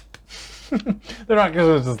 They're not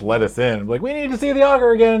going to just let us in. Like, we need to see the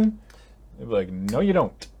augur again. They'd be like, no, you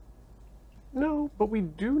don't. No, but we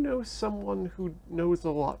do know someone who knows a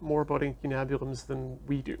lot more about incunabulums than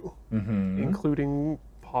we do, including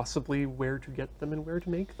possibly where to get them and where to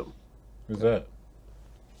make them. Who's that?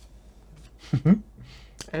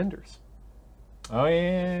 Anders. Oh,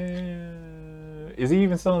 yeah. Is he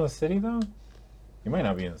even still in the city, though? He might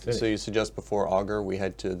not be in the city. So you suggest before Augur we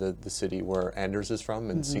head to the city where Anders is from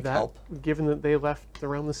and seek That, help? given that they left Augur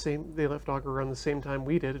around the same time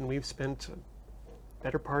we did, and we've spent a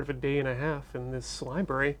better part of a day and a half in this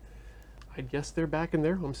library, I guess they're back in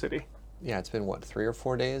their home city. Yeah, it's been what, 3 or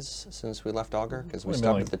 4 days since we left Augur? Because we Wait a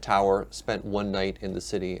stopped minute. at the tower, spent 1 night in the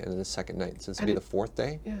city, and then the second night. So this would be And the 4th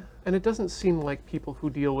day? Yeah, and it doesn't seem like people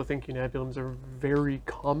who deal with incunabulums are very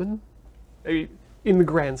common, in the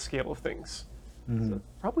grand scale of things. So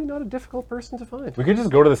probably not a difficult person to find. We could just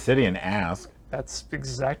go to the city and ask. That's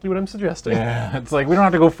exactly what I'm suggesting. Yeah, it's like we don't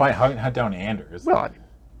have to go hunt down Anders. Well, I mean,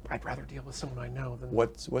 I'd rather deal with someone I know than.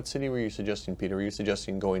 What city were you suggesting, Peter? Were you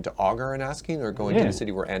suggesting going to Augur and asking, or going to Yeah. the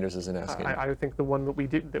city where Anders is and asking? I would think the one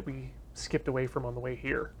that we skipped away from on the way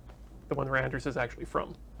here, the one where Anders is actually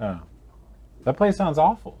from. Oh. That place sounds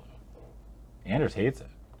awful, though. Anders hates it.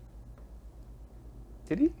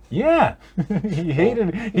 Did he? Yeah.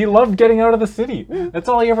 He loved getting out of the city. That's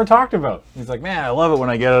all he ever talked about. He's like, man, I love it when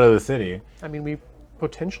I get out of the city. I mean, we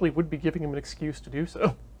potentially would be giving him an excuse to do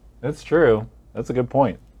so. That's true. That's a good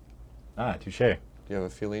point. Ah, touche. Do you have a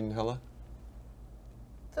feeling, Hella?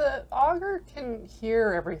 The augur can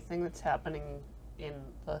hear everything that's happening in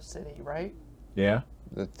the city, right? Yeah.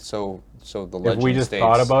 So the If legend we just states,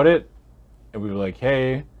 thought about it, and we were like,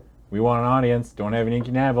 hey, we want an audience, don't have an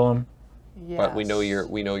incunabulum. Yes. But we know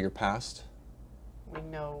your past. We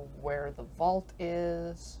know where the vault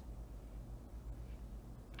is.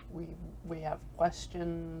 We have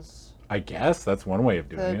questions. I guess that's one way of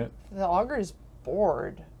doing it. The augur is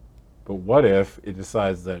bored. But what if it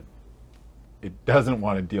decides that it doesn't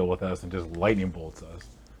want to deal with us and just lightning bolts us?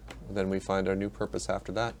 Then we find our new purpose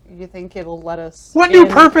after that. You think it'll let us? What new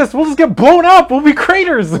in? purpose? We'll just get blown up. We'll be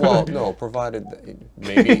craters. Well, no, provided that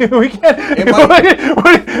maybe. we can't. It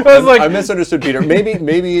might- I was I like, misunderstood, Peter. Maybe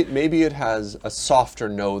it has a softer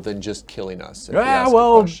no than just killing us. If we yeah, ask a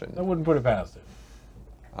well, question. I wouldn't put it past it.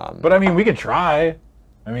 But I mean, we could try.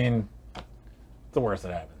 I mean, it's the worst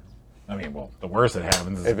that happens. I mean, well, the worst that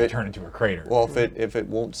happens is If if we it- turn into a crater. Well, if it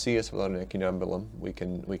won't see us without an incunabulum, we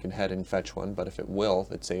can head and fetch one. But if it will,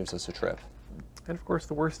 it saves us a trip. And of course,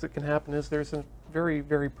 the worst that can happen is there's a very,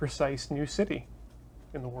 very precise new city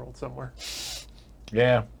in the world somewhere.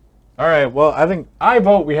 Yeah. All right. Well, I think I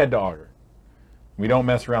vote we head to Augur. We don't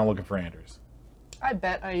mess around looking for Anders. I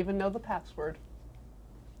bet I even know the password.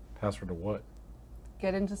 Password to what?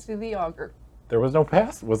 Get in to see the auger. There was no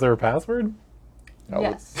pass. Was there a password?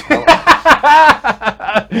 Yes. All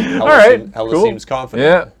right. Hella cool. seems confident.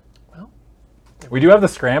 Yeah. Well, We do have the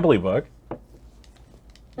Scrambly book.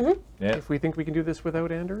 Mhm. Yeah. if we think we can do this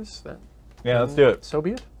without Anders, then Yeah, let's do it. so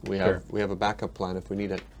be it. We have a backup plan if we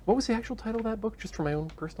need it. What was the actual title of that book, just for my own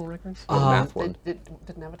personal records? The math They one.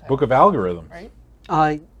 didn't have a title, Book of Algorithms.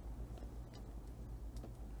 right?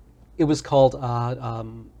 It was called.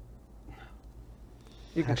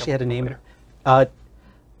 You can Actually, come had a up name. later.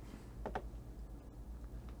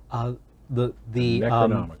 The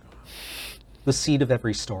Necronomicon. the seed of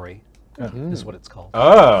every story is what it's called.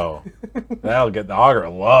 Oh, that'll get the auger.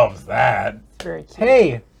 Loves that. Very cute.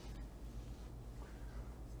 Hey,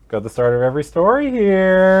 got the start of every story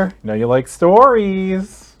here. Know you like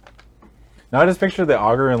stories. Now I just picture the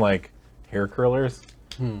auger in like hair curlers,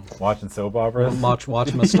 watching soap operas. Watch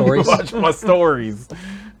my stories. Watching my stories.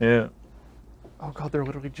 Yeah. Oh god, they're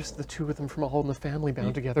literally just the two of them from All in the Family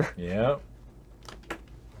bound together. Yeah.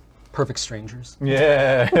 Perfect strangers.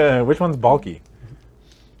 Yeah. Which one's bulky?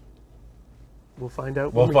 We'll find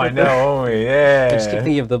out. We'll when we find get there. out, won't we? Yeah. I just keep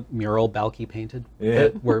thinking of the mural Balky painted, Yeah.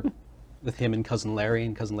 where with him and Cousin Larry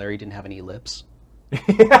didn't have any lips.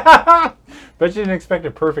 Bet you didn't expect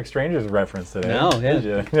a Perfect Strangers reference today. No, yeah. Did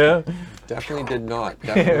you? Yeah. Definitely did not.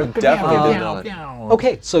 Definitely did not.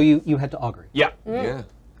 Okay, so you head to Augury. Yeah. Yeah.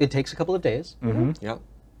 It takes a couple of days. Yeah.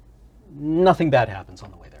 Nothing bad happens on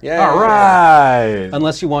the way there. Yeah. All right.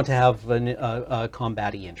 Unless you want to have a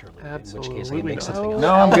combat-y interlude, in which case I can Absolutely make not. something else.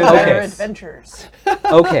 No, I'm good. Okay. Their adventures.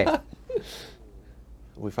 Okay.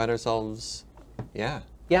 We find ourselves. Yeah.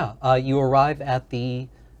 Yeah, you arrive at the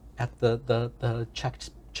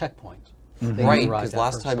checkpoint. that you Right. arrived Because at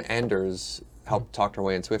last first. time Anders helped talk our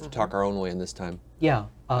way in, so we have to talk our own way in this time. Yeah,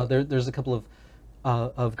 there's a couple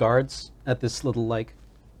of guards at this little like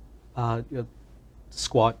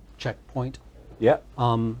squat checkpoint. Yeah.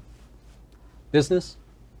 Business.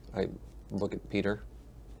 I look at Peter.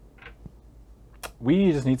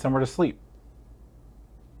 We just need somewhere to sleep.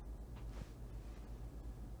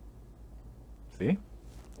 See?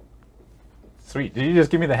 Sweet. Did you just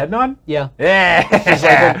give me the head nod? Yeah,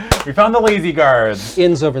 Yeah. We found the lazy guards.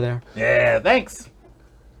 inn's over there. Yeah. Thanks.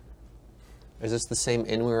 Is this the same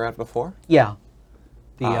inn we were at before? Yeah,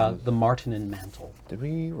 the Martin and Mantle. Did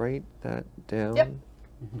we write that down? Yep.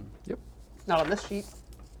 Yep. Not on this sheet.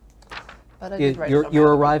 But I did write it You're on you're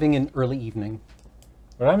mine. arriving in early evening.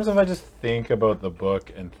 What happens if I just think about the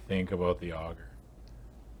book and think about the auger?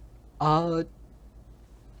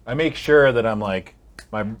 I make sure that I'm like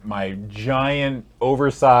my giant,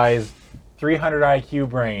 oversized, 300 IQ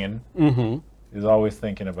brain is always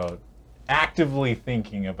thinking about, actively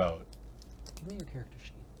thinking about. Give me your character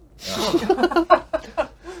sheet.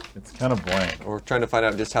 It's kind of blank. We're trying to find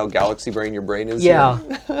out just how galaxy brain your brain is. Yeah,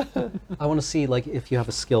 here. I want to see like if you have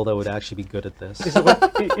a skill that would actually be good at this.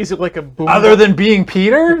 Is it like a boom? Other than being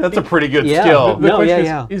Peter, that's a pretty good Yeah. skill. No, question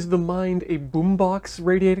yeah. Is the mind a boombox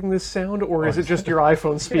radiating this sound, or is it just your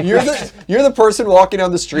iPhone speaker? You're the person walking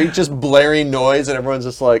down the street just blaring noise, and everyone's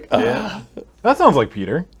just like, That sounds like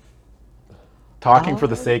Peter. Talking for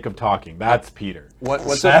the sake of talking. That's Peter.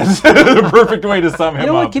 What's That's the perfect way to sum him You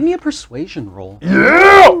know up. what? Give me a persuasion roll.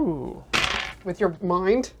 Ooh. With your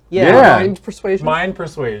mind? Yeah. Mind persuasion? Mind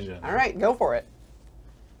persuasion. All right, go for it.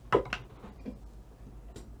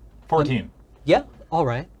 14. Yeah. All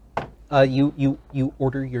right. You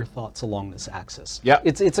order your thoughts along this axis. Yeah.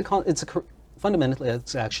 Fundamentally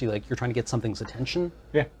it's actually like you're trying to get something's attention.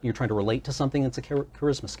 Yeah. You're trying to relate to something. It's a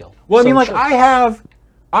charisma skill. Well, I So, mean, like, sure.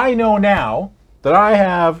 I know now that I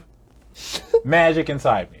have magic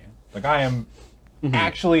inside me. Like, I am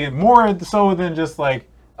actually more so than just like,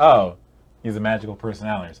 oh, he's a magical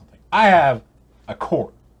personality or something. I have a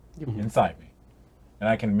core inside me, and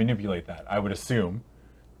I can manipulate that. I would assume,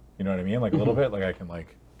 you know what I mean? Like a little bit, like I can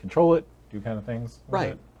like control it, do kind of things. a little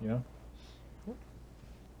Right. bit, you know.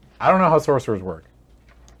 I don't know how sorcerers work,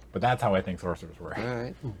 but that's how I think sorcerers work. All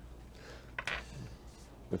right.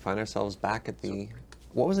 We find ourselves back at the.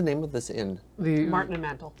 What was the name of this inn? The Martin and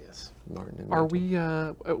Mantle. Yes. Martin and Are Mantle. we?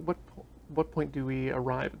 At what point do we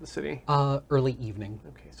arrive at the city? Early evening.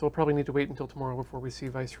 Okay, so we'll probably need to wait until tomorrow before we see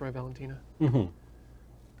Viceroy Valentina.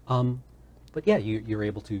 But yeah, you're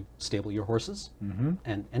able to stable your horses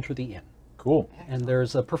and enter the inn. Cool. And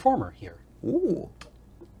there's a performer here. Ooh.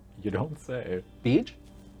 You don't say. Beej?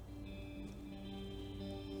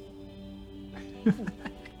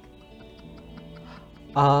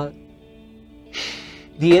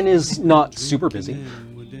 The inn is not super busy.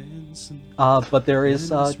 But there is,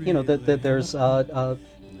 there's,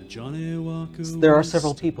 there are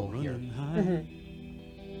several people here.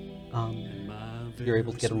 You're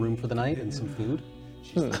able to get a room for the night and some food.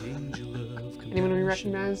 Anyone we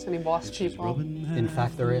recognize? Any boss people? In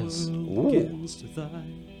fact, there is. Ooh.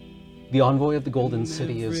 The envoy of the Golden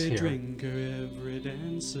City is here.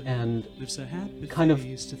 And kind of,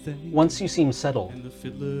 once you seem settled,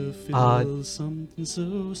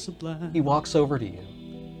 he walks over to you.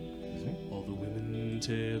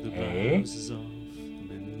 Hey.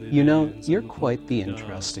 You know, you're quite the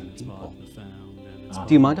interesting people.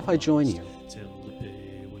 Do you mind if I join you?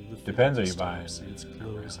 Depends, are you buying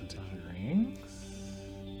drinks?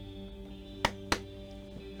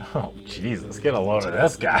 Oh, Jesus, get a load of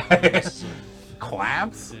this guy.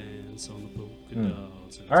 Claps?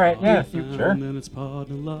 All right, yeah, sure.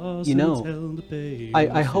 You know,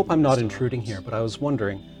 I hope I'm not intruding here, but I was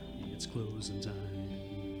wondering.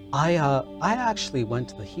 I actually went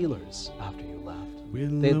to the healers after you left.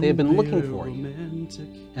 They've been looking for you.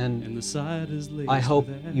 And I hope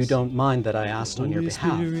you don't mind that I asked on your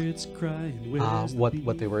behalf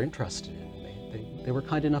what they were interested in. They were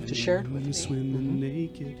kind enough to share it with me.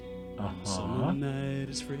 Uh-huh.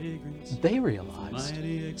 They realized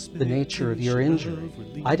the nature of your injury.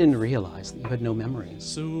 I didn't realize that you had no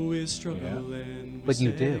memories. Yeah. But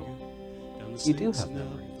you do. You do have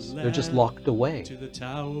memories. They're just locked away.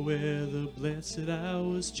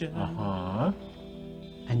 Uh-huh.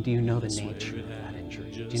 And do you know the nature of that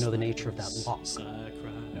injury? Do you know the nature of that lock?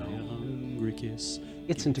 No.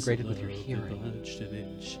 It's integrated with your hearing.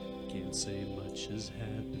 Can't say much has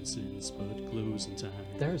happened since, but closing time.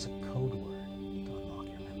 There's a code word to unlock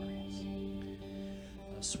your memories.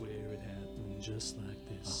 I swear it happened just like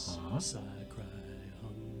this. Sigh, cry,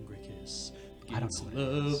 hungry kiss. I don't know what it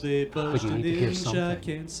Love, is, they but you need to hear I something.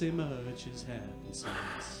 can't say much has happened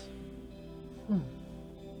since.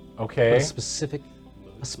 But Okay. a specific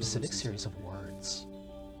series of words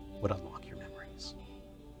would unlock your memories.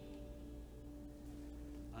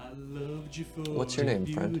 I loved you for What's your name,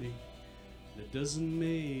 friend? beauty that doesn't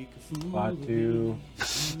make a fool Latu.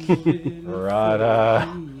 of me. Rada.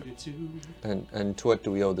 And to what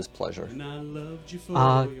do we owe this pleasure? And I loved you for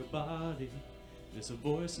your body. There's a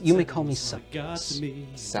voice that You may call me sounds like God to Septimus. me.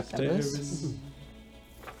 Septimus?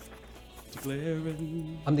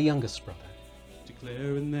 Declaring, I'm the youngest brother.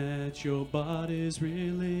 declaring that your body's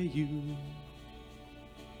really you.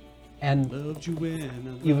 And Loved you when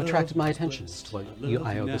I you've loved attracted my was attention to blessed. what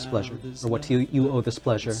I I owe love this you pleasure, now, there's or what you owe this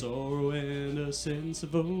pleasure. sorrow and a sense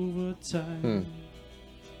of overtime.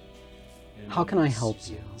 And How can I help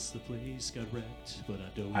you? since the place got wrecked, but I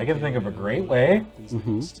don't I can think of a care great what way. happens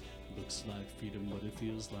next. Looks like freedom, but it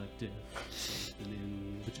feels like death. Something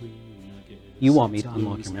in between, I guess. You want me to It's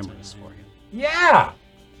unlock your closing memories time. for you. Yeah!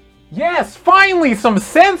 Yes, finally some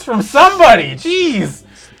sense from somebody! Jeez!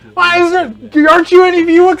 Why is there... Aren't you any of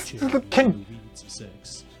you... Can... Weeds of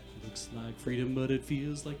sex. Looks like freedom, but it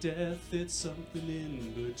feels like death. It's something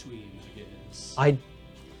in between, I guess.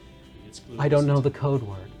 It's I don't know closing the code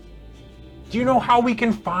word. Do you know how we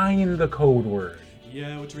can find the code word?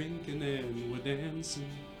 Yeah, we're drinking and we're dancing,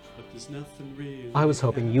 but there's nothing real. I was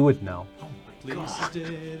hoping you would know. Place is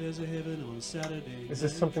dead as a heaven on a Saturday. Is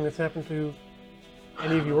this something that's happened to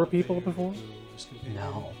any of your people before?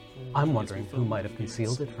 No. I'm wondering who might have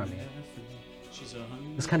concealed it from you.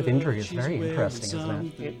 This kind of injury is very interesting,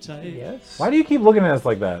 isn't it? Yes. Why do you keep looking at us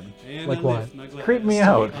like that? Like what? Creep me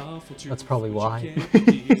out. That's probably why.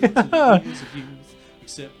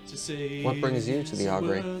 What brings you to the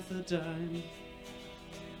Augury?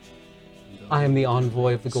 I am the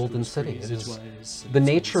envoy of the Golden City. It is the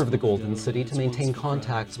nature of the Golden City to maintain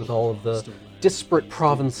contacts with all of the disparate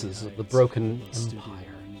provinces of the Broken Empire.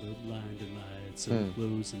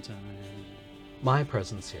 My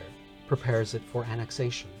presence here prepares it for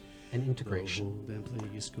annexation and integration.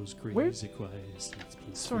 Where?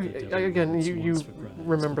 Sorry, again, you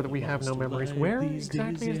remember that we have no memories. Where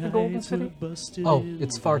exactly is the Golden City? Oh,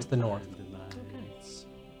 it's far to the north.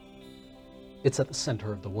 It's at the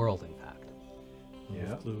center of the world, in fact.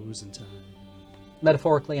 Yeah.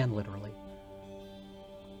 Metaphorically and literally.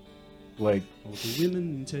 Like it's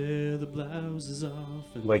in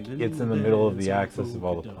the middle of the axis of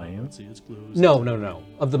all the planes? No.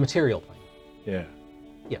 Of the material plane. Yeah.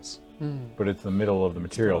 Yes. But it's the middle of the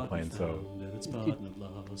material plane, so...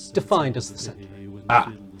 Defined as the center.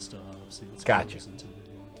 Ah. Gotcha.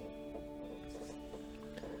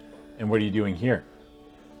 And what are you doing here?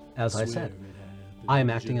 As I said, I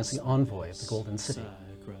am acting as the envoy of the Golden City.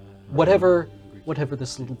 Whatever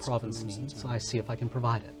this little province needs, I see if I can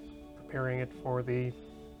provide it. Preparing it for the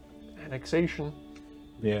annexation.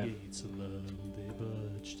 Yeah. Gates of love, they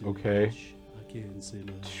budged an Okay. inch. I can't say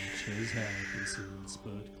much has happened since,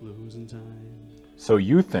 but closing time. So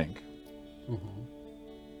you think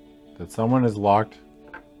that someone has locked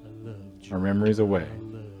I loved you. our memories away Our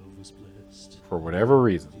love was blessed. for whatever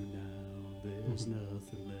reason, Now there's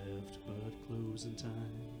nothing left but closing time.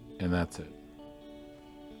 and that's it.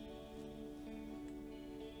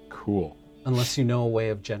 Cool. Unless you know a way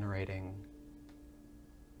of generating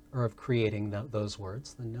or of creating those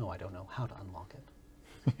words, then no, I don't know how to unlock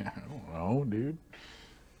it. I don't know, dude.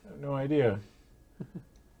 I have no idea.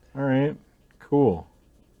 All right, cool.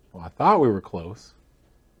 Well, I thought we were close,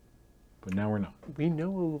 but now we're not. We know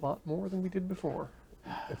a lot more than we did before.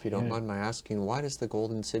 If you don't mind my asking, why does the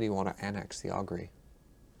Golden City want to annex the Augury?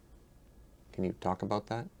 Can you talk about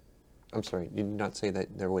that? I'm sorry, you did not say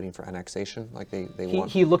that they're waiting for annexation? Like they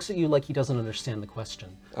want... He looks at you like he doesn't understand the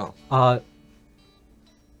question. Oh,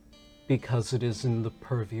 Because it is in the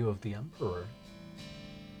purview of the Emperor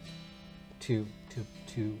to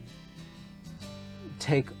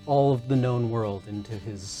take all of the known world into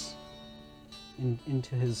his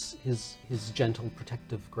gentle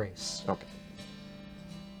protective grace. okay.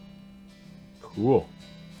 Cool.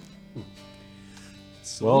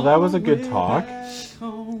 Well, that was a good talk.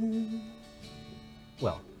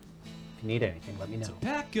 Well, if you need anything, let me know.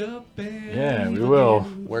 Pack up and Yeah, we leave will.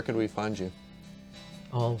 again. Where could we find you?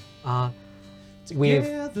 Oh, we've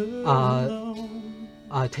Together alone.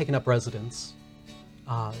 taken up residence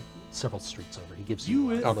several streets over. He gives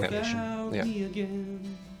you You a Okay. location. without Yeah. me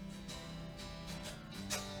again.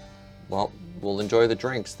 Well, we'll enjoy the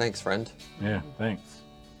drinks. Thanks, friend. Yeah, thanks.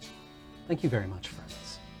 Thank you very much,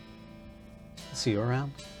 friends. See you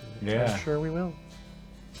around. Yeah. I'm sure we will.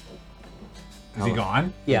 Is he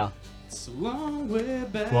gone? Yeah. It's a long way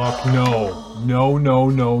back. Fuck no. No, no,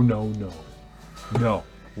 no, no, no. No.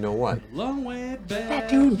 Know what? Long way back. That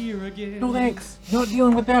dude. Here again. No thanks. Not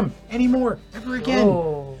dealing with them anymore. Ever again.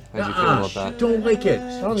 Oh, How'd you feel about that? Don't like it.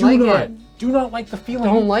 Don't Do like not. it. Do not like the feeling.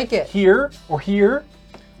 Don't like it. Here or here.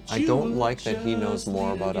 I don't like that he knows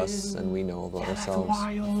more about us than we know about That's ourselves.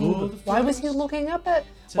 wild. Why was he looking up at?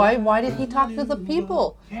 Why did he talk to the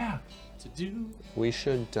people? Yeah. To do We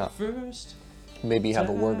should first. maybe have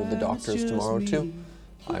a word with the doctors tomorrow, too.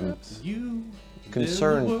 I'm You.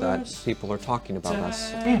 concerned that people are talking about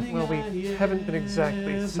us. well, we haven't been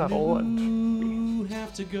exactly subtle, and You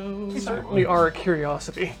have to go. we certainly are a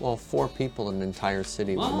curiosity. Well, 4 people in an entire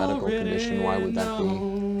city with a medical condition, why would that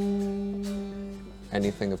be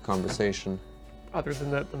anything of conversation? Other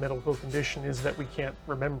than that, the medical condition is that we can't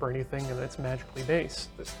remember anything, and it's magically based.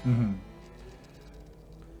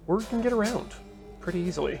 Word can get around pretty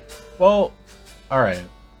easily. Well, all right.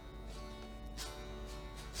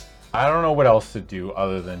 I don't know what else to do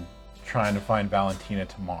other than trying to find Valentina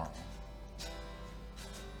tomorrow.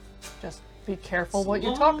 Just be careful what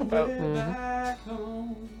you talk about. Back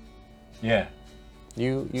home. Yeah.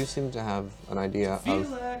 You seem to have an idea of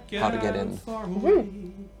how to get in. Far away.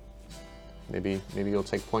 Maybe you'll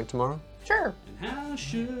take point tomorrow? Sure. And how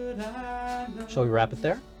should I know? Shall we wrap it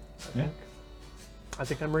there? Yeah. I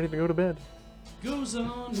think I'm ready to go to bed. Goes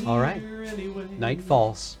on All right. here anyway. Night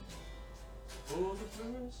falls. For the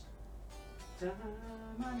first time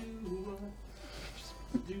I knew what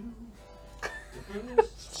to do. The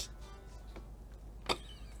first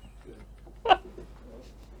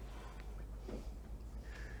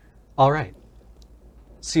All right.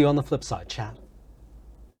 See you on the flip side, chat.